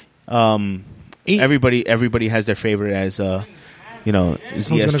amazing. Everybody has their favorite as ZSJ. Who's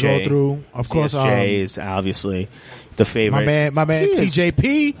gonna go through? Of course, ZSJ is obviously the favorite. My man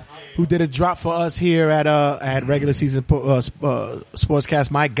TJP, who did a drop for us here at regular season Sportscast.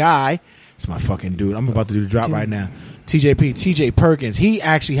 My guy, it's my fucking dude. I'm about to do the drop right now. TJ Perkins. He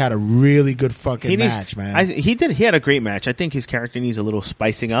actually had a really good fucking match, man. He had a great match. I think his character needs a little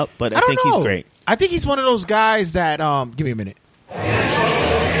spicing up, but I think he's great. I think he's one of those guys that give me a minute.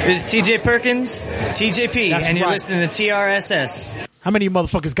 This is TJ Perkins, TJP, and you're listening to TRSS. How many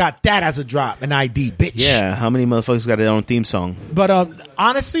motherfuckers got that as a drop, an ID, bitch? Yeah, how many motherfuckers got their own theme song? But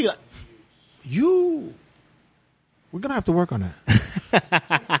honestly, we're gonna have to work on that.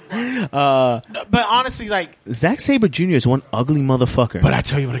 But honestly, like Zack Sabre Jr. is one ugly motherfucker. But I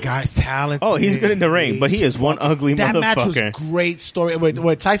tell you what, the guy's talented. Oh, he's good in the ring, but he is one ugly that motherfucker. That match was great story.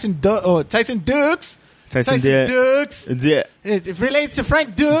 With Tyson Dux. Tyson Dux. It relates to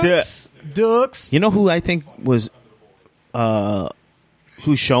Frank Dux. You know who I think was,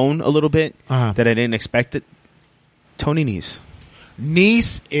 who's shown a little bit that I didn't expect it? Tony Nese.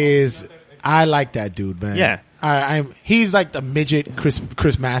 Nese is, I like that dude, man. Yeah. He's like the midget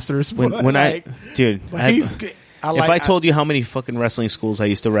Chris Masters. If I told you how many fucking wrestling schools I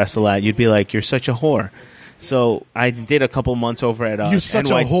used to wrestle at, you'd be like, you're such a whore. So I did a couple months over at a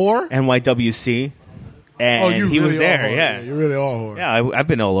whore? NYWC. And he was there, yeah. You really are a whore. Yeah, I've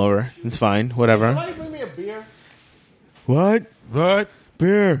been all over. It's fine, whatever. Somebody bring me a beer. What?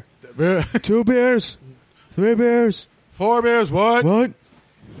 Beer. 2 beers. 3 beers. 4 beers. What?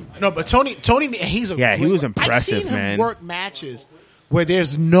 No, but Tony, he was impressive, I've seen him man. Work matches where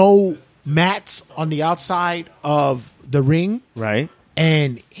there's no mats on the outside of the ring, right?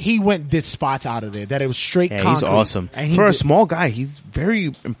 And he did spots out of there that it was straight concrete. He's awesome. And for a small guy, he's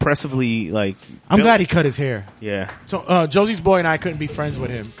very impressively I'm glad he cut his hair. Yeah. So Josie's boy and I couldn't be friends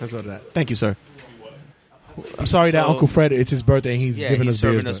with him because of that. Thank you, sir. I'm sorry that Uncle Fred, it's his birthday and he's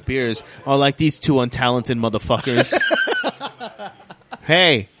serving us beers. Oh, like these 2 untalented motherfuckers.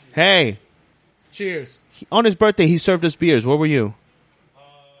 Hey. Cheers. On his birthday, he served us beers. Where were you?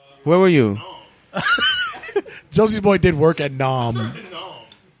 Josie's boy did work at Nam.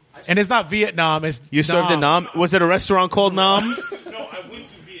 And it's not Vietnam. It's You served in Nam? Was it a restaurant called Nam? No, I went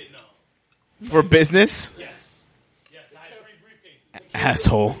to Vietnam. For business? Yes, I had 3 briefcases.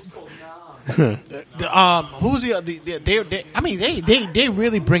 Asshole. Who's they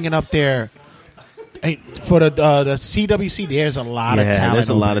really bringing up their for the CWC. There's a lot of talent. There's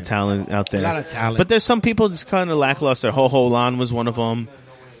a lot of talent out there. A lot of talent. But there's some people that's kind of lackluster. Ho Ho Lan was one of them.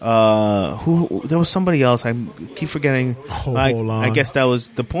 There was somebody else. I keep forgetting. I guess that was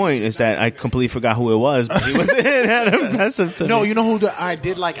the point. Is that I completely forgot who it was. But he was that impressive to me. No, you know who I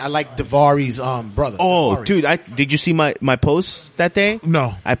did like? I like Davari's brother. Oh, Davari. dude! Did you see my post that day?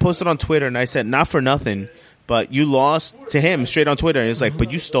 No. I posted on Twitter and I said, not for nothing, But you lost to him straight on Twitter. He was like,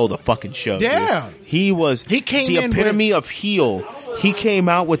 but you stole the fucking show. Yeah. Dude. He came the epitome of heel. He came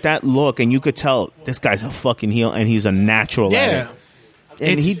out with that look, and you could tell this guy's a fucking heel, and he's a natural at it.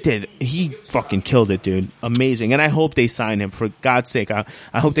 And he fucking killed it, dude. Amazing. And I hope they sign him, for God's sake. I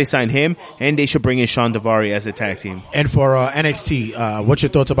hope they sign him, and they should bring in Sean Daivari as a tag team. And for NXT, what's your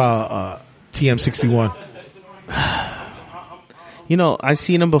thoughts about TM61? You know, I've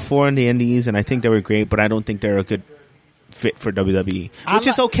seen them before in the Indies, and I think they were great, but I don't think they're a good fit for WWE, which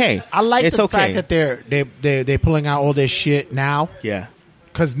is okay. I like the fact that they're pulling out all this shit now. Yeah,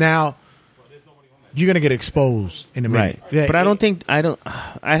 because now you're gonna get exposed in a minute. Right, yeah, but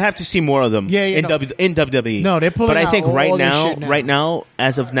I'd have to see more of them. In WWE. No, they're pulling. But I think out right now,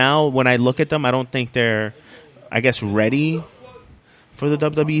 as of now, when I look at them, I don't think they're, I guess, ready for the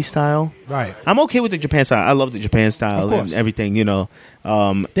WWE style. Right. I'm okay with the Japan style. I love the Japan style and everything, you know.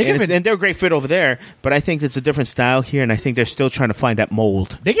 And they're a great fit over there, but I think it's a different style here, and I think they're still trying to find that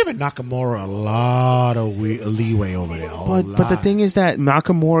mold. They're giving Nakamura a lot of leeway over there. But the thing is that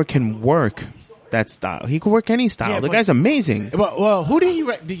Nakamura can work that style. He can work any style. Yeah, the guy's amazing. Well, who did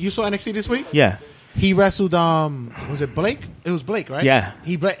you saw NXT this week? Yeah. He wrestled, was it Blake? It was Blake, right? Yeah.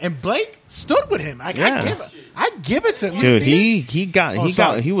 And Blake stood with him. I give it to him. Dude, he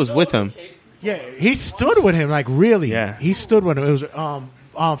was with him. Yeah, he stood with him, like, really. Yeah. He stood with him. It was,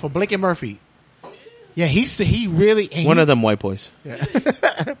 for Blake and Murphy. Yeah, he really... One of them white boys. Yeah.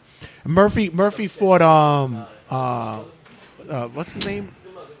 Murphy fought, what's his name?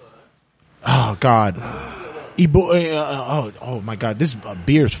 Oh, God. Oh my God! This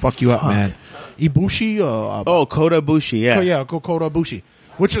beers fuck you up, man. Ibushi, Kota Ibushi, yeah, Kota Ibushi,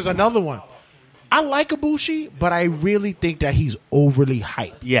 which is another one. I like Ibushi, but I really think that he's overly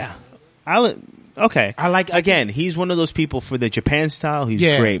hyped. Yeah, Again, he's one of those people for the Japan style. He's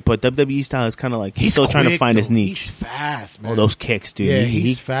great, but WWE style is kind of like he's still trying to find his niche. He's fast, man. Oh, those kicks, dude! Yeah,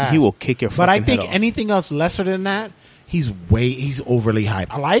 he's fast. He will kick your. But I think head off. anything else lesser than that, he's overly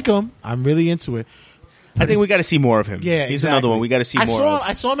hyped. I like him. I'm really into it. I think we got to see more of him. Yeah, he's another one we got to see more of.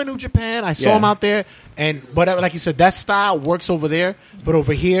 I saw him in New Japan. I saw him out there, but like you said, that style works over there. But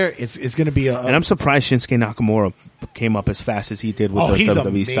over here, it's going to be a. And I'm surprised Shinsuke Nakamura came up as fast as he did with the he's WWE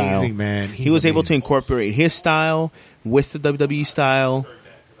amazing, style. Man. He was able to incorporate his style with the WWE style,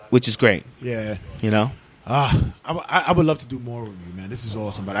 which is great. Yeah, you know. I would love to do more with you, man. This is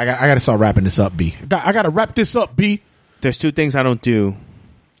awesome, but I got to start wrapping this up, B. I got to wrap this up, B. There's two things I don't do,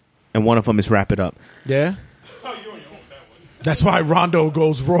 and one of them is wrap it up. Yeah. That's why Rondo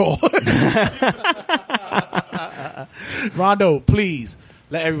goes raw. Rondo, please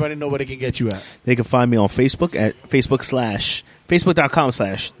let everybody know where they can get you at. They can find me on Facebook at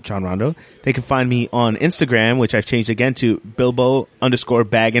facebook.com/John Rondo. They can find me on Instagram, which I've changed again to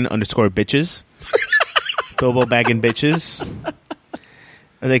Bilbo_baggin_bitches. Bilbo baggin bitches.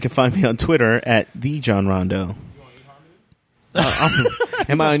 And they can find me on Twitter at the John Rondo.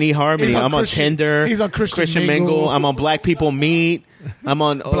 Am I on eHarmony? I'm on Tinder. He's on Christian Mingle. I'm on Black People Meet. I'm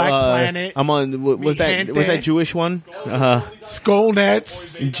on Black Planet. I'm on was that Jewish one?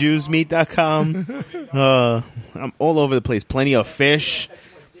 Skullnets. Jewsmeet.com. I'm all over the place. Plenty of fish.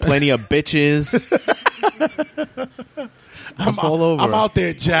 Plenty of bitches. I'm all over. I'm out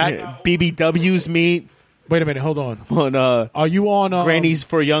there, Jack. Yeah, BBW's Meet. Wait a minute, hold on. Are you on Grannies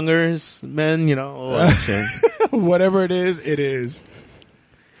for Youngers Men? You know, all that shit. Whatever it is, it is.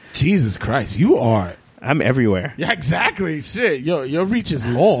 Jesus Christ, you are. I'm everywhere. Yeah, exactly. Shit, your reach is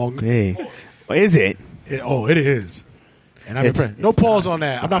long. Hey, is it? It is. And I'm impressed. No pause on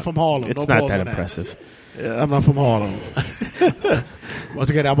that. I'm not from Harlem. It's not that impressive. Yeah, I'm not from Harlem. Once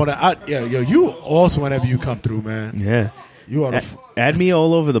again, you awesome whenever you come through, man. Yeah. You are. Add me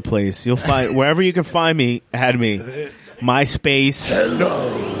all over the place. You'll find wherever you can find me. Add me. MySpace. Hello,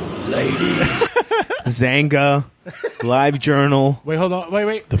 lady. Zanga. LiveJournal. Wait, hold on.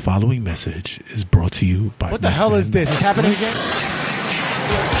 Wait. The following message is brought to you by. What the hell is this? It's happening again?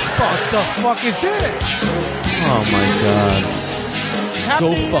 What the fuck is this? Oh my god.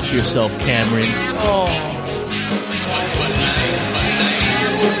 Go fuck yourself, Cameron. Oh.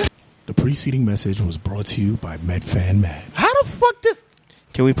 The preceding message was brought to you by MedFan Matt. How the fuck this?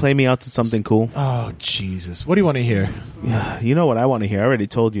 Can we play me out to something cool? Oh, Jesus. What do you want to hear? You know what I want to hear. I already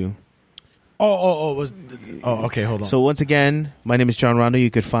told you. Okay, hold on. So once again, my name is John Rondo. You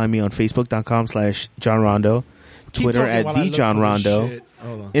could find me on Facebook.com/John Rondo, Twitter at the John Rondo,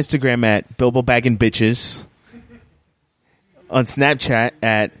 Instagram at Bilbo Baggin Bitches, on Snapchat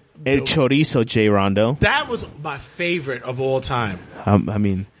at El Chorizo J Rondo. That was my favorite of all time. I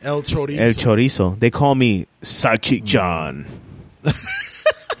mean, El Chorizo. El Chorizo. They call me Salchic John.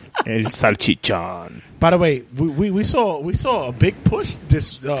 El salchichon. By the way, we saw a big push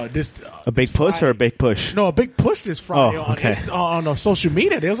a big push or a big push? No, a big push this Friday on social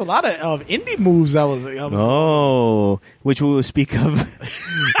media. There was a lot of indie moves that was which we will speak of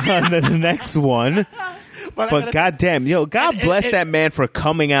on the next one. But goddamn, God bless that man for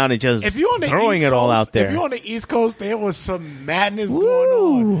coming out and just throwing it all out there. If you're on the East Coast, there was some madness going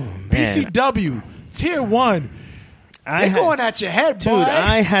on. Man. BCW, Tier 1. They're going at your head, dude. boy.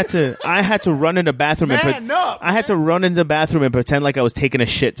 I had to run in the bathroom. I had to run in the bathroom and pretend like I was taking a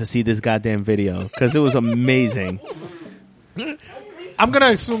shit to see this goddamn video because it was amazing. I'm gonna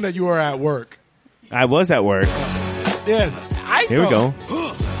assume that you were at work. I was at work. Yes. Here we go.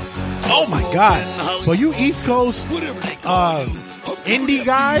 Oh my God! Well, you East Coast indie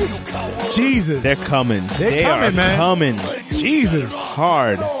guys, Jesus, they're coming. They are man. Coming. Jesus,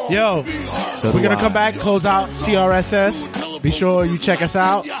 hard. Yo, we're gonna come back, close out TRSS. Be sure you check us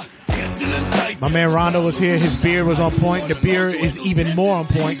out. My man Rondo was here. His beer was on point. The beer is even more on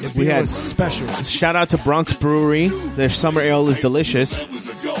point. The beer was special. Shout out to Bronx Brewery. Their summer ale is delicious.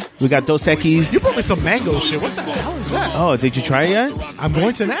 We got Dos Equis. You brought me some mango shit. What the hell is that? Oh, did you try it yet? I'm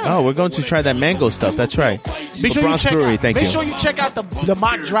going to now. Oh, we're going to try that mango stuff. That's right. Make sure Bronx you check Brewery, out, thank you. Make sure you check out the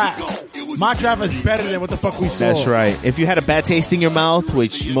mock draft. Mock draft is better than what the fuck we saw. That's right. If you had a bad taste in your mouth,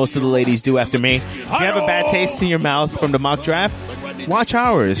 which most of the ladies do after me, if you have a bad taste in your mouth from the mock draft, watch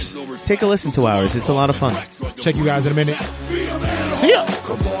ours. Take a listen to ours. It's a lot of fun. Check you guys in a minute. See ya.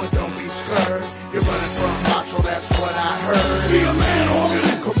 Come on, don't be scared. You're running from macho, that's what I heard. Be a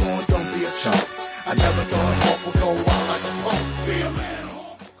man, come on, don't be a chump. I never thought hope would go out like a pump. Be a man.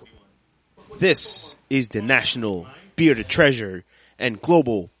 This is the national bearded treasure and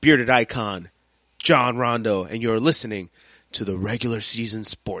global bearded icon, John Rondo, and you're listening to the Regular Season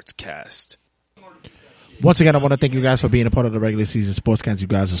Sportscast. Once again, I want to thank you guys for being a part of the Regular Season Sportscast. You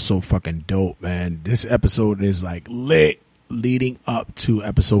guys are so fucking dope, man. This episode is like lit leading up to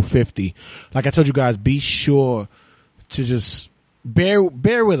episode 50. Like I told you guys, be sure to just bear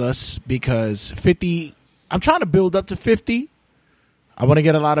with us because 50, I'm trying to build up to 50. I want to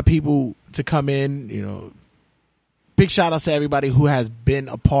get a lot of people to come in, Big shout outs to everybody who has been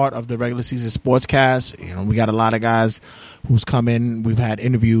a part of the Regular Season Sportscast. We got a lot of guys who's come in. We've had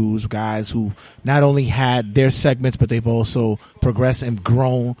interviews, guys who not only had their segments, but they've also progressed and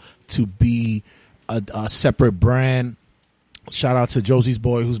grown to be a separate brand. Shout out to Josie's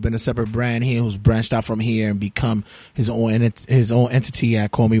Boy, who's been a separate brand here, who's branched out from here and become his own entity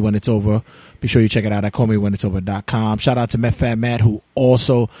at Call Me When It's Over. Be sure you check it out at callmewhenitsover.com. Shout out to Fat Matt, who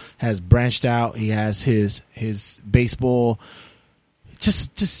also has branched out. He has his baseball,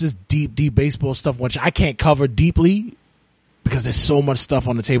 just deep baseball stuff, which I can't cover deeply because there's so much stuff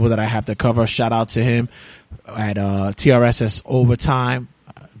on the table that I have to cover. Shout out to him at TRSS Overtime,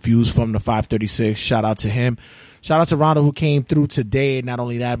 views from the 536. Shout out to him. Shout out to Rondo, who came through today. Not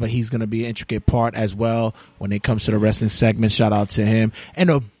only that, but he's going to be an intricate part as well when it comes to the wrestling segment. Shout out to him.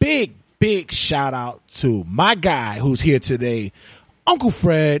 And a big shout out to my guy who's here today, Uncle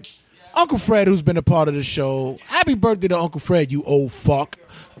Fred. Uncle Fred, who's been a part of the show. Happy birthday to Uncle Fred, you old fuck.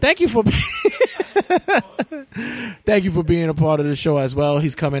 Thank you for being a part of the show as well.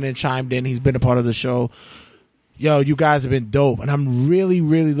 He's come in and chimed in. He's been a part of the show. Yo, you guys have been dope. And I'm really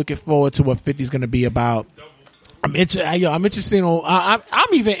looking forward to what 50 is going to be about. I'm interested. I'm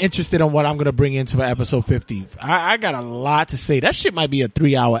even interested in what I'm going to bring into episode 50. I got a lot to say. That shit might be a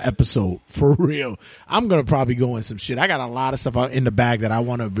 3-hour episode for real. I'm going to probably go in some shit. I got a lot of stuff in the bag that I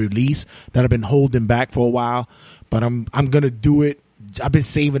want to release that I've been holding back for a while, but I'm going to do it. I've been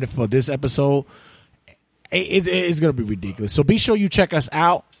saving it for this episode. It's going to be ridiculous. So be sure you check us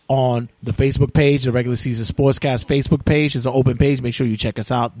out on the Facebook page, the Regular Season Sportscast Facebook page is an open page. Make sure you check us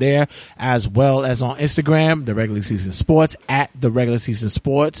out there, as well as on Instagram, the Regular Season Sports, at the Regular Season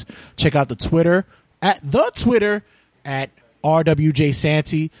Sports. Check out the Twitter at RWJ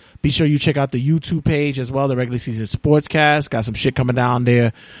Santee. Be sure you check out the YouTube page as well, the Regular Season Sportscast. Got some shit coming down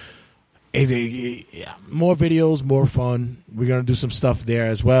there. More videos, more fun. We're gonna do some stuff there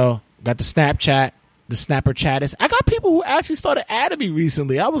as well. Got the Snapchat. The Snapper Chat is. I got people who actually started adding me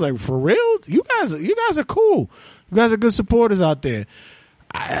recently. I was like, for real? You guys are cool. You guys are good supporters out there.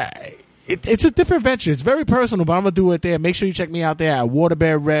 It's a different venture. It's very personal, but I'm gonna do it there. Make sure you check me out there at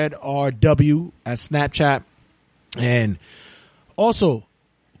WaterbearRedRW at Snapchat. And also,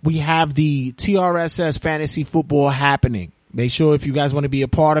 we have the TRSS Fantasy Football happening. Make sure if you guys want to be a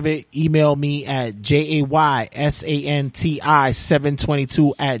part of it, email me at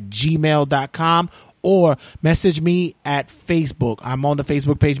JAYSANTI722 at gmail.com. or message me at Facebook. I'm on the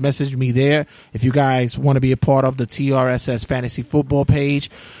Facebook page. Message me there if you guys want to be a part of the TRSS Fantasy Football page.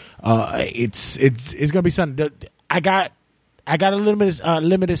 It's gonna be something. I got a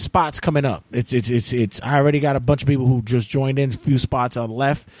limited spots coming up. It's I already got a bunch of people who just joined in. A few spots are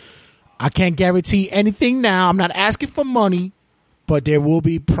left. I can't guarantee anything now. I'm not asking for money, but there will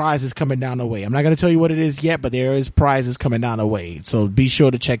be prizes coming down the way. I'm not going to tell you what it is yet, but there is prizes coming down the way. So be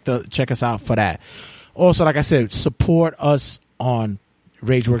sure to check us out for that. Also, like I said, support us on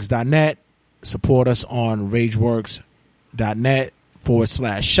RageWorks.net. Support us on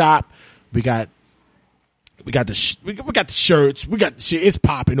RageWorks.net/shop. We got the shirts. We got the shit. It's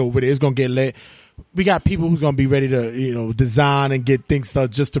popping over there. It's gonna get lit. We got people who's gonna be ready to, design and get things stuff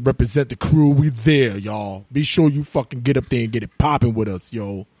just to represent the crew. We there, y'all. Be sure you fucking get up there and get it popping with us,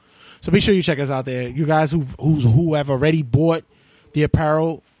 yo. So be sure you check us out there. You guys who have already bought the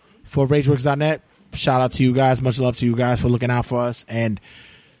apparel for RageWorks.net, shout out to you guys. Much love to you guys for looking out for us. And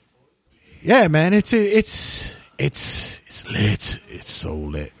yeah, man, it's lit. It's so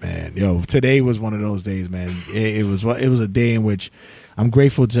lit, man. Yo, today was one of those days, man. It was a day in which I'm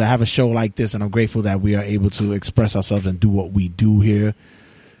grateful to have a show like this, and I'm grateful that we are able to express ourselves and do what we do here.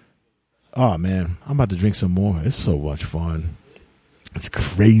 Oh man, I'm about to drink some more. It's so much fun. It's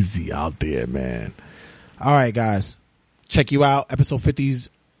crazy out there, man. All right, guys, check you out. Episode 50's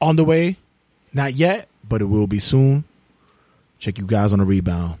on the way. Not yet, but it will be soon. Check you guys on the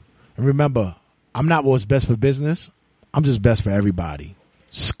rebound. And remember, I'm not what's best for business. I'm just best for everybody.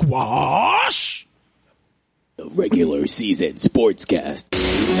 Squash! The regular season Sportscast.